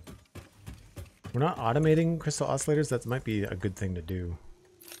 We're not automating crystal oscillators. That might be a good thing to do.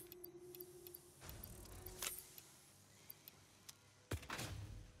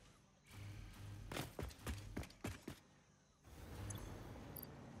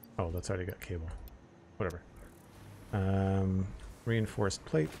 Oh, that's already got cable. Whatever. Reinforced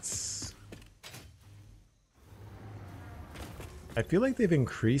plates. I feel like they've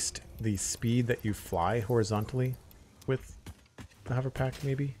increased the speed that you fly horizontally with the hover pack,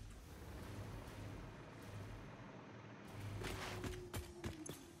 maybe.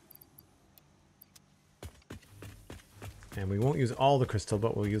 And we won't use all the crystal,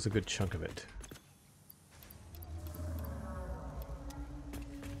 but we'll use a good chunk of it.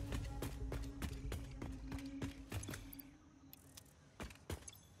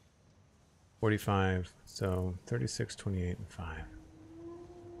 $45, so 36, 28, and 5.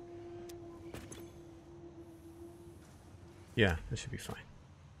 Yeah, that should be fine.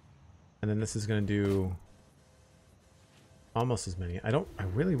 And then this is going to do almost as many. I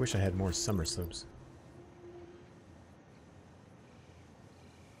really wish I had more summer slopes.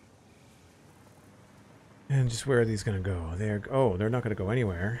 And just where are these going to go? They're not going to go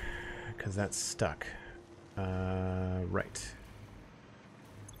anywhere because that's stuck. Right.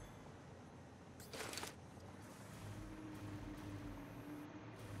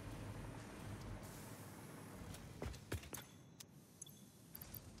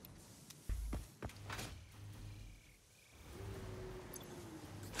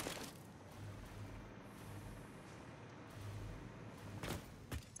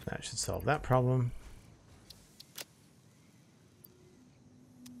 That should solve that problem.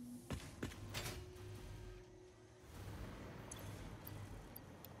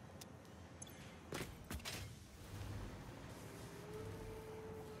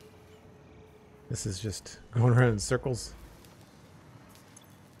 This is just going around in circles.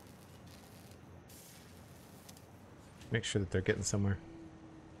 Make sure that they're getting somewhere.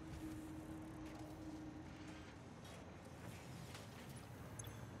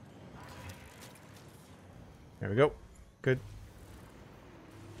 There we go. Good.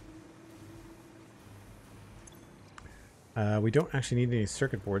 We don't actually need any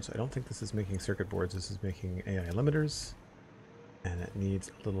circuit boards. I don't think this is making circuit boards. This is making AI limiters. And it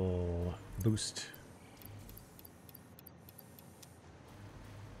needs a little boost.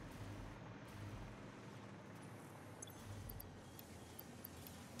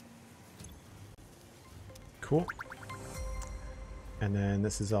 Cool. And then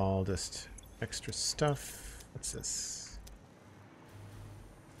this is all just extra stuff. What's this?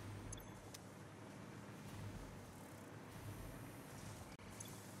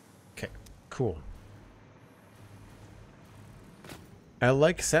 Okay, cool. I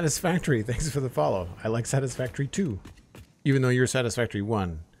like Satisfactory. Thanks for the follow. I like Satisfactory 2. Even though you're Satisfactory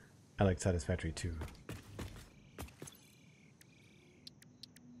 1, I like Satisfactory 2.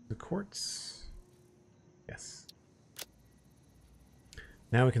 The quartz. Yes.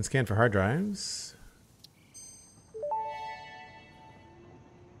 Now we can scan for hard drives.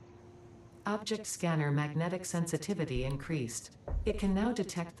 Object scanner magnetic sensitivity increased. It can now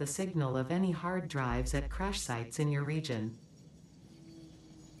detect the signal of any hard drives at crash sites in your region.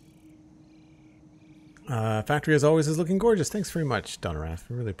 Factory, as always, is looking gorgeous. Thanks very much, Donarath.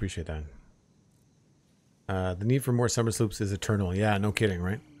 I really appreciate that. The need for more summer sloops is eternal. Yeah, no kidding,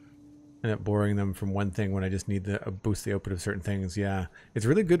 right? End up borrowing them from one thing when I just need to boost the output of certain things. Yeah, it's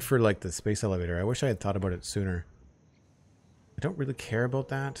really good for like the space elevator. I wish I had thought about it sooner. I don't really care about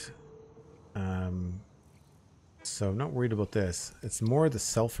that. So I'm not worried about this. It's more the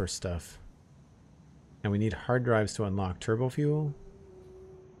sulfur stuff. And we need hard drives to unlock turbo fuel.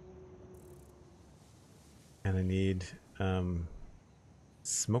 And I need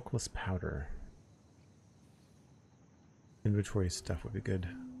smokeless powder. Inventory stuff would be good.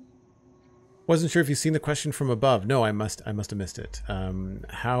 Wasn't sure if you've seen the question from above. No, I must have missed it.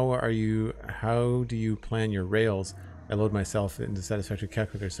 How do you plan your rails? I load myself into Satisfactory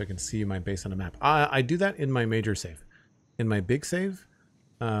Calculator so I can see my base on a map. I do that in my major save. In my big save,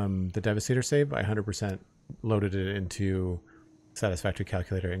 the Devastator save, I 100% loaded it into Satisfactory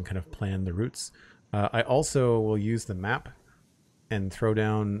Calculator and kind of planned the routes. I also will use the map and throw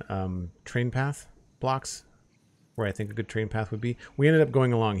down train path blocks where I think a good train path would be. We ended up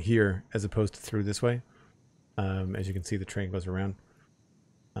going along here as opposed to through this way. As you can see, the train goes around.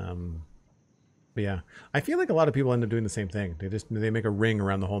 But yeah, I feel like a lot of people end up doing the same thing. They make a ring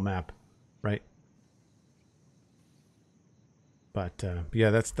around the whole map, right? But yeah,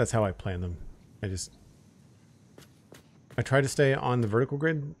 that's how I plan them. I try to stay on the vertical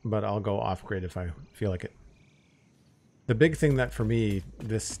grid, but I'll go off grid if I feel like it. The big thing that for me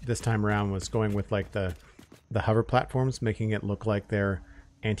this time around was going with like the hover platforms, making it look like they're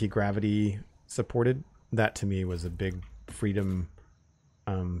anti-gravity supported. That to me was a big freedom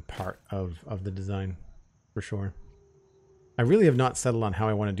part of the design for sure. I really have not settled on how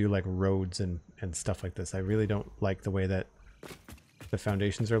I want to do like roads and stuff like this. I really don't like the way that the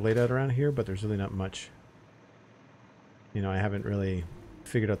foundations are laid out around here, but there's really not much. You know, I haven't really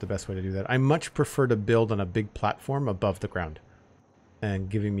figured out the best way to do that. I much prefer to build on a big platform above the ground and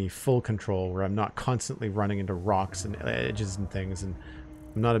giving me full control where I'm not constantly running into rocks and edges and things. And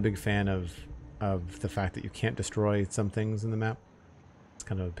I'm not a big fan of the fact that you can't destroy some things in the map. It's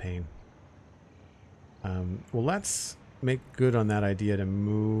kind of a pain. Well, let's make good on that idea to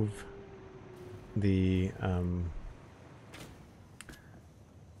move the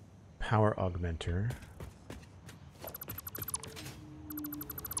power augmenter.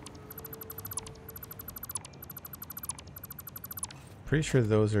 Pretty sure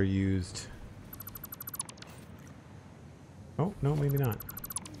those are used. Oh, no, maybe not.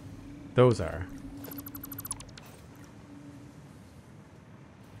 Those are.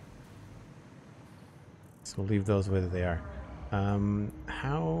 So we'll leave those where they are.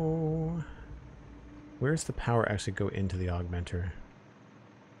 Where's the power actually go into the augmenter?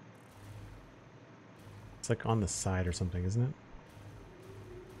 It's like on the side or something, isn't it?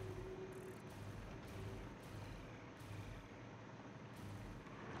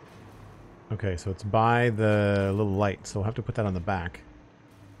 Okay, so it's by the little light, so we'll have to put that on the back.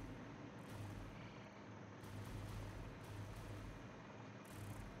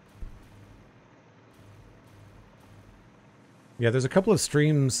 Yeah, there's a couple of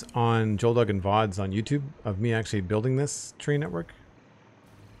streams on Joel Duggan VODs on YouTube of me actually building this tree network.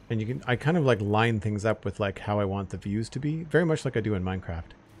 And I kind of like line things up with like how I want the views to be, very much like I do in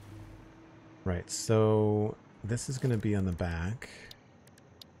Minecraft. Right, so this is going to be on the back.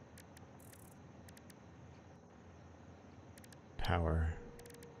 Power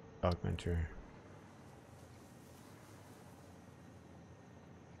augmenter.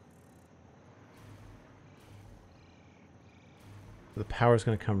 The power is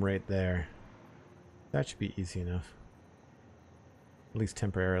going to come right there. That should be easy enough. At least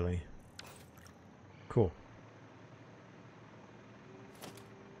temporarily. Cool.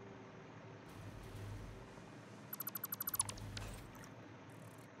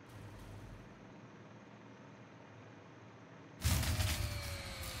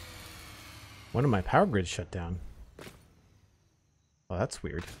 One of my power grids shut down. Well, that's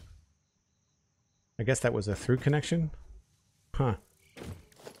weird. I guess that was a through connection? Huh.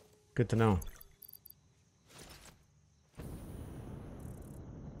 Good to know.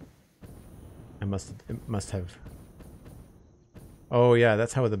 It must have. Oh yeah,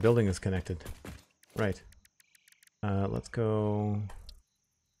 that's how the building is connected. Right. Let's go.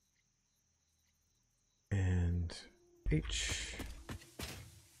 And H.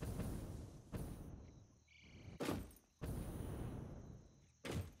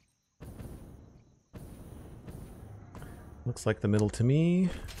 Looks like the middle to me.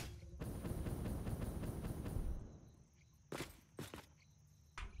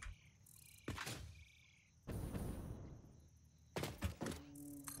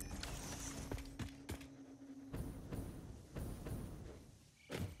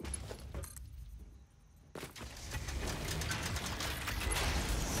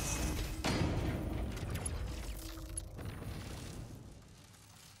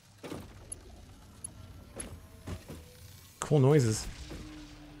 Cool noises.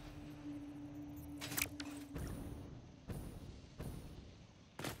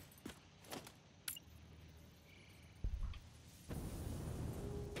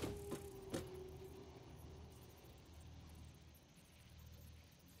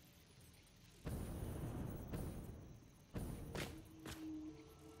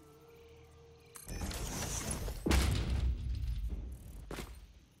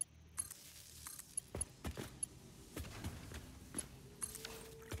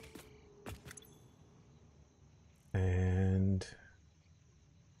 And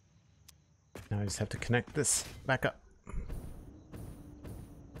now I just have to connect this back up.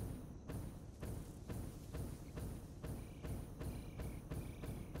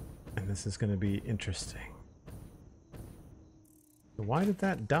 And this is going to be interesting. Why did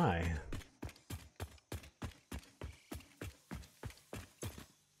that die?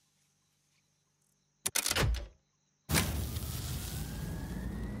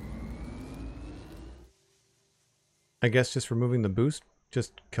 I guess just removing the boost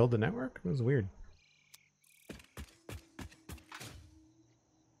just killed the network? It was weird.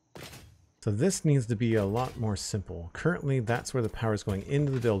 So this needs to be a lot more simple. Currently, that's where the power is going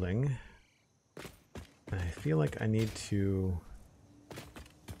into the building. I feel like I need to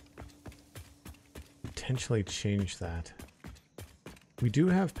potentially change that. We do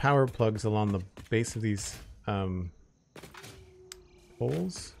have power plugs along the base of these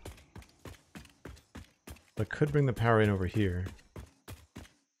poles. I could bring the power in over here.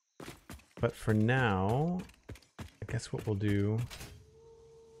 But for now, I guess what we'll do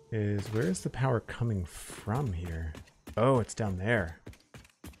is, where is the power coming from here? Oh, it's down there.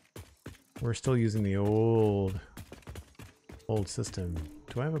 We're still using the old system.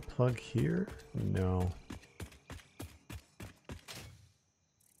 Do I have a plug here? No.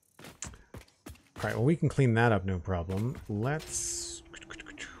 All right, well, we can clean that up, no problem. Let's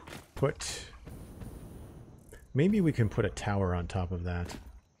put... Maybe we can put a tower on top of that.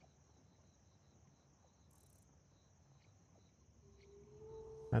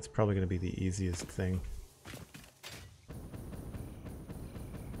 That's probably going to be the easiest thing.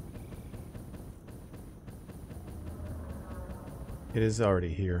 It is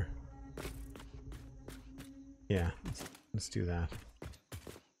already here. Yeah, let's do that.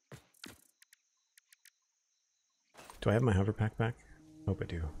 Do I have my hover pack back? Hope I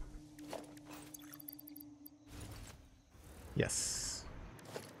do. Yes.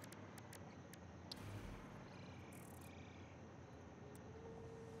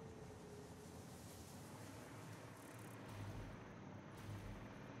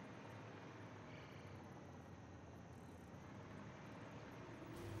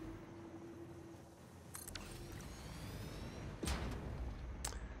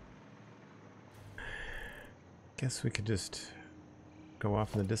 Guess we could just go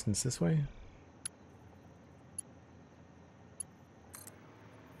off in the distance this way.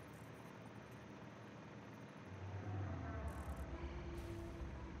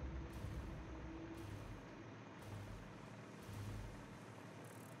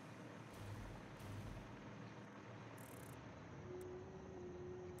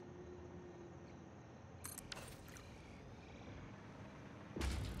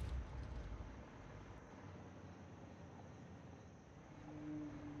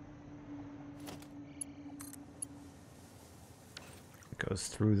 Goes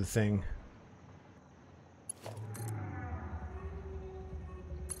through the thing.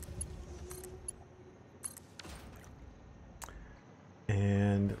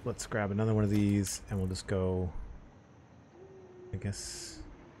 And let's grab another one of these and we'll just go, I guess,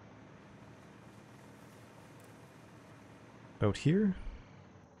 about here.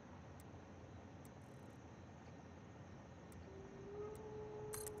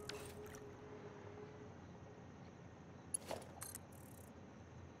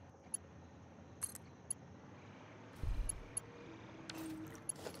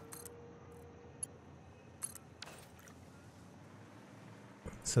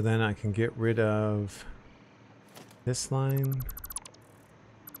 So then I can get rid of this line.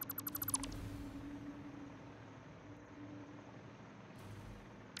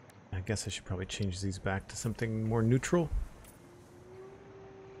 I guess I should probably change these back to something more neutral.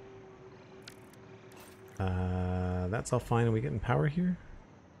 That's all fine. Are we getting power here?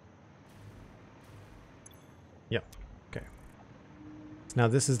 Yep. Okay. So now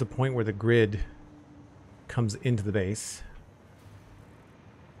this is the point where the grid comes into the base.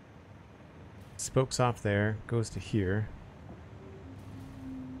 Spokes off there, goes to here.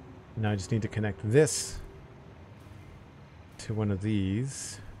 Now I just need to connect this to one of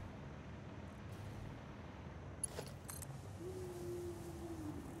these.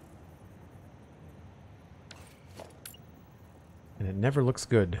 And it never looks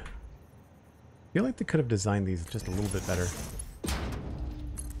good. I feel like they could have designed these just a little bit better.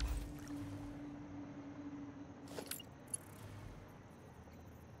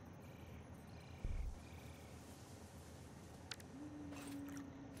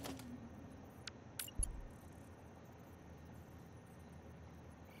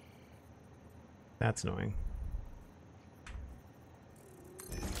 That's annoying.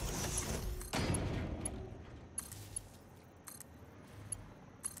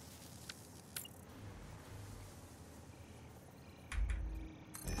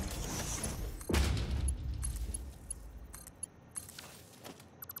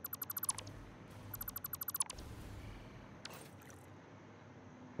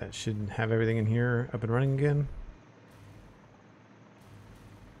 That should have everything in here up and running again.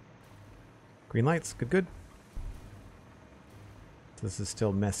 Green lights, good, good. So this is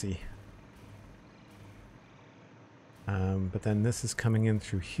still messy. But then this is coming in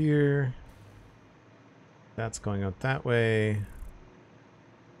through here. That's going out that way.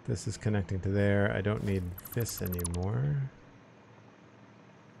 This is connecting to there. I don't need this anymore.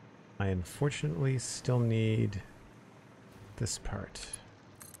 I unfortunately still need this part.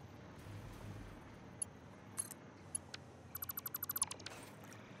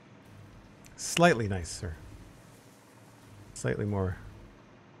 Slightly nicer. Slightly more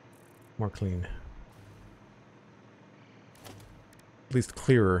clean. At least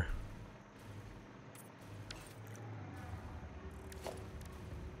clearer.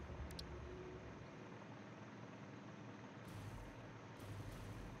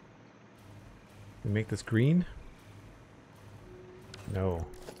 We make this green? No.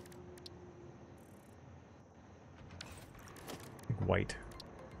 I think white.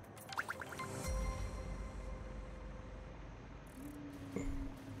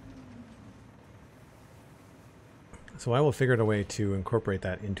 So I will figure out a way to incorporate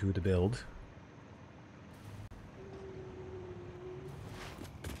that into the build.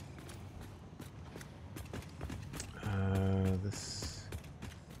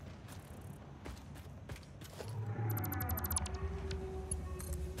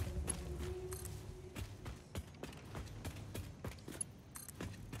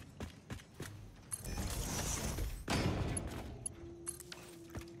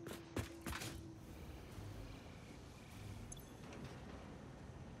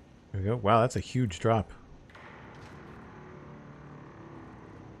 we go. Wow, that's a huge drop.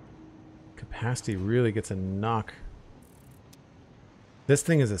 Capacity really gets a knock. This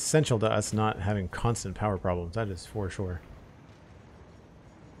thing is essential to us not having constant power problems. That is for sure.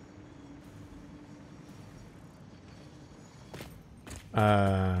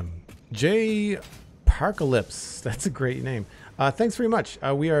 JPrice. That's a great name. Thanks very much.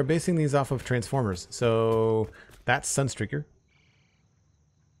 We are basing these off of Transformers. So that's Sunstreaker.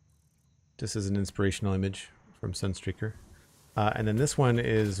 This is an inspirational image from Sunstreaker. And then this one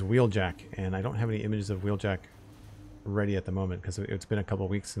is Wheeljack. And I don't have any images of Wheeljack ready at the moment because it's been a couple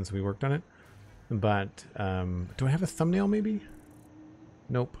weeks since we worked on it. But do I have a thumbnail maybe?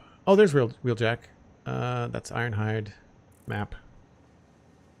 Nope. Oh, there's Wheeljack. That's Ironhide map.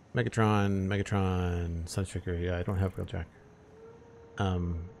 Megatron, Sunstreaker. Yeah, I don't have Wheeljack.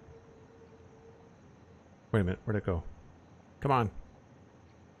 Wait a minute, where'd it go? Come on.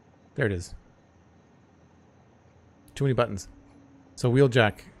 There it is. Too many buttons. So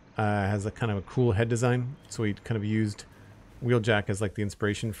Wheeljack has a kind of a cool head design. So we kind of used Wheeljack as like the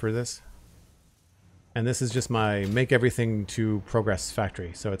inspiration for this. And this is just my make everything to progress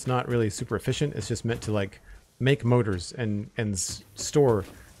factory. So it's not really super efficient. It's just meant to like make motors and store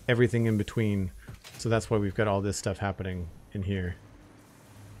everything in between. So that's why we've got all this stuff happening in here.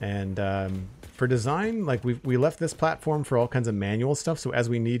 And for design, like we left this platform for all kinds of manual stuff. So as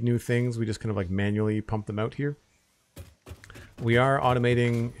we need new things, we just kind of like manually pump them out here. We are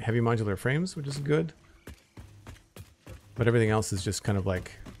automating heavy modular frames, which is good. But everything else is just kind of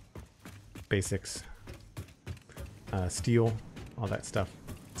like basics. Steel, all that stuff.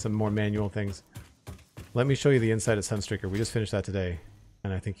 Some more manual things. Let me show you the inside of Sunstreaker. We just finished that today.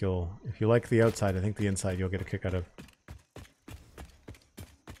 And I think if you like the outside, I think the inside you'll get a kick out of.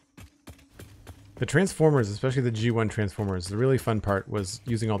 The Transformers, especially the G1 Transformers, the really fun part was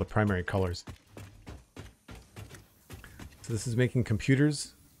using all the primary colors. So this is making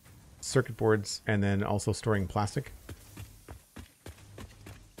computers, circuit boards, and then also storing plastic.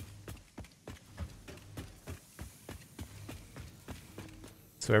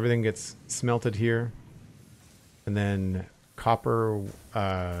 So everything gets smelted here, and then copper,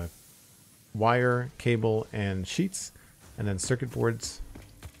 wire, cable, and sheets, and then circuit boards,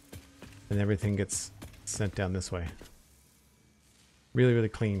 and everything gets sent down this way. Really, really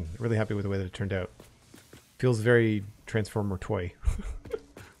clean. Really happy with the way that it turned out. Feels very Transformer toy.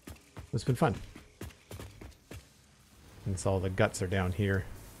 It's been fun. And so all the guts are down here.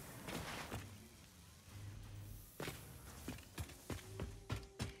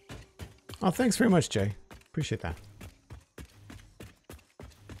 Oh, thanks very much, Jay. Appreciate that.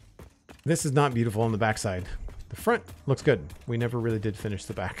 This is not beautiful on the backside. The front looks good. We never really did finish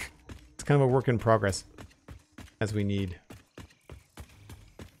the back. It's kind of a work in progress as we need.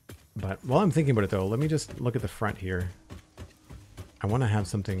 But while I'm thinking about it though, let me just look at the front here. I want to have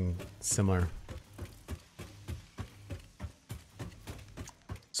something similar.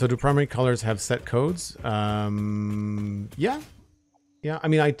 So do primary colors have set codes? Yeah. Yeah, I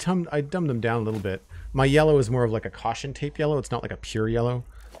mean, I dumbed them down a little bit. My yellow is more of like a caution tape yellow. It's not like a pure yellow.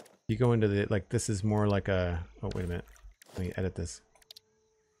 You go into the, like, this is more like a, oh, wait a minute. Let me edit this.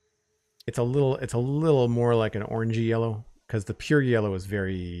 It's a little more like an orangey yellow because the pure yellow is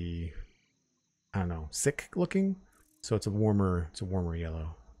very, I don't know, sick looking. So it's a warmer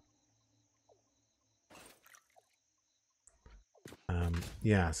yellow.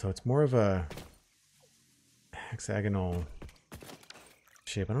 Yeah, so it's more of a hexagonal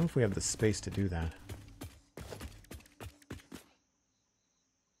shape. I don't know if we have the space to do that.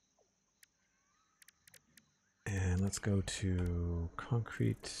 And let's go to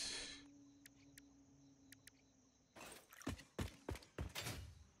concrete.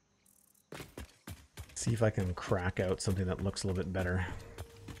 See if I can crack out something that looks a little bit better.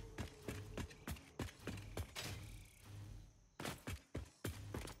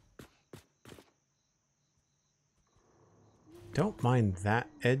 Don't mind that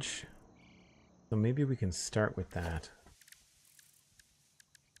edge. So maybe we can start with that.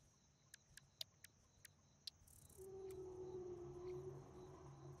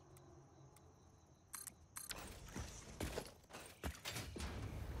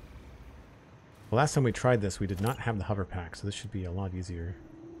 The last time we tried this, we did not have the hover pack, so this should be a lot easier.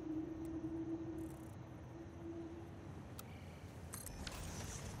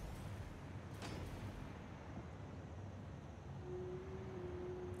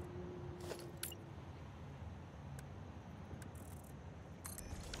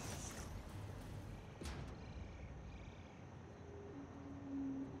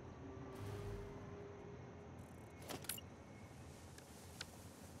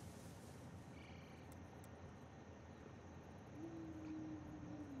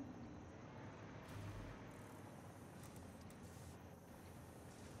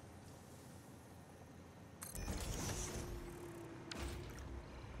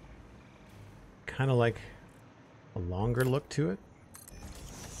 kind of like a longer look to it.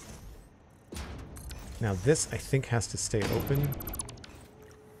 Now this, I think, has to stay open.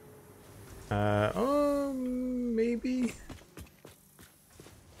 Oh, maybe.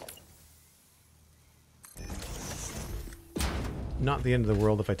 Not the end of the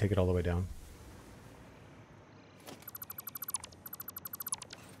world if I take it all the way down.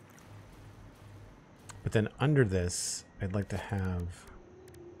 But then under this, I'd like to have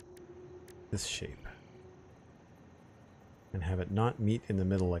this shape. And have it not meet in the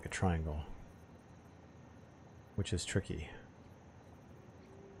middle like a triangle. Which is tricky.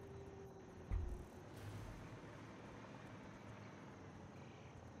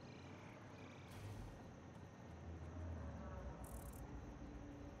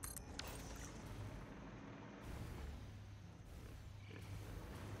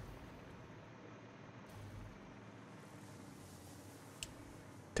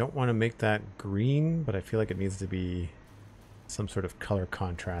 Don't want to make that green, but I feel like it needs to be some sort of color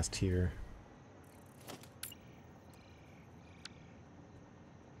contrast here.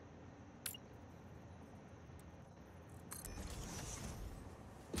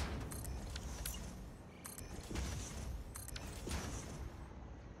 I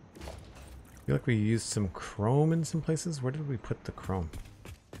feel like we used some chrome in some places. Where did we put the chrome?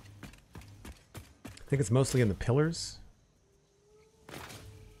 I think it's mostly in the pillars.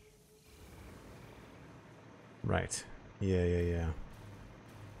 Right. Yeah.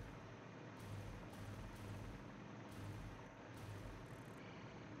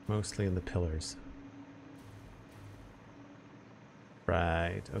 Mostly in the pillars.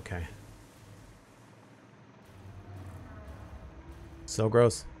 Right, okay. So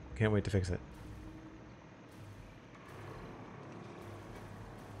gross. Can't wait to fix it.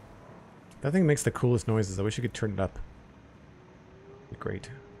 That thing makes the coolest noises. I wish you could turn it up. It'd be great.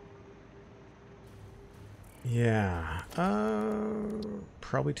 Yeah.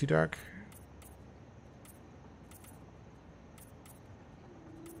 Probably too dark.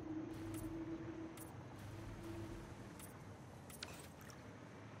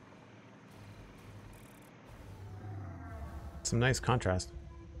 Some nice contrast.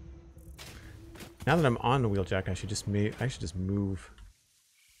 Now that I'm on the Wheeljack, I should just move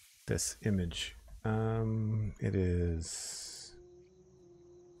this image. It is.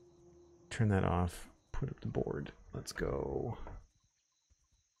 Turn that off. Put up the board. Let's go.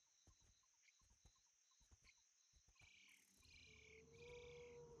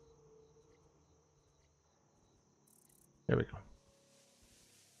 There we go.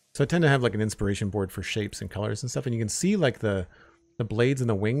 So I tend to have like an inspiration board for shapes and colors and stuff, and you can see like the blades and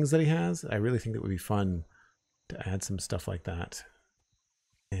the wings that he has. I really think that would be fun to add some stuff like that.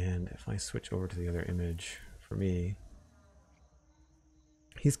 And if I switch over to the other image, for me,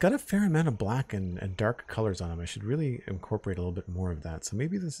 he's got a fair amount of black and dark colors on him. I should really incorporate a little bit more of that. So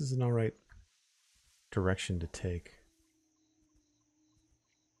maybe this is an alright direction to take.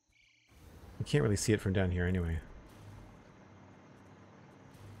 You can't really see it from down here anyway.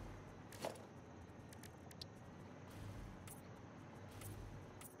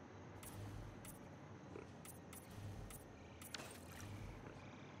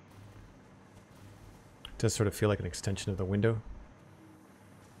 It does sort of feel like an extension of the window.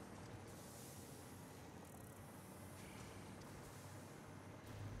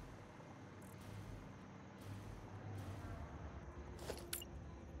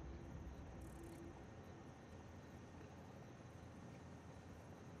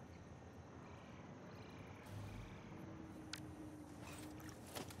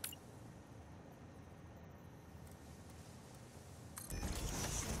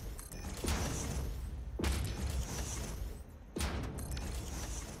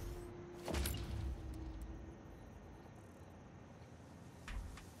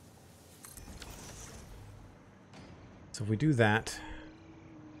 So if we do that,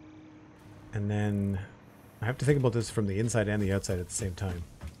 and then I have to think about this from the inside and the outside at the same time.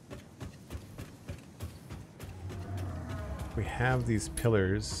 We have these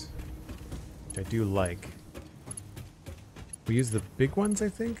pillars, which I do like. We use the big ones, I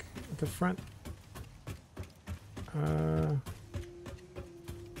think, at the front.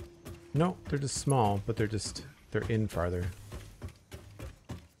 No, they're just small, but they're in farther.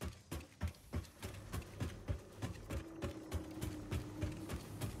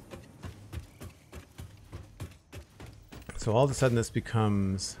 So all of a sudden this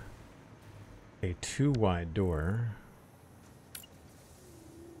becomes a 2-wide door.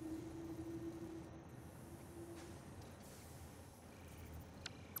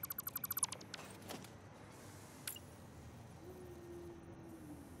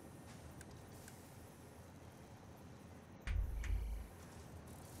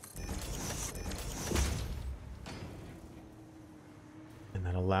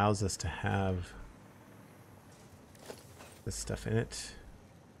 allows us to have this stuff in it.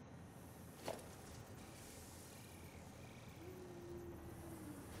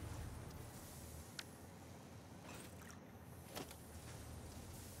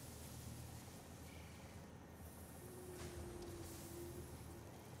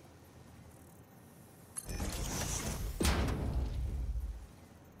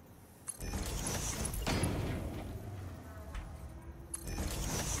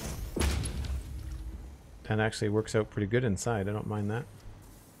 That actually works out pretty good inside. I don't mind that.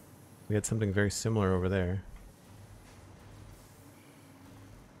 We had something very similar over there.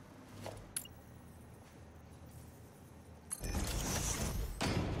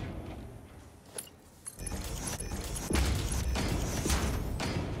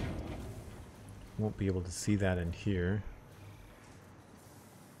 Won't be able to see that in here.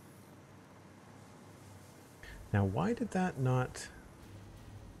 Now, why did that not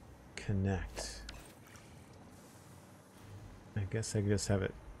connect? I guess I could just have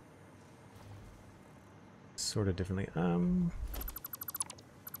it sort of differently.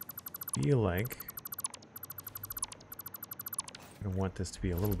 Feel like I want this to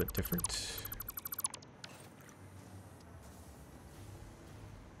be a little bit different.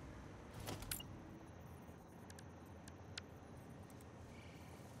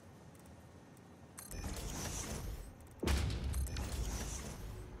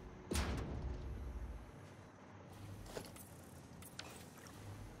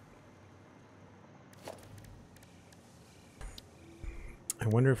 I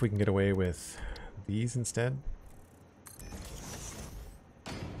wonder if we can get away with these instead.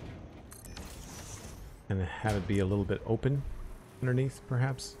 And have it be a little bit open underneath,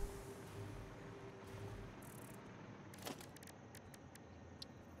 perhaps.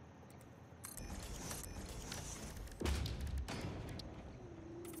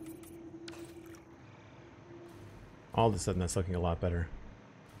 All of a sudden that's looking a lot better.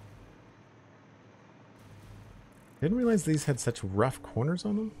 Didn't realize these had such rough corners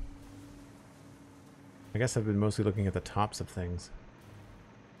on them. I guess I've been mostly looking at the tops of things.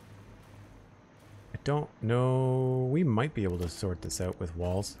 I don't know. We might be able to sort this out with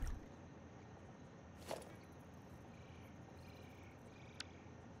walls.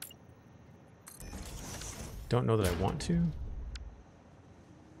 Don't know that I want to.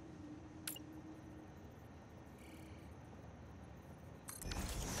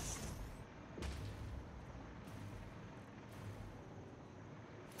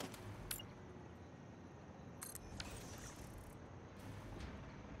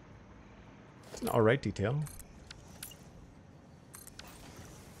 It's an alright detail.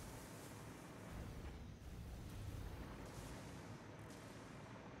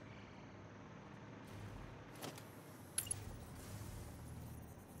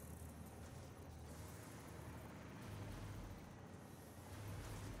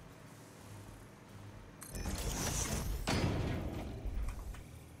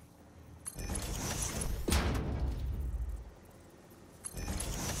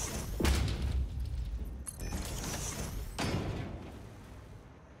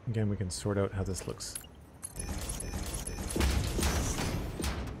 Again, we can sort out how this looks.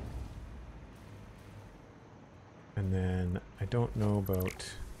 And then I don't know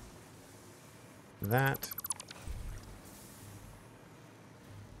about that.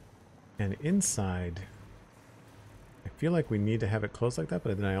 And inside, I feel like we need to have it closed like that,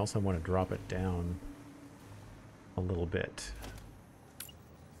 but then I also want to drop it down a little bit.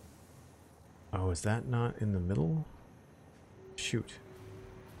 Oh, is that not in the middle? Shoot.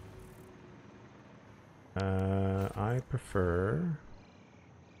 I prefer...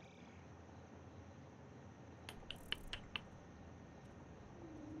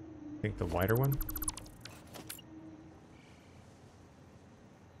 I think the wider one.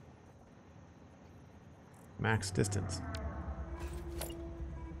 Max distance.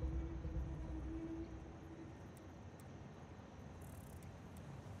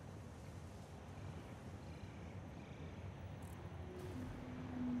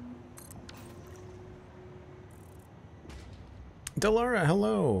 Delara,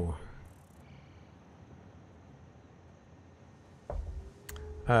 hello.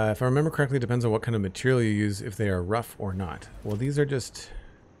 If I remember correctly, it depends on what kind of material you use, if they are rough or not. Well, these are just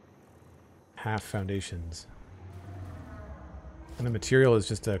half foundations. And the material is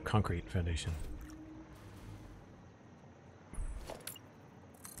just a concrete foundation.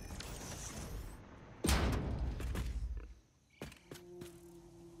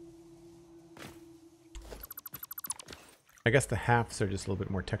 I guess the halves are just a little bit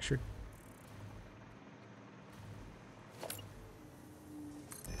more textured.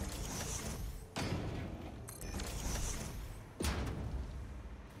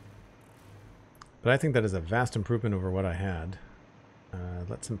 But I think that is a vast improvement over what I had.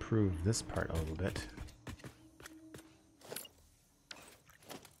 Let's improve this part a little bit.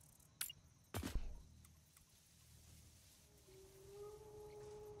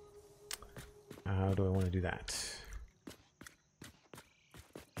 How do I want to do that?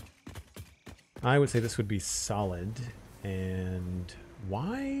 I would say this would be solid. And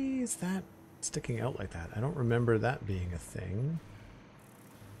why is that sticking out like that? I don't remember that being a thing.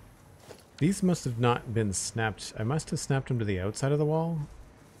 These must have not been snapped. I must have snapped them to the outside of the wall.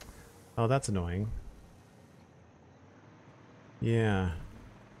 Oh, that's annoying. Yeah.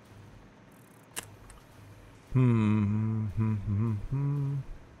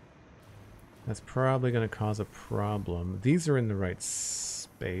 That's probably going to cause a problem. These are in the right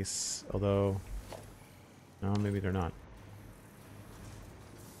space, although... No, maybe they're not.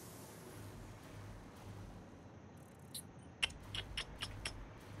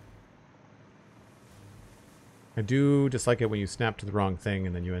 I do dislike it when you snap to the wrong thing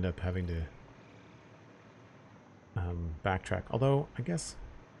and then you end up having to backtrack. Although, I guess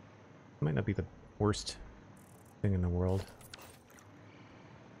it might not be the worst thing in the world.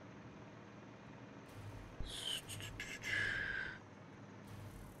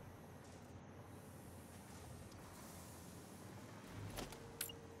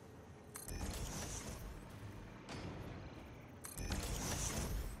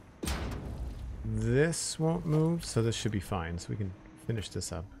 This won't move, so this should be fine. So we can finish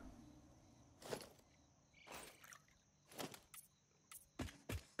this up.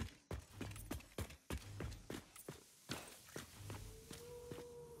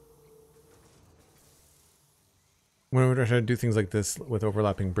 When I try to do things like this with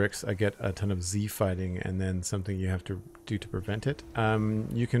overlapping bricks, I get a ton of Z fighting and then something you have to do to prevent it.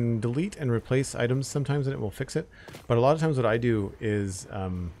 You can delete and replace items sometimes and it will fix it. But a lot of times what I do is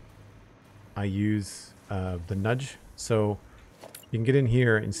I use the nudge. So you can get in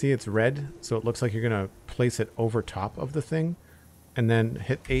here and see it's red. So it looks like you're going to place it over top of the thing and then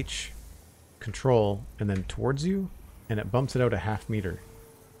hit H, control, and then towards you. And it bumps it out a ½ meter.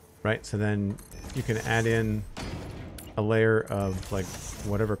 Right? So then you can add in a layer of like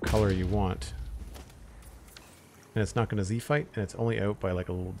whatever color you want, and it's not going to Z fight, and it's only out by like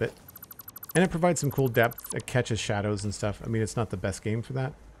a little bit, and it provides some cool depth. It catches shadows and stuff. I mean, it's not the best game for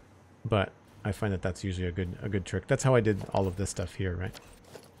that, but I find that that's usually a good trick. That's how I did all of this stuff here, right?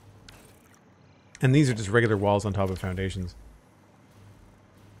 And these are just regular walls on top of foundations.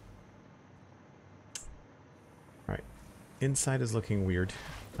 All right, inside is looking weird.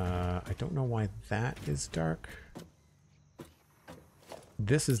 I don't know why that is dark.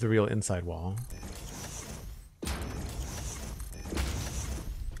 This is the real inside wall.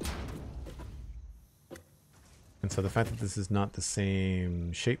 And so the fact that this is not the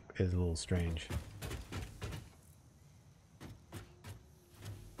same shape is a little strange.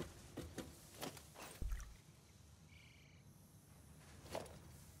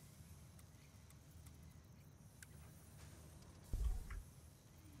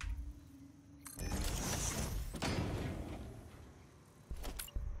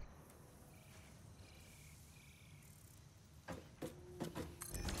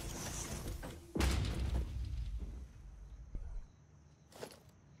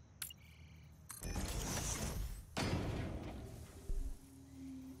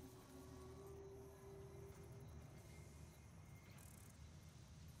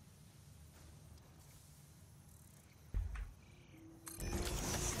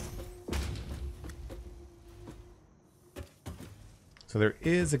 So there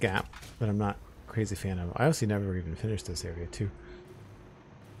is a gap that I'm not a crazy fan of. I honestly never even finished this area too.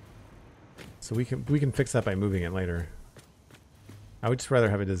 So we can fix that by moving it later. I would just rather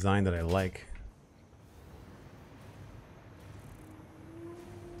have a design that I like.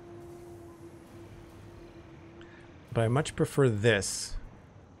 But I much prefer this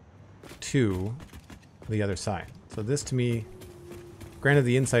to the other side. So this to me, granted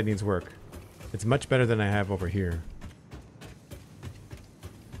the inside needs work, it's much better than I have over here.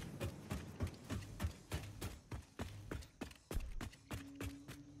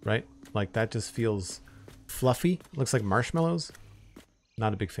 Right? Like that just feels fluffy. Looks like marshmallows.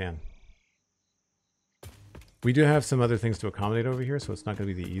 Not a big fan. We do have some other things to accommodate over here, so it's not going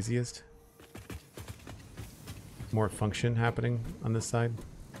to be the easiest. More function happening on this side.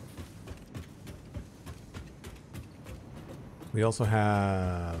 We also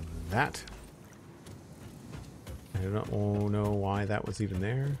have that. I don't know why that was even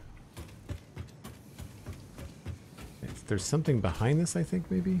there. There's something behind this, I think,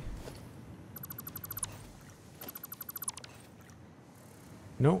 maybe?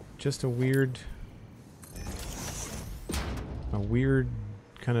 No, just a weird a weird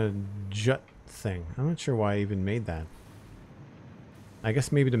kind of jut thing. I'm not sure why I even made that. I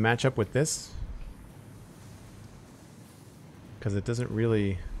guess maybe to match up with this, because it doesn't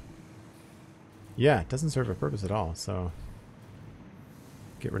really, yeah, it doesn't serve a purpose at all, so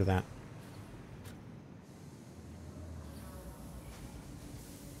get rid of that.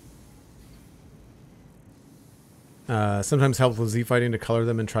 Sometimes helps with Z fighting to color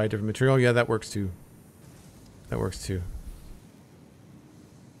them and try a different material. Yeah, that works too. That works too.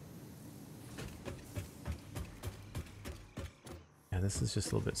 Yeah, this is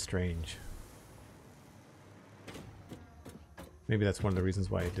just a little bit strange. Maybe that's one of the reasons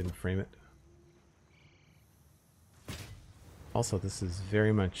why I didn't frame it. Also, this is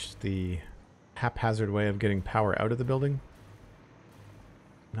very much the haphazard way of getting power out of the building.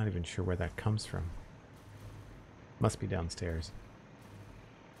 I'm not even sure where that comes from. Must be downstairs.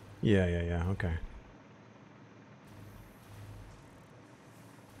 Yeah, okay.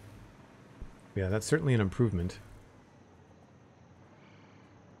 Yeah, that's certainly an improvement.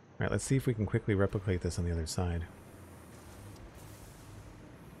 Alright, let's see if we can quickly replicate this on the other side.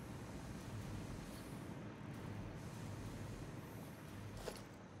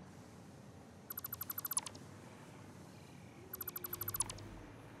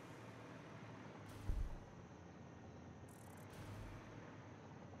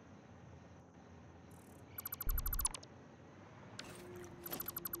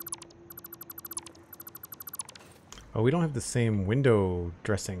 Oh, we don't have the same window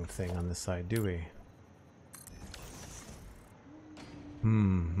dressing thing on this side, do we?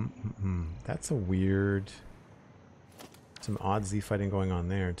 That's a weird... Some odd Z fighting going on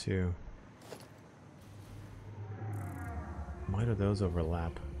there, too. Why do those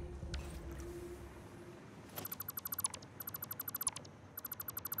overlap?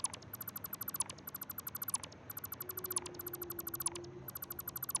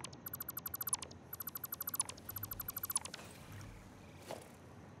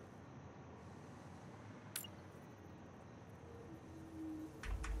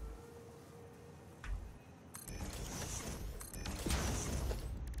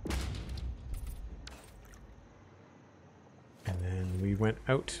 Went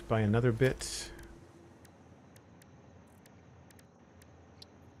out by another bit.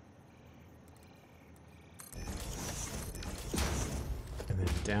 And then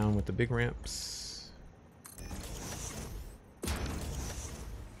down with the big ramps.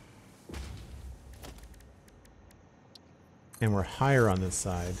 And we're higher on this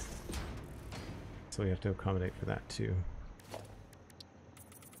side, so we have to accommodate for that too.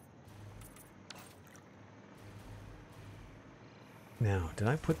 Now, did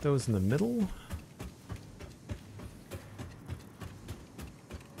I put those in the middle?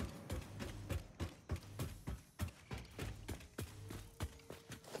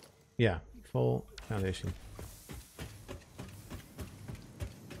 Yeah, full foundation.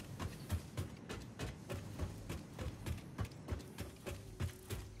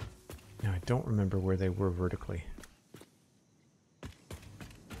 Now, I don't remember where they were vertically.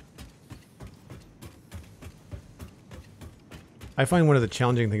 I find one of the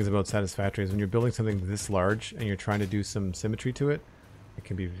challenging things about Satisfactory is when you're building something this large and you're trying to do some symmetry to it, it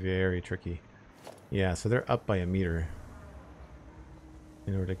can be very tricky. Yeah, so they're up by a meter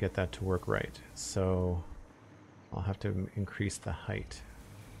in order to get that to work right. So I'll have to increase the height.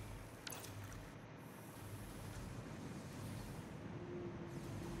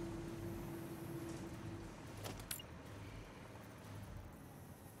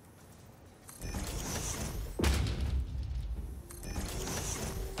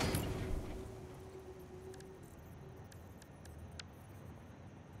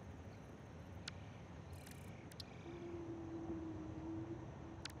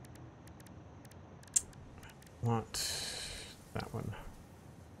 Want that one.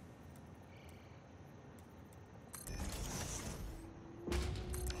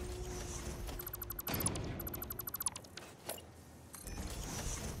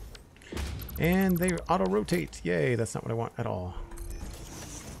 And they auto-rotate. Yay, that's not what I want at all.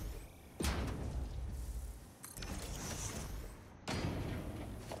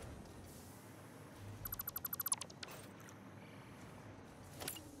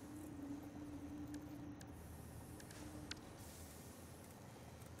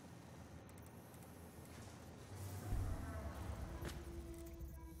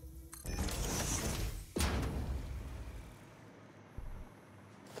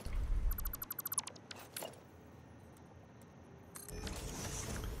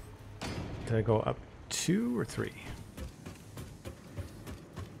 Did I go up 2 or 3?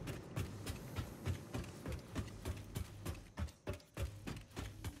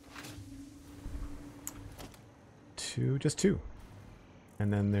 to just 2.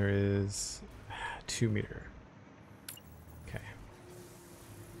 And then there is 2 meter. Okay.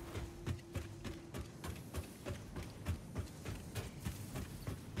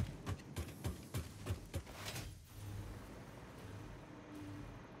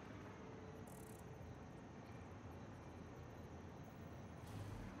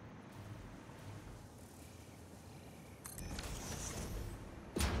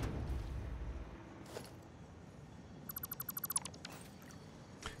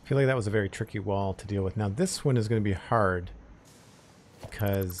 I feel like that was a very tricky wall to deal with. Now this one is going to be hard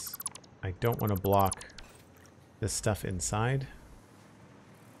because I don't want to block this stuff inside.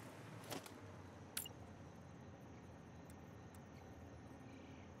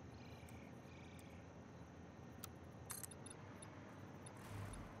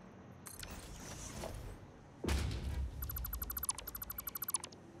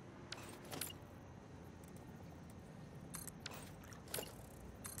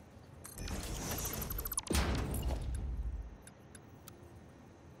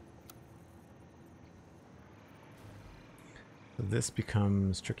 This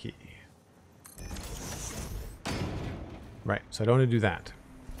becomes tricky. Right, so I don't want to do that.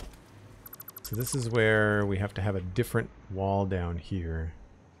 So this is where we have to have a different wall down here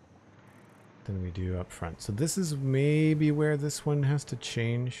than we do up front. So this is maybe where this one has to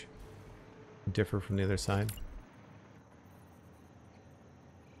change, differ from the other side.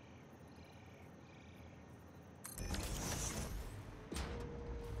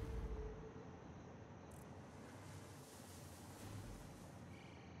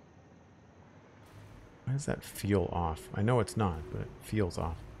 Why does that feel off? I know it's not, but it feels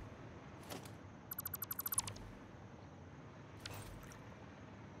off.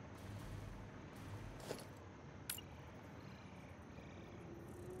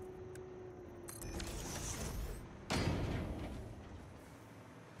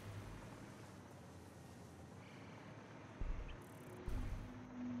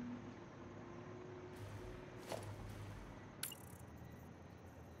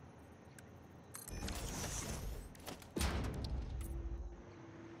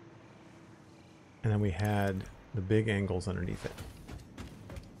 And then we had the big angles underneath it.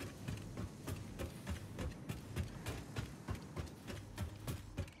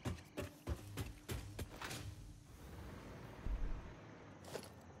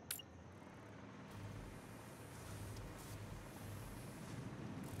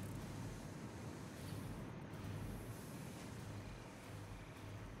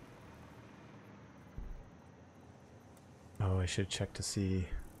 Oh, I should check to see.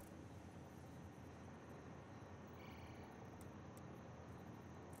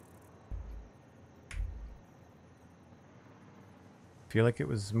 Feel like it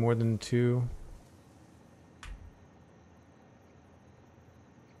was more than 2.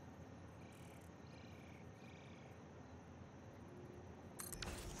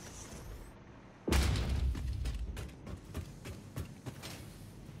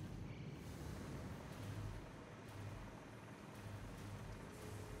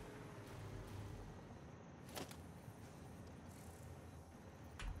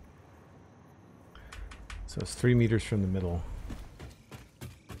 So it's 3 meters from the middle.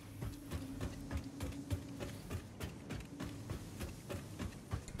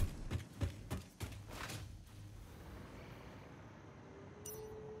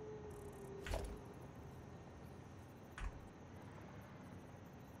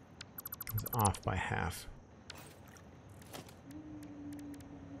 Off by half.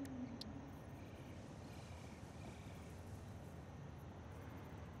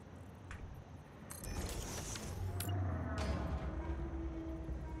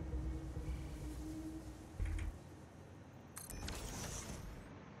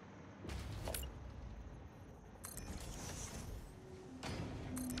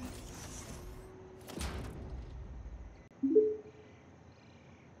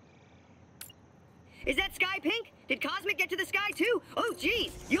 Is that sky pink? Did Cosmic get to the sky too? Oh,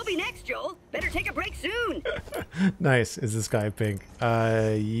 geez. You'll be next, Joel. Better take a break soon. Nice. Is the sky pink?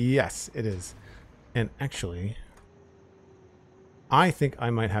 Yes, it is. And actually, I think I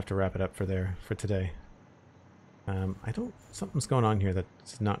might have to wrap it up for today. Something's going on here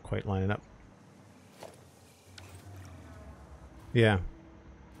that's not quite lining up. Yeah.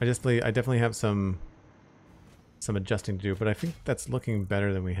 I definitely have some adjusting to do, but I think that's looking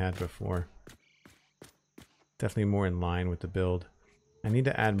better than we had before. Definitely more in line with the build. I need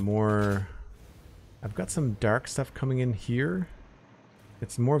to add more. I've got some dark stuff coming in here.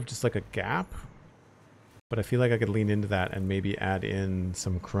 It's more of just like a gap, but I feel like I could lean into that and maybe add in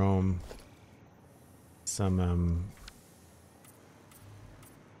some chrome, some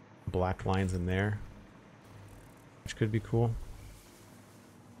black lines in there, which could be cool.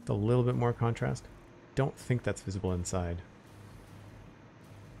 It's a little bit more contrast. Don't think that's visible inside.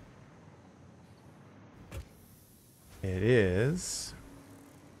 It is,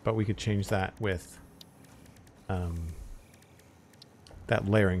 but we could change that with that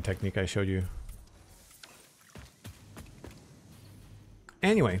layering technique I showed you.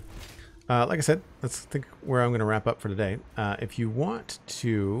 Anyway, like I said, let's think where I'm going to wrap up for today. If you want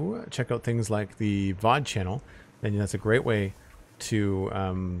to check out things like the VOD channel, then that's a great way to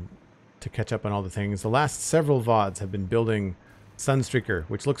catch up on all the things. The last several VODs have been building Sunstreaker,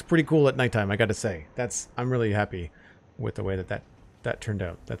 which looks pretty cool at nighttime, I got to say. I'm really happy with the way that turned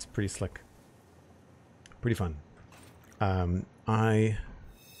out. That's pretty slick. Pretty fun. I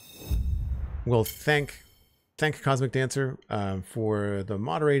will thank Cosmic Dancer for the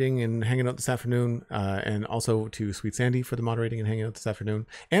moderating and hanging out this afternoon, and also to SweetSandi for the moderating and hanging out this afternoon,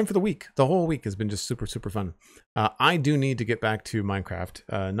 and for the week. The whole week has been just super, super fun. I do need to get back to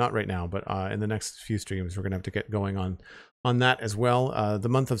Minecraft, not right now, but in the next few streams, we're going to have to get going on that as well. The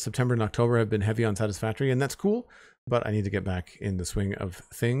month of September and October have been heavy on Satisfactory, and that's cool, but I need to get back in the swing of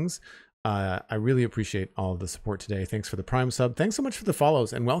things. I really appreciate all of the support today. Thanks for the Prime sub. Thanks so much for the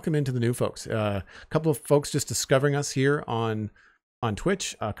follows, and welcome into the new folks. A couple of folks just discovering us here on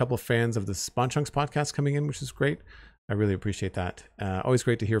Twitch. A couple of fans of the Spawn Chunks podcast coming in, which is great. I really appreciate that. Always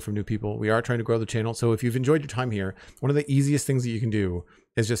great to hear from new people. We are trying to grow the channel, so if you've enjoyed your time here, one of the easiest things that you can do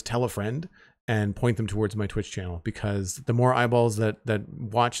is just tell a friend and point them towards my Twitch channel, because the more eyeballs that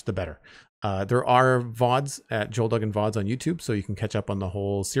watch, the better. There are VODs at Joel Duggan VODs on YouTube, so you can catch up on the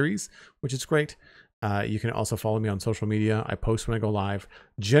whole series, which is great. You can also follow me on social media. I post when I go live.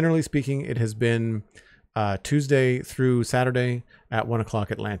 Generally speaking, it has been Tuesday through Saturday at 1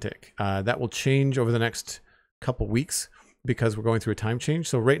 o'clock Atlantic. That will change over the next couple weeks because we're going through a time change.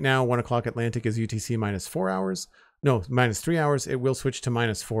 So right now, 1 o'clock Atlantic is UTC minus 4 hours. No, minus 3 hours. It will switch to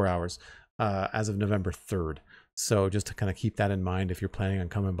minus 4 hours as of November 3rd. So just to kind of keep that in mind if you're planning on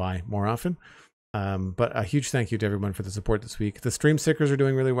coming by more often. But a huge thank you to everyone for the support this week. The stream stickers are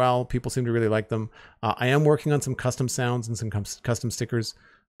doing really well. People seem to really like them. I am working on some custom sounds and some custom stickers.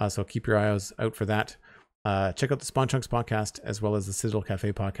 So keep your eyes out for that. Check out the Spawn Chunks podcast as well as the Citadel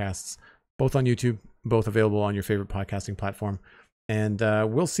Cafe podcasts, both on YouTube, both available on your favorite podcasting platform. And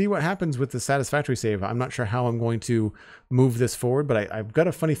we'll see what happens with the Satisfactory save. I'm not sure how I'm going to move this forward, but I've got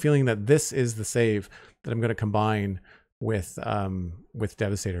a funny feeling that this is the save that I'm going to combine with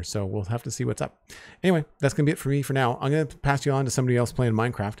Devastator. So we'll have to see what's up. Anyway, that's going to be it for me for now. I'm going to pass you on to somebody else playing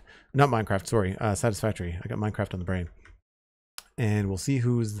Minecraft. Not Minecraft, sorry, Satisfactory. I got Minecraft on the brain. And we'll see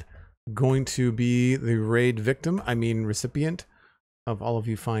who's going to be the raid victim, recipient of all of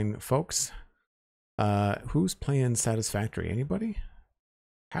you fine folks. Who's playing Satisfactory? Anybody?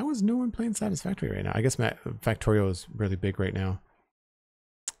 How is no one playing Satisfactory right now? I guess Factorio is really big right now.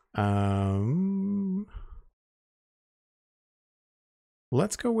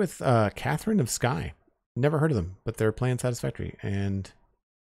 Let's go with Catherine of Sky. Never heard of them, but they're playing Satisfactory. And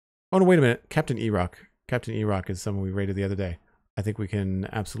oh no, wait a minute, Captain E-Rock. Captain E-Rock is someone we raided the other day. I think we can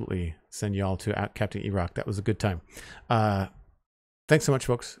absolutely send y'all to Captain E-Rock. That was a good time. Thanks so much,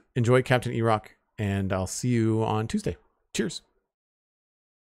 folks. Enjoy Captain E-Rock, and I'll see you on Tuesday. Cheers.